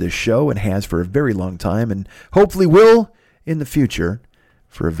artwork for this show and has for a very long time and hopefully will in the future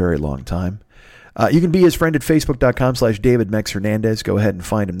for a very long time. You can be his friend at facebook.com/David Mex Hernandez. Go ahead and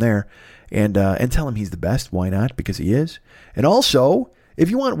find him there and tell him he's the best. Why not? Because he is. And also, if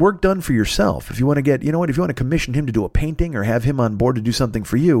you want work done for yourself, if you want to get, if you want to commission him to do a painting or have him on board to do something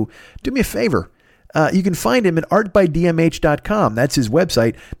for you, do me a favor. You can find him at artbydmh.com. That's his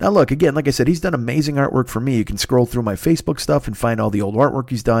website. Now, look, again, like I said, he's done amazing artwork for me. You can scroll through my Facebook stuff and find all the old artwork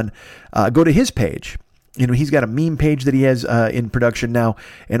he's done. Go to his page. He's got a meme page that he has in production now.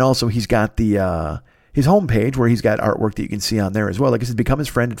 And also he's got his homepage where he's got artwork that you can see on there as well. Like I said, become his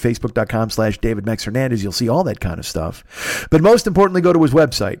friend at facebook.com/David Mex Hernandez. You'll see all that kind of stuff. But most importantly, go to his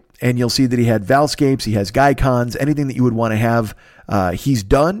website and you'll see that he had Valscapes, he has Gycons, anything that you would want to have. He's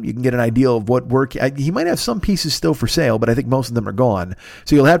done. You can get an idea of what work. He might have some pieces still for sale, but I think most of them are gone.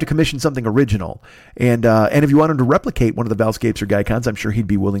 So you'll have to commission something original. And if you want him to replicate one of the Valscapes or Gycons, I'm sure he'd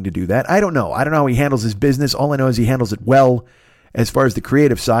be willing to do that. I don't know how he handles his business. All I know is he handles it well as far as the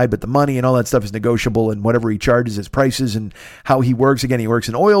creative side, but the money and all that stuff is negotiable, and whatever he charges, his prices and how he works. Again, he works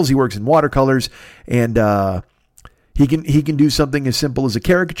in oils, he works in watercolors, and he can do something as simple as a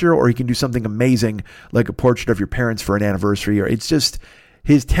caricature, or he can do something amazing like a portrait of your parents for an anniversary. Or it's just,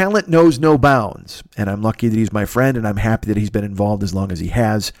 his talent knows no bounds, and I'm lucky that he's my friend, and I'm happy that he's been involved as long as he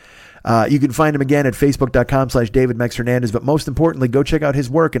has. You can find him again at facebook.com/David Mex Hernandez, but most importantly, go check out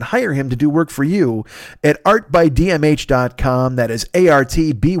his work and hire him to do work for you at artbydmh.com. That is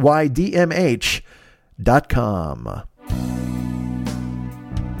artbydmh.com.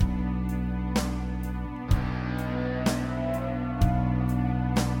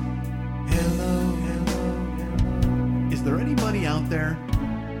 Is there anybody out there?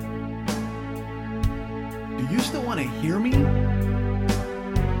 Do you still want to hear me?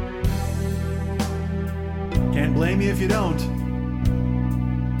 Can't blame you if you don't.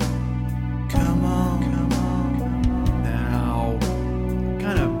 Come on. Now,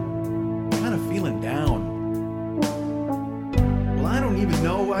 kind of feeling down. Well, I don't even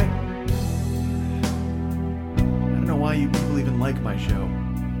know. I don't know why you people even like my show.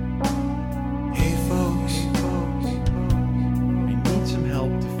 Hey, folks. I need some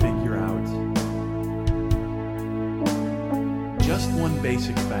help to figure out just one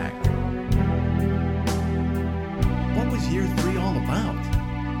basic fact. What was year 3 all about?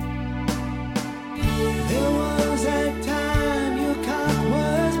 There was a time your cock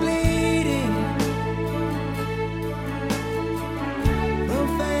was bleeding. The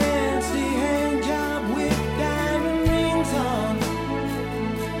fancy hand job with diamond rings on.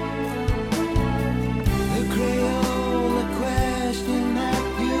 The Crayola question that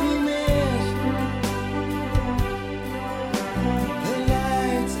you missed. The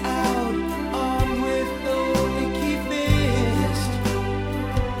lights out, armed with the Mickey fist.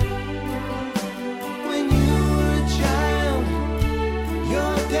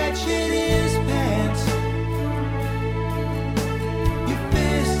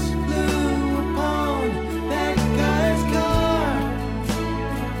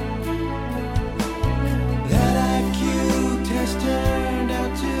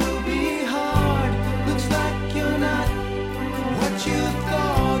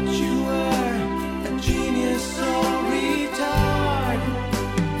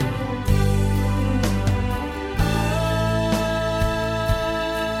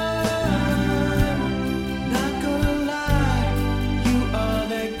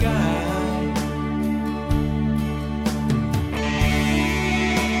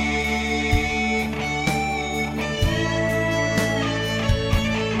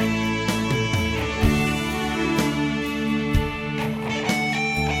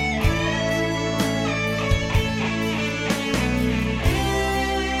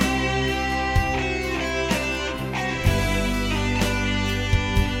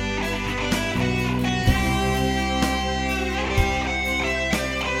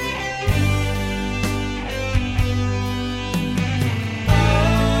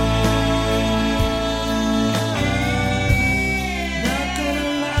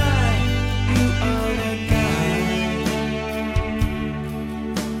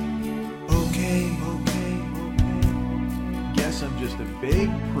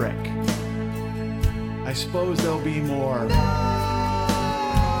 suppose there'll be more.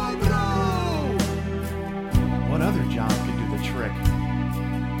 What other job could do the trick?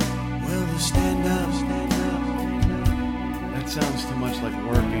 Well, the stand up. That sounds too much like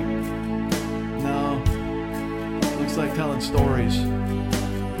working. No. Looks like telling stories.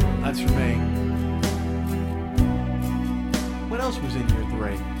 That's for me. What else was in your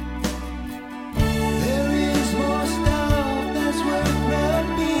three? There is more stuff that's worth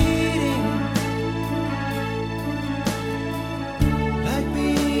repeating. Like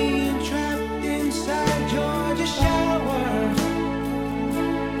being trapped inside Georgia shower.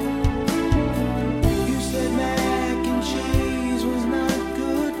 You said mac and cheese was not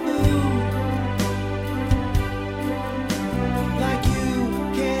good food. Like you,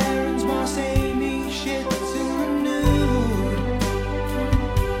 Karen's boss Amy shits in the nude.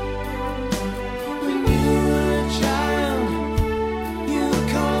 When you were a child, you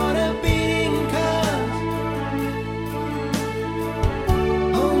caught a beating cause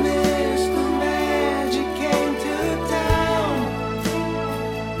honest the magic came to town.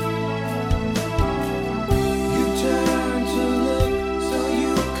 You turned to look so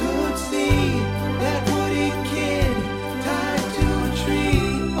you could see that woody kid tied to a tree.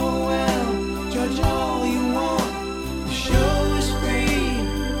 Oh well, judge all you want, the show is free.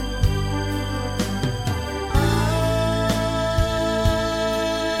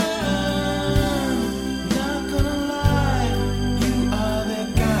 I'm not gonna lie, you are that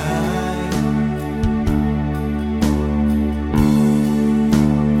guy.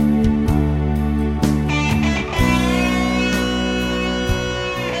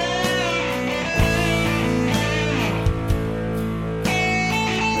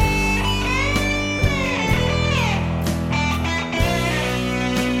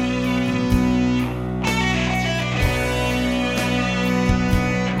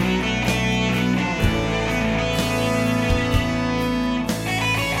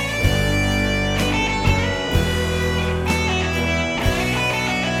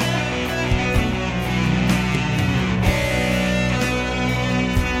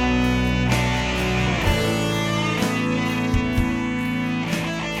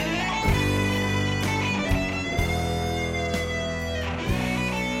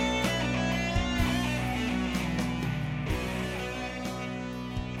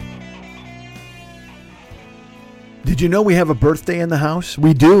 Did you know we have a birthday in the house?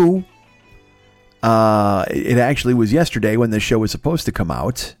 We do. It actually was yesterday when this show was supposed to come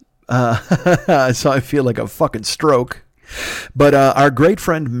out. So I feel like a fucking stroke. But our great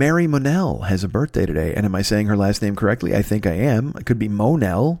friend Mary Monell has a birthday today. And am I saying her last name correctly? I think I am. It could be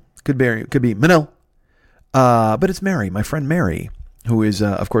Monell. Could be Monell. But it's Mary, my friend Mary, who is,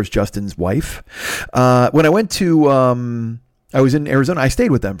 of course, Justin's wife. When I went to... I was in Arizona. I stayed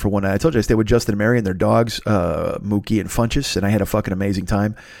with them for one night. I told you I stayed with Justin and Mary and their dogs, Mookie and Funchess, and I had a fucking amazing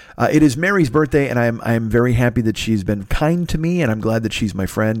time. It is Mary's birthday, and I'm very happy that she's been kind to me, and I'm glad that she's my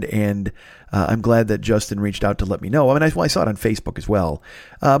friend, and I'm glad that Justin reached out to let me know. I mean, I saw it on Facebook as well.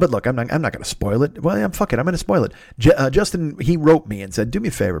 But look, I'm not going to spoil it. Well, I'm going to spoil it. Justin, he wrote me and said, "Do me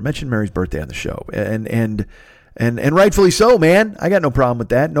a favor, mention Mary's birthday on the show," and rightfully so, man. I got no problem with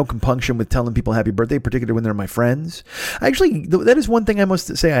that. No compunction with telling people happy birthday, particularly when they're my friends. Actually, that is one thing I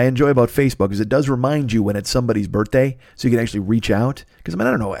must say I enjoy about Facebook, is it does remind you when it's somebody's birthday, so you can actually reach out. Because, I mean,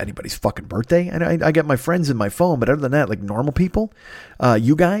 I don't know anybody's fucking birthday. I get my friends in my phone, but other than that, like normal people,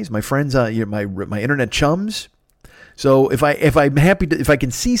 you guys, my friends, my internet chums. So if I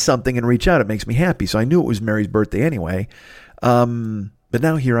can see something and reach out, it makes me happy. So I knew it was Mary's birthday anyway. But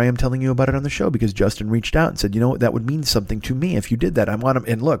now here I am telling you about it on the show because Justin reached out and said, you know what, that would mean something to me if you did that. I want him.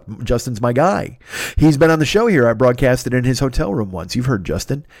 And look, Justin's my guy. He's been on the show here. I broadcasted in his hotel room once. You've heard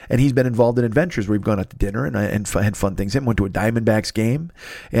Justin. And he's been involved in adventures where we've gone out to dinner and had fun things. Went to a Diamondbacks game.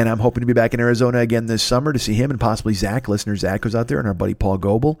 And I'm hoping to be back in Arizona again this summer to see him and possibly Zach. Listener Zach was out there and our buddy Paul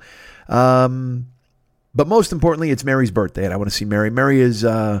Goebel. But most importantly, it's Mary's birthday. And I want to see Mary. Mary is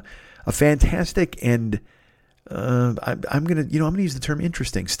a fantastic and... I'm gonna use the term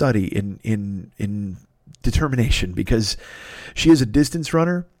interesting study in determination, because she is a distance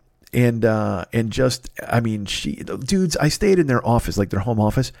runner and dudes, I stayed in their office, like their home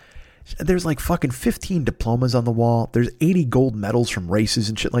office. There's like fucking 15 diplomas on the wall. There's 80 gold medals from races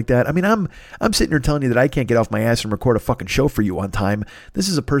and shit like that. I mean, I'm sitting here telling you that I can't get off my ass and record a fucking show for you on time. This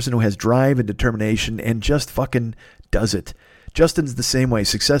is a person who has drive and determination and just fucking does it. Justin's the same way,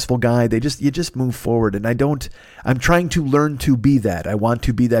 successful guy. You just move forward, and I'm trying to learn to be that. I want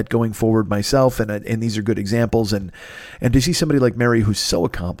to be that going forward myself, and these are good examples. And to see somebody like Mary who's so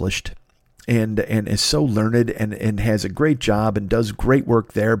accomplished, and is so learned and has a great job and does great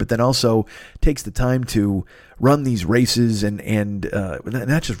work there, but then also takes the time to run these races and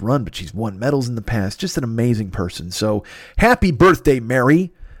not just run, but she's won medals in the past. Just an amazing person. So happy birthday,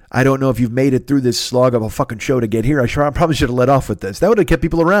 Mary. I don't know if you've made it through this slog of a fucking show to get here. I probably should have let off with this. That would have kept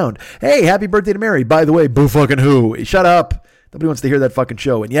people around. Hey, happy birthday to Mary. By the way, boo fucking who? Shut up. Nobody wants to hear that fucking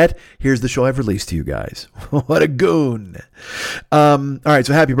show. And yet, here's the show I've released to you guys. What a goon. All right,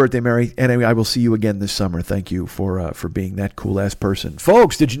 so happy birthday, Mary. And anyway, I will see you again this summer. Thank you for being that cool-ass person.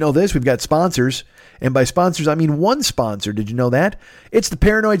 Folks, did you know this? We've got sponsors. And by sponsors, I mean one sponsor. Did you know that? It's the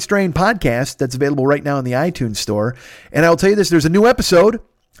Paranoid Strain podcast that's available right now in the iTunes store. And I'll tell you this, there's a new episode.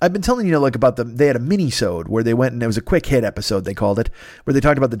 I've been telling you, like about they had a mini-sode where they went and it was a quick hit episode, they called it, where they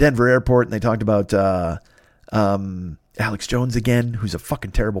talked about the Denver airport and they talked about Alex Jones again, who's a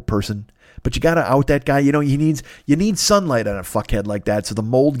fucking terrible person. But you got to out that guy. You need sunlight on a fuckhead like that so the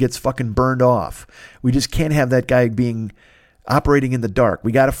mold gets fucking burned off. We just can't have that guy operating in the dark.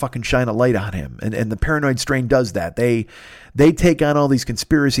 We got to fucking shine a light on him. And the Paranoid Strain does that. They take on all these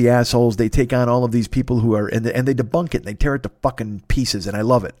conspiracy assholes. They take on all of these people who are, and they debunk it and they tear it to fucking pieces. And I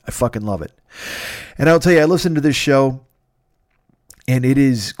love it. I fucking love it. And I'll tell you, I listened to this show and it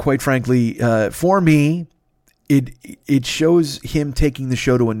is quite frankly, for me, it shows him taking the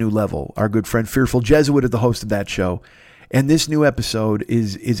show to a new level. Our good friend Fearful Jesuit is the host of that show. And this new episode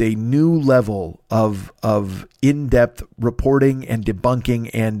is a new level of in-depth reporting and debunking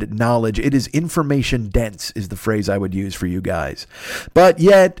and knowledge. It is information dense is the phrase I would use for you guys. But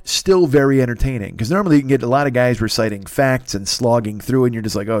yet still very entertaining. Because normally you can get a lot of guys reciting facts and slogging through and you're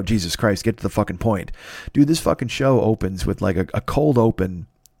just like, oh, Jesus Christ, get to the fucking point. Dude, this fucking show opens with like a cold open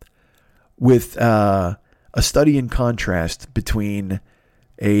with a study in contrast between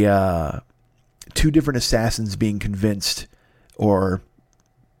two different assassins being convinced or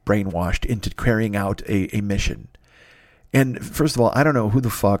brainwashed into carrying out a mission. And first of all, I don't know who the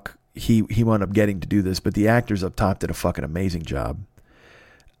fuck he wound up getting to do this, but the actors up top did a fucking amazing job.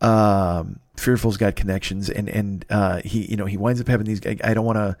 Fearful's got connections and he winds up having these, I don't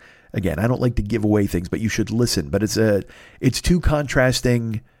want to, again, I don't like to give away things, but you should listen, but it's two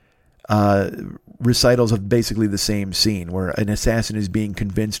contrasting recitals of basically the same scene where an assassin is being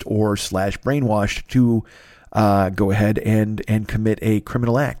convinced or / brainwashed to go ahead and commit a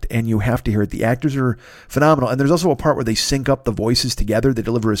criminal act. And you have to hear it. The actors are phenomenal. And there's also a part where they sync up the voices together. They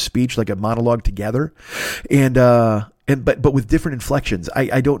deliver a speech like a monologue together. But with different inflections.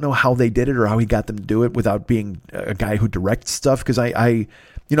 I don't know how they did it or how he got them to do it without being a guy who directs stuff. Because I've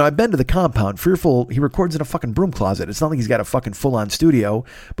been to the compound. Fearful, he records in a fucking broom closet. It's not like he's got a fucking full-on studio,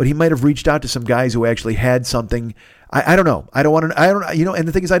 but he might have reached out to some guys who actually had something. I don't know. I don't want to, and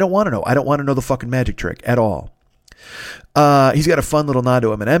the thing is, I don't want to know. I don't want to know the fucking magic trick at all. He's got a fun little nod to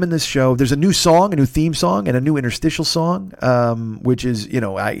Eminem in this show. There's a new song, a new theme song, and a new interstitial song, which is,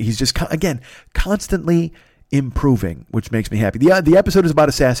 he's just, constantly improving, which makes me happy. The episode is about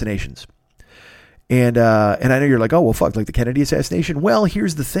assassinations. And I know you're like, oh, well, fuck, like the Kennedy assassination. Well,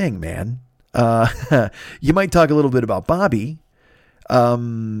 here's the thing, man. You might talk a little bit about Bobby,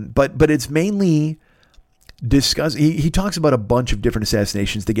 but it's mainly discuss. He talks about a bunch of different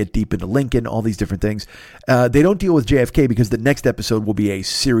assassinations. They get deep into Lincoln, all these different things. They don't deal with JFK because the next episode will be a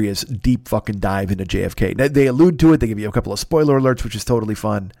serious, deep fucking dive into JFK. They allude to it. They give you a couple of spoiler alerts, which is totally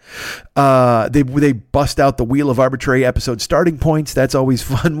fun. They bust out the Wheel of Arbitrary episode starting points. That's always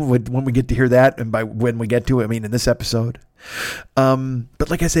fun when we get to hear that. And by when we get to it, I mean in this episode. But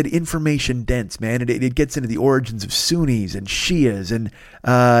like I said, information dense, man. It gets into the origins of Sunnis and Shias and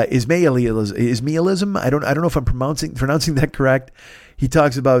Ismailism. I don't know if I'm pronouncing that correct. He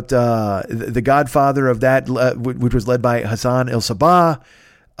talks about the godfather of that, which was led by Hassan al-Sabah.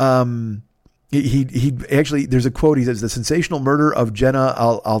 He actually, there's a quote. He says, "The sensational murder of Jenna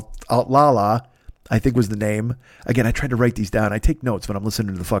al-Lala," I think was the name. Again, I tried to write these down. I take notes when I'm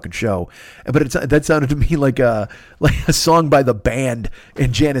listening to the fucking show, but that sounded to me like a song by the band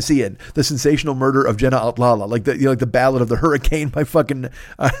and Janice Ian. The sensational murder of Jenna al-Lala, like the Ballad of the Hurricane by fucking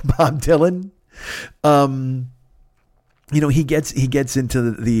Bob Dylan. He gets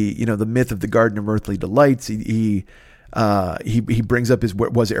into the myth of the Garden of Earthly Delights. He brings up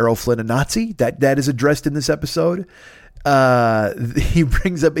was Errol Flynn a Nazi? That is addressed in this episode. He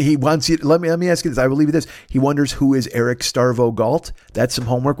brings up, he wants you, let me ask you this. I will leave you this. He wonders who is Eric Starvo Galt. That's some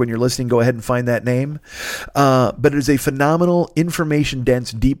homework. When you're listening, go ahead and find that name. But it is a phenomenal information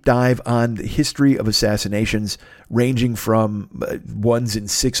dense deep dive on the history of assassinations ranging from ones in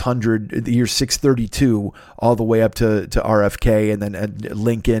 600, the year 632 all the way up to RFK and then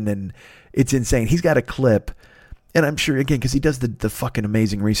Lincoln. And it's insane. He's got a clip and I'm sure, again, because he does the fucking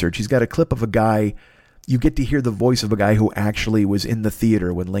amazing research. He's got a clip of a guy. You get to hear the voice of a guy who actually was in the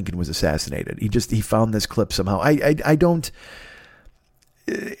theater when Lincoln was assassinated. He found this clip somehow. I don't.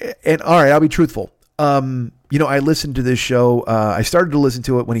 And all right, I'll be truthful. I listened to this show. I started to listen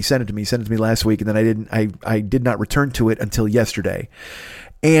to it when he sent it to me. He sent it to me last week, and then I did not return to it until yesterday.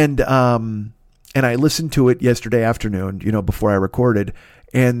 And I listened to it yesterday afternoon, before I recorded.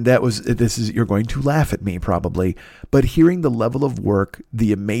 And you're going to laugh at me probably, but hearing the level of work,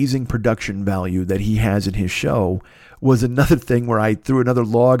 the amazing production value that he has in his show was another thing where I threw another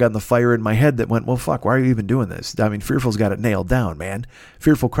log on the fire in my head that went, well, fuck, why are you even doing this? I mean, Fearful's got it nailed down, man.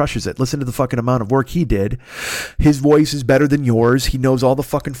 Fearful crushes it. Listen to the fucking amount of work he did. His voice is better than yours. He knows all the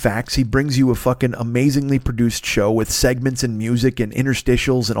fucking facts. He brings you a fucking amazingly produced show with segments and music and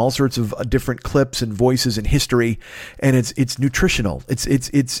interstitials and all sorts of different clips and voices and history. And it's nutritional. It's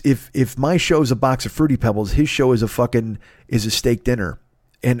if my show's a box of Fruity Pebbles, his show is a steak dinner.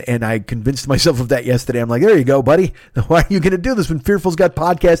 And I convinced myself of that yesterday. I'm like, there you go, buddy. Why are you going to do this when Fearful's got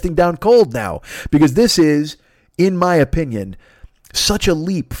podcasting down cold now? Because this is, in my opinion, such a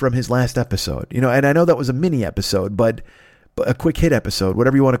leap from his last episode. And I know that was a mini episode, but a quick hit episode,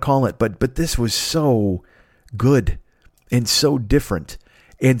 whatever you want to call it. But this was so good and so different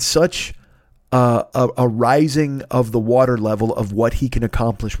and such a rising of the water level of what he can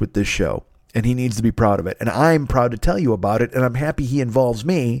accomplish with this show. And he needs to be proud of it. And I'm proud to tell you about it. And I'm happy he involves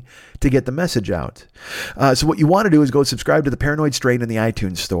me to get the message out. So what you want to do is go subscribe to The Paranoid Strain in the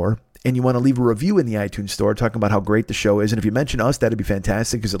iTunes store. And you want to leave a review in the iTunes store talking about how great the show is. And if you mention us, that'd be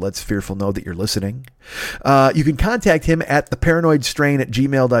fantastic because it lets Fearful know that you're listening. You can contact him at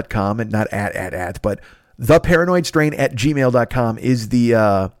theparanoidstrain@gmail.com. And not but theparanoidstrain@gmail.com is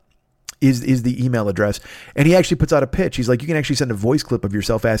the... Is the email address. And he actually puts out a pitch. He's like, you can actually send a voice clip of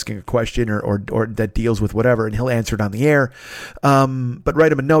yourself asking a question or that deals with whatever, and he'll answer it on the air. But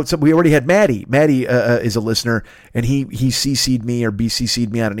write him a note. So we already had Maddie. Maddie is a listener, and he CC'd me or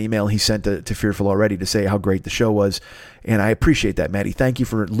BCC'd me on an email he sent to Fearful already to say how great the show was. And I appreciate that, Maddie. Thank you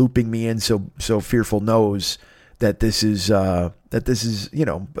for looping me in so Fearful knows that this is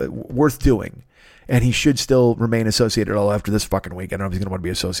worth doing. And he should still remain associated all after this fucking week. I don't know if he's going to want to be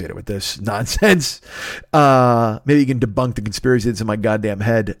associated with this nonsense. Maybe he can debunk the conspiracy that's in my goddamn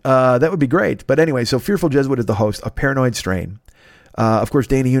head. That would be great. But anyway, so Fearful Jesuit is the host of Paranoid Strain. Of course,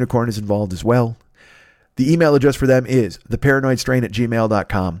 Dana Unicorn is involved as well. The email address for them is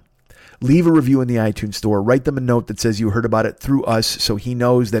theparanoidstrain@gmail.com. Leave a review in the iTunes store. Write them a note that says you heard about it through us, so he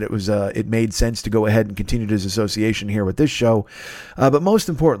knows that it made sense to go ahead and continue his association here with this show. But most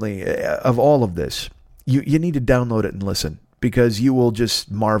importantly, of all of this, you need to download it and listen, because you will just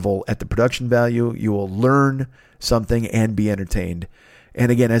marvel at the production value. You will learn something and be entertained.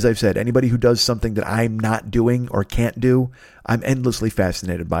 And again, as I've said, anybody who does something that I'm not doing or can't do, I'm endlessly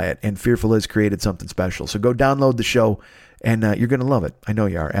fascinated by it. And Fearful has created something special. So go download the show. And you're going to love it. I know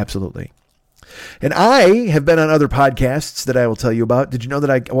you are. Absolutely. And I have been on other podcasts that I will tell you about. Did you know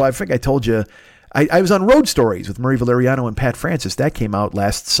that I think I told you, I was on Road Stories with Murray Valeriano and Pat Francis. That came out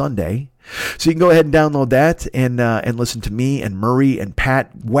last Sunday. So you can go ahead and download that and listen to me and Murray and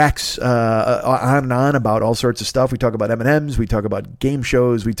Pat wax on and on about all sorts of stuff. We talk about M&Ms. We talk about game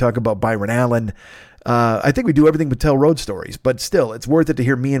shows. We talk about Byron Allen. I think we do everything but tell road stories, but still, it's worth it to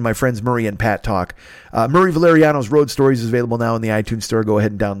hear me and my friends Murray and Pat talk. Murray Valeriano's Road Stories is available now in the iTunes store. Go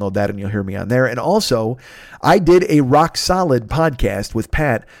ahead and download that and you'll hear me on there. And also, I did a Rock Solid podcast with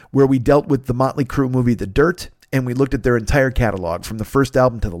Pat where we dealt with the Motley Crue movie The Dirt, and we looked at their entire catalog from the first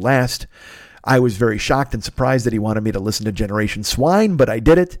album to the last. I was very shocked and surprised that he wanted me to listen to Generation Swine, but I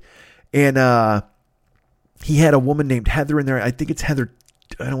did it. And he had a woman named Heather in there. I think it's Heather.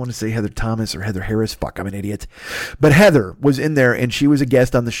 I don't want to say Heather Thomas or Heather Harris. Fuck, I'm an idiot. But Heather was in there, and she was a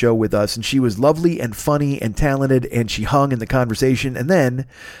guest on the show with us, and she was lovely and funny and talented, and she hung in the conversation. And then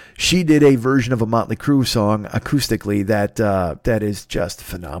she did a version of a Motley Crue song acoustically that is just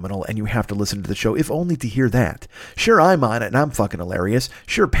phenomenal, and you have to listen to the show, if only to hear that. Sure, I'm on it, and I'm fucking hilarious.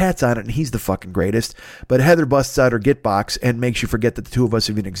 Sure, Pat's on it, and he's the fucking greatest. But Heather busts out her Gitbox and makes you forget that the two of us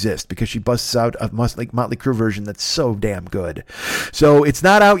even exist, because she busts out a Motley Crue version that's so damn good. So it's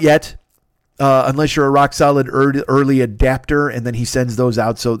not out yet. Unless you're a Rock Solid early adapter, and then he sends those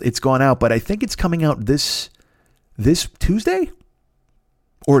out. So it's gone out, but I think it's coming out this Tuesday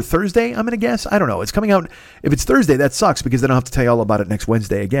or Thursday, I'm going to guess. I don't know. It's coming out. If it's Thursday, that sucks, because then I'll have to tell you all about it next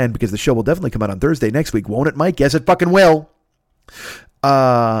Wednesday again, because the show will definitely come out on Thursday next week, won't it, Mike? Yes, it fucking will.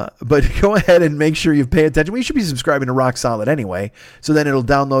 But go ahead and make sure you pay attention. We should be subscribing to Rock Solid anyway, so then it'll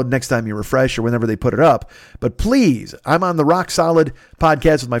download next time you refresh or whenever they put it up. But please, I'm on the Rock Solid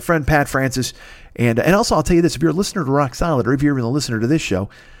podcast with my friend Pat Francis. And also, I'll tell you this, if you're a listener to Rock Solid, or if you're even a listener to this show,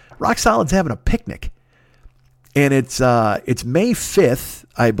 Rock Solid's having a picnic. And it's May 5th,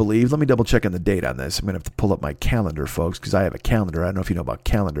 I believe. Let me double check on the date on this. I'm going to have to pull up my calendar, folks, because I have a calendar. I don't know if you know about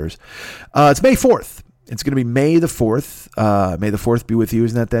calendars. It's May 4th. It's going to be May the 4th. May the 4th be with you.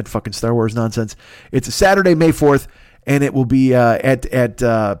 Isn't that fucking Star Wars nonsense? It's a Saturday, May 4th, and it will be at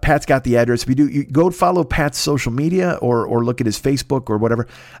Pat's got the address. If you do, you go follow Pat's social media or look at his Facebook or whatever.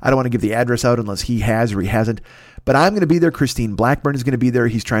 I don't want to give the address out unless he has or he hasn't. But I'm going to be there. Christine Blackburn is going to be there.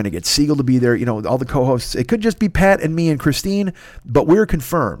 He's trying to get Siegel to be there. You know, all the co-hosts. It could just be Pat and me and Christine, but we're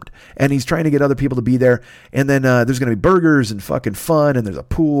confirmed. And he's trying to get other people to be there. And then there's going to be burgers and fucking fun, and there's a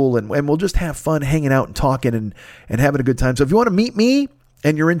pool, and we'll just have fun hanging out and talking and having a good time. So if you want to meet me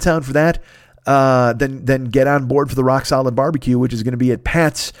and you're in town for that, then get on board for the Rock Solid Barbecue, which is going to be at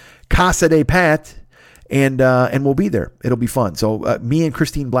Pat's Casa de Pat. And we'll be there. It'll be fun. So me and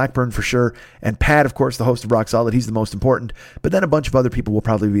Christine Blackburn for sure. And Pat, of course, the host of Rock Solid. He's the most important. But then a bunch of other people will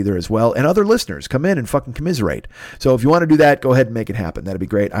probably be there as well. And other listeners come in and fucking commiserate. So if you want to do that, go ahead and make it happen. That'd be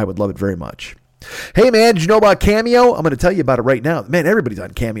great. I would love it very much. Hey, man, did you know about Cameo? I'm going to tell you about it right now. Man, everybody's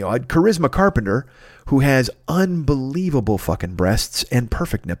on Cameo. I had Charisma Carpenter, who has unbelievable fucking breasts and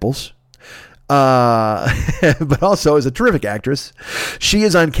perfect nipples. But also is a terrific actress. She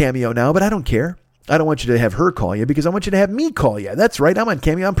is on Cameo now, but I don't care. I don't want you to have her call you because I want you to have me call you. That's right. I'm on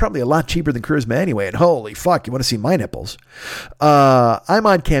Cameo. I'm probably a lot cheaper than Charisma anyway. And holy fuck, you want to see my nipples? I'm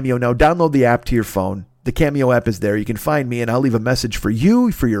on Cameo now. Download the app to your phone. The Cameo app is there. You can find me and I'll leave a message for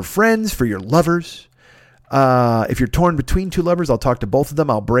you, for your friends, for your lovers. If you're torn between two lovers, I'll talk to both of them.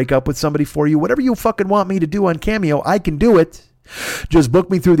 I'll break up with somebody for you. Whatever you fucking want me to do on Cameo, I can do it. Just book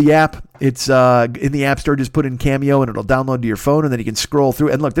me through the app. It's in the App Store. Just put in Cameo and it'll download to your phone, and then you can scroll through.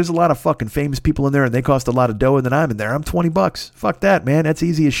 And look, there's a lot of fucking famous people in there, and they cost a lot of dough, and then I'm in there. I'm $20. Fuck that, man. That's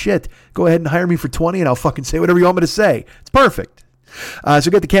easy as shit. Go ahead and hire me for $20, and I'll fucking say whatever you want me to say. It's perfect. So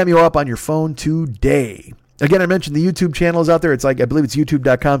get the Cameo up on your phone today. Again, I mentioned the YouTube channel is out there. It's like, I believe it's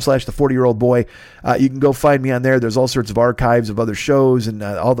youtube.com/the40year-old-boy. You can go find me on there. There's all sorts of archives of other shows and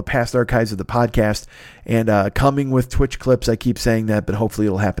all the past archives of the podcast. And coming with Twitch clips. I keep saying that, but hopefully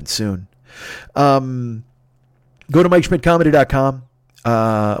it'll happen soon. Go to MikeSchmidtComedy.com.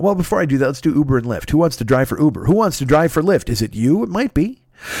 Well, before I do that, let's do Uber and Lyft. Who wants to drive for Uber? Who wants to drive for Lyft? Is it you? It might be.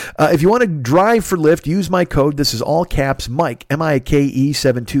 If you want to drive for Lyft, use my code. This is all caps, Mike, M-I-K-E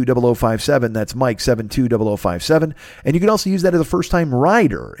 720057. That's Mike 720057. And you can also use that as a first-time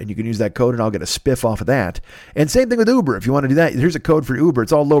rider. And you can use that code, and I'll get a spiff off of that. And same thing with Uber. If you want to do that, here's a code for Uber.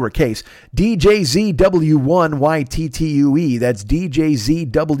 It's all lowercase. DJZW1YTTUE. That's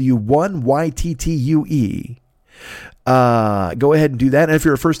DJZW1YTTUE. Go ahead and do that. And if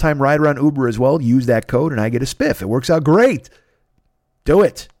you're a first-time rider on Uber as well, use that code, and I get a spiff. It works out great. Do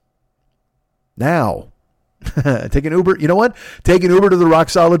it now. Take an Uber. You know what? Take an Uber to the Rock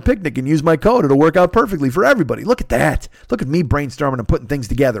Solid picnic and use my code. It'll work out perfectly for everybody. Look at that. Look at me brainstorming and putting things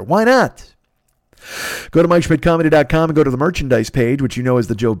together. Why not? Go to MikeSchmidtComedy.com and go to the merchandise page, which you know is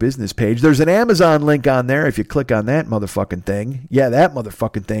the Joe Business page. There's an Amazon link on there. If you click on that motherfucking thing. Yeah, that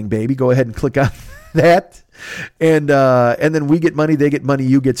motherfucking thing, baby. Go ahead and click on that. And then we get money, they get money,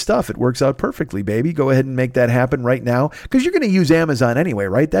 you get stuff. It works out perfectly, baby. Go ahead and make that happen right now because you're going to use Amazon anyway,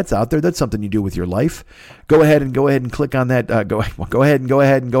 right? That's out there. That's something you do with your life. Go ahead and click on that. Go ahead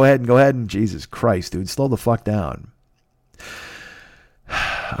and Jesus Christ, dude, slow the fuck down.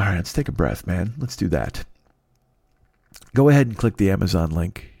 All right, let's take a breath, man. Let's do that. Go ahead and click the Amazon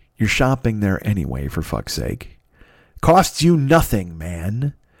link. You're shopping there anyway, for fuck's sake. Costs you nothing,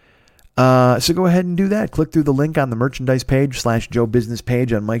 man. So go ahead and do that. Click through the link on the merchandise page /Joe Business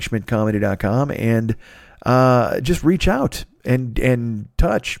page on MikeSchmidtComedy.com and just reach out and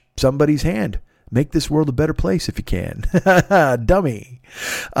touch somebody's hand. Make this world a better place if you can. Dummy.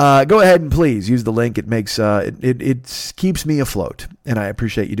 Go ahead and please use the link. It makes it keeps me afloat, and I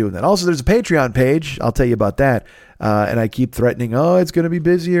appreciate you doing that. Also, there's a Patreon page. I'll tell you about that. And I keep threatening, it's going to be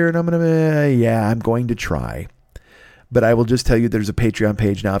busier, and I'm going to try. But I will just tell you there's a Patreon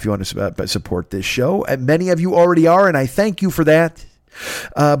page now if you want to support this show. And many of you already are, and I thank you for that.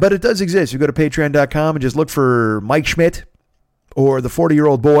 But it does exist. You go to patreon.com and just look for Mike Schmidt or the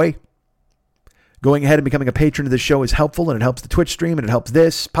 40-year-old boy. Going ahead and becoming a patron of this show is helpful, and it helps the Twitch stream, and it helps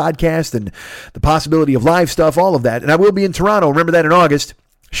this podcast and the possibility of live stuff, all of that. And I will be in Toronto. Remember that in August.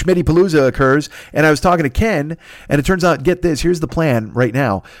 Schmitty-palooza occurs, and I was talking to Ken, and it turns out, get this, here's the plan right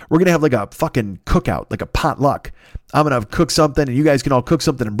now. We're going to have like a fucking cookout, like a potluck. I'm going to cook something, and you guys can all cook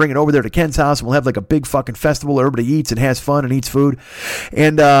something and bring it over there to Ken's house, and we'll have like a big fucking festival where everybody eats and has fun and eats food.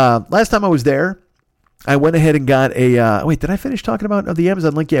 And last time I was there, I went ahead and got a, wait, did I finish talking about the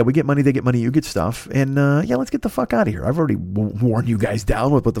Amazon link? Yeah, we get money, they get money, you get stuff. And yeah, let's get the fuck out of here. I've already worn you guys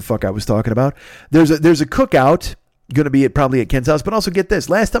down with what the fuck I was talking about. There's a cookout going to be probably at Ken's house, but also get this.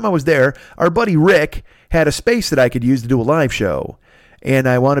 Last time I was there, our buddy Rick had a space that I could use to do a live show. And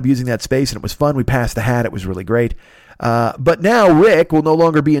I wound up using that space, and it was fun. We passed the hat. It was really great. But now Rick will no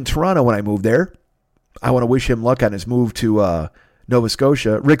longer be in Toronto when I move there. I want to wish him luck on his move to Nova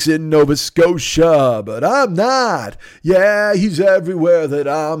Scotia. Rick's in Nova Scotia, but I'm not. Yeah, he's everywhere that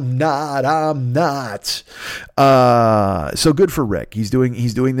I'm not. So good for Rick. He's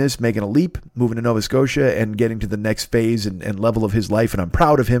doing this, making a leap, moving to Nova Scotia and getting to the next phase and level of his life. And I'm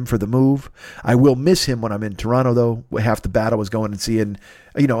proud of him for the move. I will miss him when I'm in Toronto, though. Half the battle was going and seeing,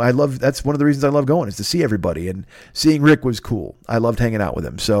 that's one of the reasons I love going, is to see everybody. And seeing Rick was cool. I loved hanging out with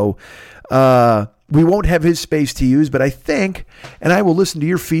him. So, we won't have his space to use, but I think, and I will listen to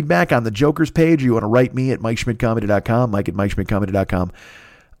your feedback on the Jokers page. You want to write me at MikeSchmidtComedy.com, Mike at MikeSchmidtComedy.com.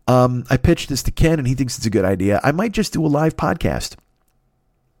 I pitched this to Ken, and he thinks it's a good idea. I might just do a live podcast,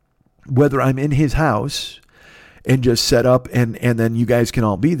 whether I'm in his house and just set up, and then you guys can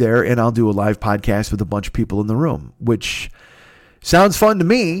all be there, and I'll do a live podcast with a bunch of people in the room, which sounds fun to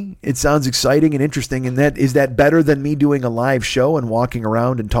me. It sounds exciting and interesting. And is that better than me doing a live show and walking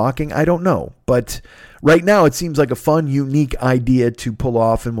around and talking? I don't know. But right now it seems like a fun, unique idea to pull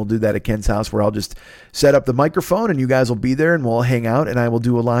off. And we'll do that at Ken's house, where I'll just set up the microphone and you guys will be there and we'll hang out and I will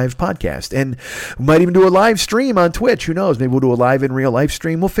do a live podcast. And we might even do a live stream on Twitch. Who knows? Maybe we'll do a live in real life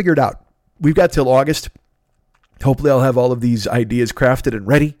stream. We'll figure it out. We've got till August. Hopefully I'll have all of these ideas crafted and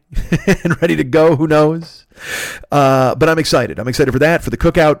ready and ready to go. Who knows? But I'm excited. I'm excited for that, for the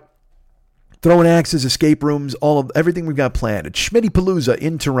cookout, throwing axes, escape rooms, everything we've got planned. It's Schmitty-palooza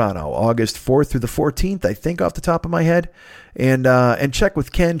in Toronto, August 4th through the 14th, I think, off the top of my head. And check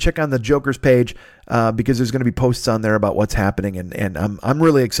with Ken, check on the Jokers page, because there's going to be posts on there about what's happening, and I'm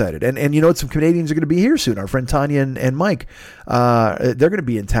really excited. And some Canadians are going to be here soon. Our friend Tanya and Mike, they're going to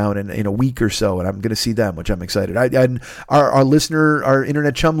be in town in a week or so, and I'm going to see them, which I'm excited. And our listener, our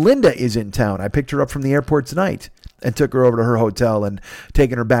internet chum Linda, is in town. I picked her up from the airport tonight and took her over to her hotel and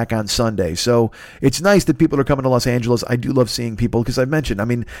taking her back on Sunday. So it's nice that people are coming to Los Angeles. I do love seeing people, because I've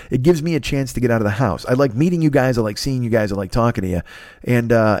mentioned, it gives me a chance to get out of the house. I like meeting you guys. I like seeing you guys. I like talking to you.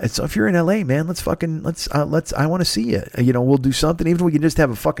 And so if you're in LA, man, I want to see you. We'll do something, even if we can just have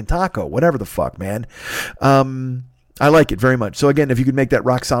a fucking taco, whatever the fuck, man. I like it very much. So again, if you could make that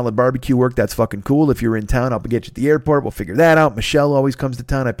rock solid barbecue work, that's fucking cool. If you're in town, I'll get you at the airport. We'll figure that out. Michelle always comes to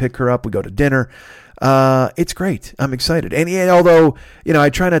town. I pick her up. We go to dinner. It's great. I'm excited. And although,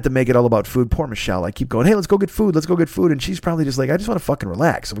 I try not to make it all about food. Poor Michelle. I keep going, hey, let's go get food. And she's probably just like, I just want to fucking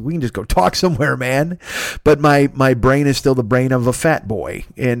relax. We can just go talk somewhere, man. But my brain is still the brain of a fat boy.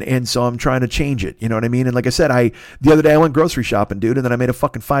 And so I'm trying to change it. You know what I mean? And like I said, the other day I went grocery shopping, dude. And then I made a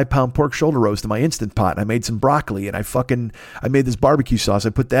fucking 5-pound pork shoulder roast in my Instant Pot. And I made some broccoli, and I made this barbecue sauce.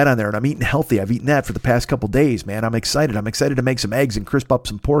 I put that on there, and I'm eating healthy. I've eaten that for the past couple days, man. I'm excited. I'm excited to make some eggs and crisp up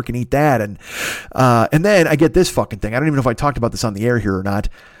some pork and eat that. And then I get this fucking thing. I don't even know if I talked about this on the air here or not.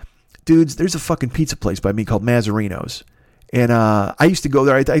 Dudes, there's a fucking pizza place by me called Mazzarino's. And I used to go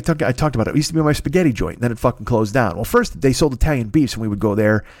there. I talked about it. It used to be my spaghetti joint. And then it fucking closed down. Well, first they sold Italian beefs and we would go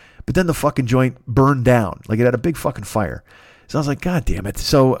there. But then the fucking joint burned down. Like, it had a big fucking fire. So I was like, God damn it.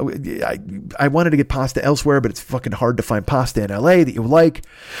 So I wanted to get pasta elsewhere, but it's fucking hard to find pasta in LA that you like.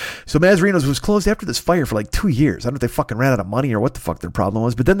 So Mazzarino's was closed after this fire for like 2 years. I don't know if they fucking ran out of money or what the fuck their problem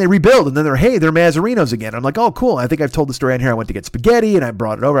was, but then they rebuild, and then they're Mazzarino's again. I'm like, oh, cool. I think I've told the story on here. I went to get spaghetti and I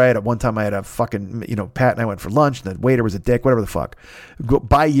brought it over. One time I had a fucking, Pat and I went for lunch, and the waiter was a dick, whatever the fuck.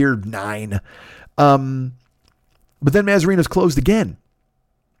 By year 9. But then Mazzarino's closed again.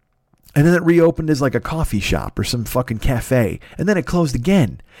 And then it reopened as like a coffee shop or some fucking cafe. And then it closed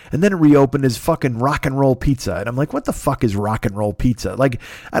again. And then it reopened as fucking rock and roll pizza. And I'm like, what the fuck is rock and roll pizza? Like,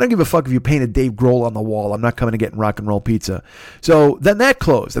 I don't give a fuck if you painted Dave Grohl on the wall. I'm not coming to get rock and roll pizza. So then that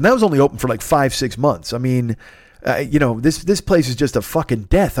closed. And that was only open for like 5-6 months. I mean, this place is just a fucking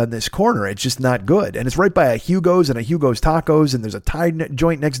death on this corner. It's just not good. And it's right by a Hugo's and a Hugo's Tacos, and there's a Thai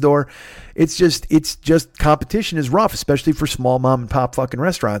joint next door. It's just competition is rough, especially for small mom and pop fucking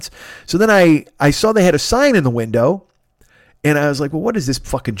restaurants. So then I saw they had a sign in the window, and I was like, well, what is this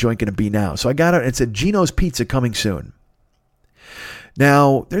fucking joint going to be now? So I got it, and it said Gino's Pizza coming soon.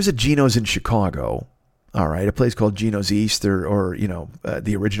 Now, there's a Gino's in Chicago. All right, a place called Gino's East or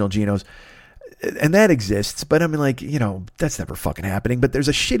the original Gino's. And that exists, but I mean, like, that's never fucking happening. But there's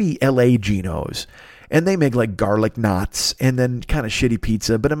a shitty LA Gino's, and they make like garlic knots and then kind of shitty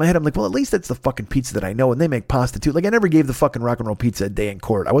pizza. But in my head, I'm like, well, at least that's the fucking pizza that I know. And they make pasta too. Like, I never gave the fucking rock and roll pizza a day in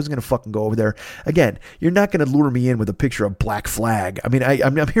court. I wasn't going to fucking go over there. Again, you're not going to lure me in with a picture of Black Flag. I mean,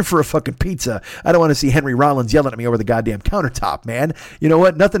 I'm here for a fucking pizza. I don't want to see Henry Rollins yelling at me over the goddamn countertop, man. You know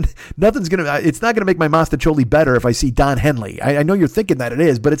what? Nothing's going to, it's not going to make my mastacholi better if I see Don Henley. I know you're thinking that it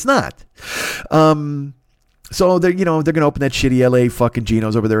is, but it's not. So they're going to open that shitty LA fucking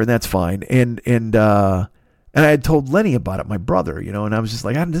Gino's over there, and that's fine. And I had told Lenny about it, my brother, and I was just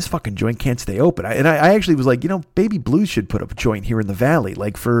like, this fucking joint can't stay open. I actually was like, Baby Blues should put up a joint here in the Valley,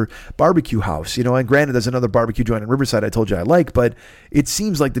 like for Barbecue House, and granted, there's another barbecue joint in Riverside I told you I like, but it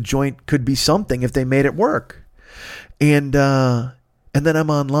seems like the joint could be something if they made it work. And then I'm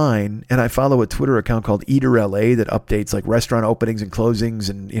online and I follow a Twitter account called Eater LA that updates like restaurant openings and closings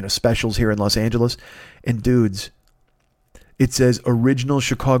and, specials here in Los Angeles. And dudes, it says original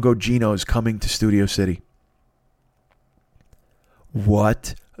Chicago Gino's coming to Studio City.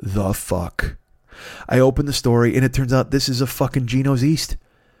 What the fuck? I opened the story and it turns out this is a fucking Gino's East.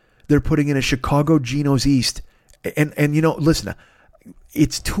 They're putting in a Chicago Gino's East. And listen,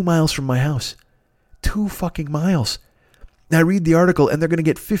 it's 2 miles from my house. 2 fucking miles. Now I read the article and they're going to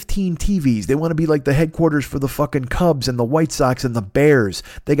get 15 TVs. They want to be like the headquarters for the fucking Cubs and the White Sox and the Bears.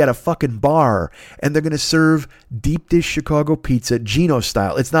 They got a fucking bar and they're going to serve deep dish Chicago pizza, Gino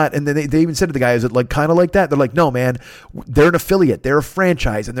style. It's not, and then they even said to the guy, is it like kind of like that? They're like, no, man, they're an affiliate. They're a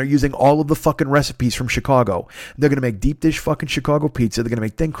franchise and they're using all of the fucking recipes from Chicago. They're going to make deep dish fucking Chicago pizza. They're going to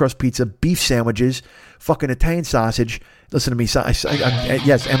make thin crust pizza, beef sandwiches, fucking Italian sausage. Listen to me.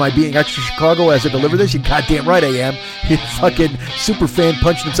 Yes, am I being extra Chicago as I deliver this? You goddamn right I am. You fucking super fan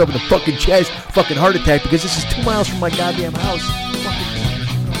punching himself in the fucking chest. Fucking heart attack because this is 2 miles from my goddamn house.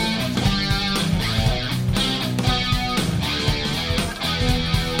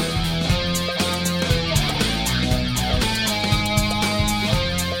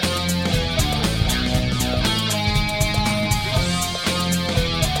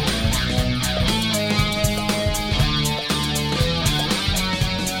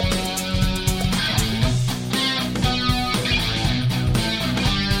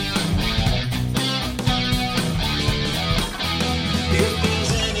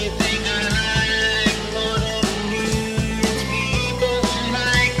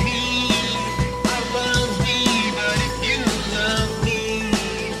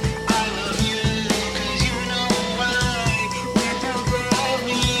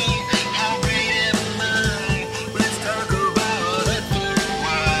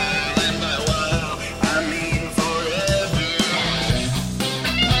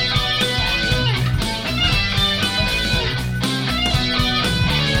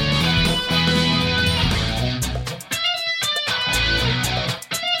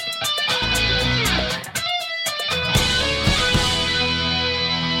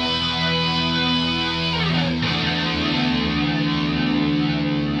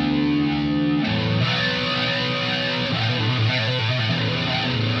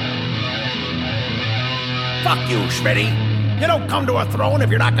 Fuck you, Schmitty. You don't come to a throne if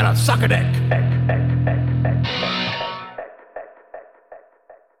you're not gonna suck a dick.